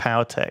cheap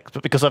power techs.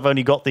 But because I've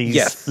only got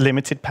these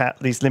limited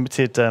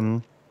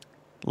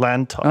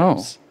land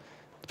types,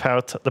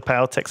 the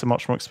power techs are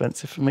much more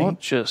expensive for me. What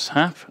just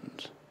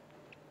happened?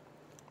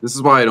 This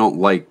is why I don't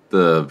like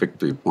the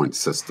victory point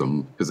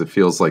system, because it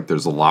feels like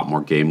there's a lot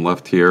more game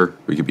left here.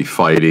 We could be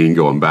fighting,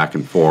 going back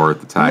and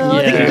forth, attacking. No,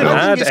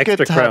 Yeah. I think it's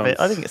good to have crowns. it.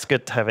 I think it's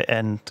good to have it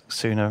end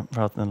sooner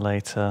rather than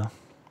later.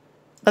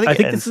 I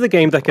think this is a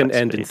game that can at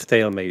end in speed.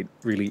 stalemate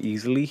really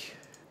easily.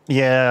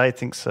 Yeah, I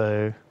think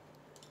so.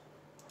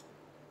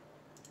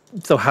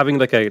 So having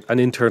like an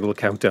internal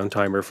countdown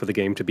timer for the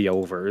game to be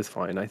over is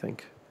fine, I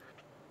think.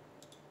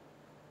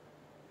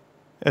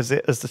 As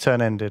the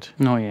turn ended.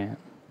 No, yeah.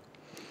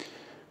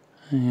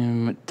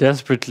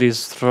 Desperately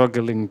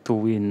struggling to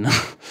win.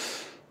 I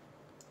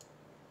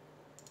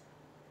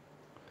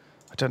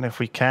don't know if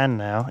we can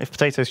now. If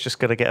Potato's just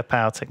going to get a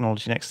power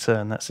technology next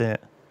turn, that's it.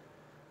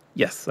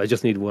 Yes, I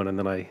just need 1 and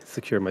then I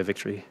secure my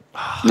victory.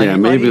 Yeah,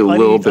 maybe a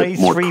little bit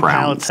more 3 power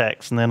crowns.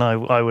 techs, and then I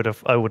would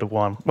have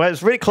won. Well, it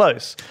was really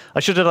close. I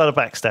should have done a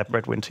backstab,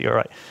 Red Winter. You're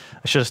right.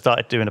 I should have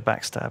started doing a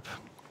backstab.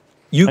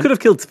 You could have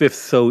killed Spiff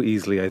so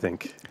easily, I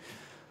think.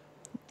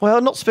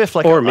 Well, not Spiff.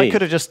 Like Or I me.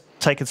 could have just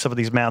taken some of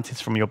these mountains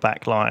from your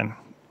back line,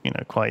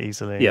 quite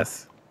easily.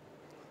 Yes.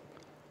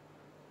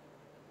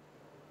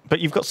 But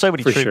you've got so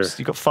many For troops. sure.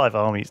 You've got 5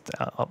 armies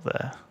up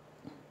there.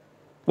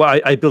 Well,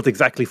 I built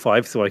exactly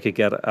 5 so I could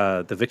get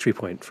the victory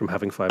point from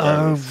having 5 Oh,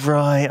 armies.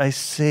 right. I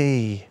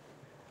see.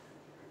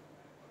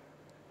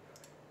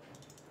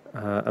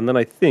 And then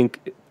I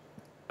think...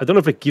 I don't know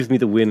if it gives me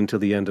the win until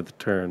the end of the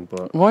turn,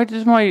 but... Why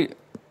did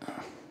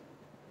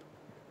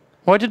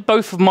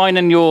both of mine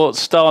and your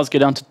stars go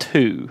down to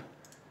 2?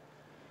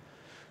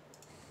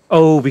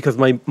 Oh, because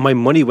my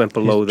money went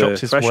below the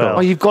dropped his threshold. wealth.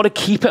 Oh, you've got to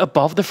keep it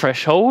above the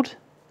threshold?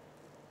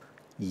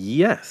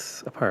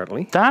 Yes,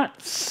 apparently.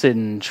 That's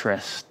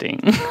interesting.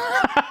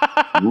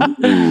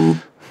 Ooh.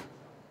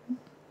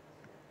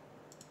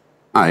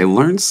 I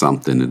learned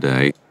something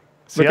today.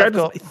 See, I've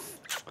got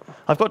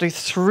to do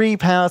 3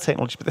 power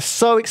technology, but they're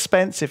so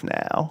expensive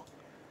now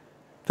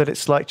that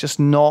it's like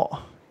just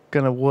not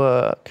going to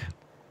work.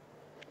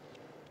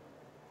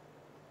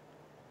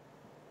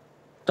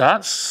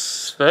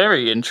 That's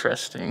very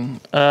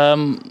interesting.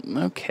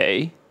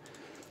 Okay.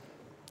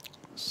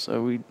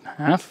 So we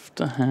have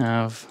to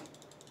have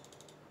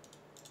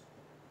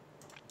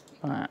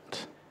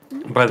that.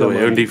 By the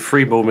way, only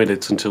 3 more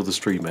minutes until the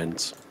stream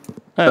ends.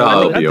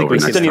 I think we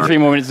still need 3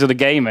 more minutes until the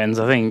game ends,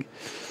 I think.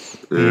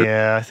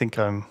 Yeah, I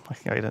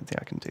don't think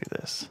I can do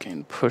this.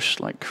 Getting pushed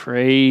like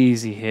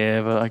crazy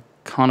here, but I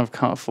can't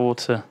afford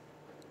to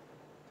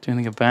do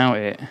anything about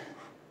it.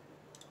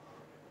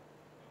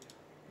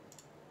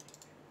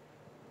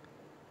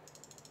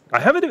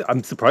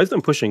 I'm surprised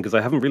I'm pushing because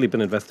I haven't really been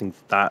investing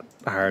that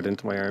hard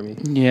into my army.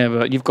 Yeah,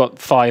 but you've got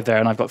 5 there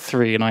and I've got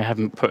 3 and I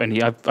haven't put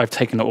any... I've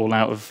taken it all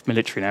out of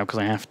military now because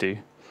I have to.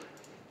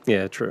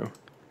 Yeah, true.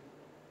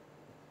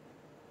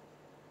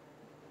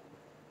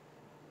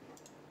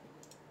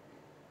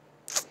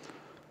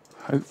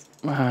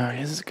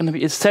 Is it going to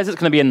be... It says it's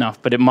going to be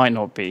enough, but it might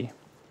not be.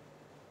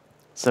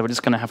 So we're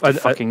just going to have to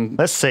fucking...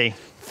 Let's see.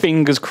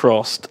 Fingers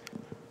crossed.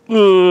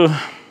 Ugh.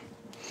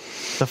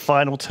 The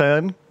final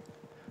turn.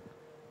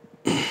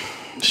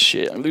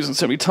 Shit, I'm losing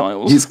so many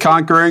tiles. He's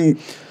conquering.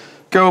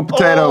 Go,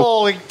 potato.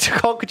 Oh, he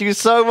conquered you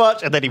so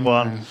much, and then he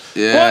won.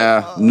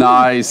 Yeah, what?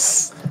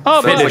 Nice.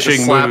 Oh,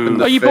 finishing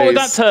move. Oh, you bought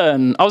that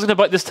turn. I was going to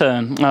bite this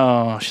turn.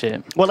 Oh,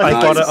 shit. Well, I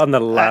got it on the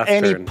last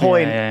turn. At any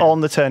point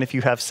on the turn, if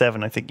you have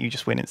 7, I think you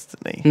just win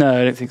instantly.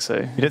 No, I don't think so.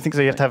 You don't think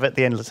so? You have to have it at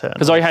the end of the turn.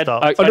 Because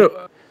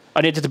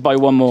I needed to buy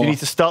 1 more. You need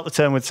to start the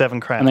turn with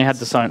 7 crowns. And they had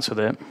the science with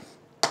it.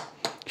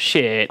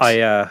 Shit.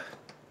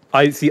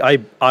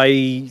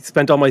 I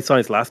spent all my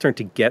science last turn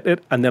to get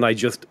it, and then I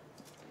just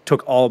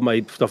took all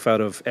my stuff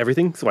out of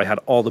everything, so I had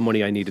all the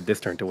money I needed this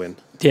turn to win.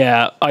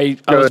 Yeah, I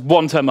was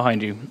 1 turn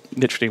behind you.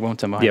 Literally 1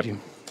 turn behind you.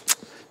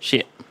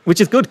 Shit.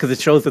 Which is good, because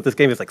it shows that this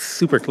game is like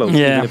super close,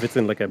 even if it's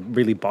in like a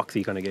really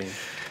boxy kind of game.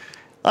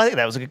 I think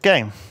that was a good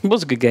game. It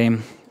was a good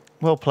game.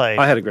 Well played.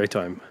 I had a great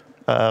time.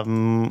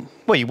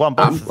 Well, you won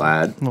both. I'm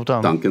glad well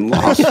done. Duncan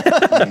lost.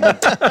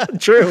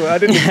 True, I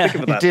didn't even think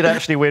of that. You did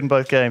actually win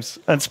both games.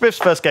 And Spiff's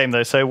first game,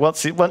 though, so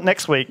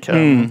next week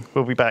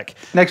we'll be back.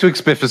 Next week,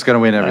 Spiff is going to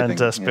win everything. And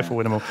Spiff will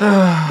win them all.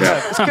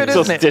 It's good,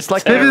 isn't it? It's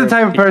like Spiff is the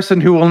type of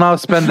person who will now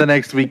spend the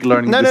next week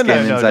learning this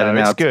game inside and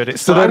out. It's good.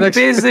 It's I'm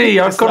busy.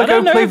 I've got to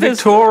go play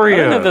Victoria. I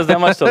don't know if there's that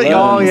much to learn.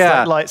 Oh,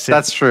 yeah.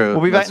 That's true.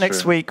 We'll be back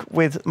next week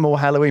with more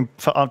Halloween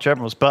for Armchair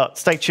Admirals, but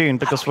stay tuned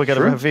because we're going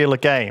to reveal a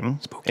game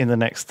in the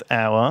next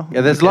hour.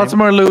 Yeah, there's lots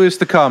more Lewis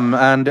to come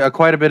and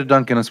quite a bit of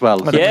Duncan as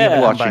well. So yeah,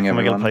 keep watching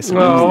everyone.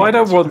 No, I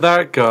don't want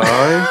that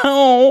guy.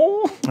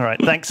 All right,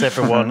 thanks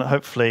everyone.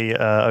 Hopefully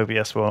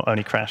OBS will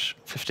only crash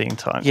 15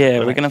 times. Yeah,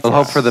 we're going to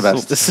hope for the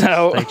best. This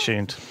out. Stay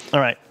tuned. All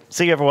right,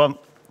 see you everyone.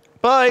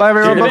 Bye. Bye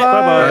everyone.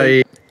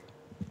 Bye-bye. Bye.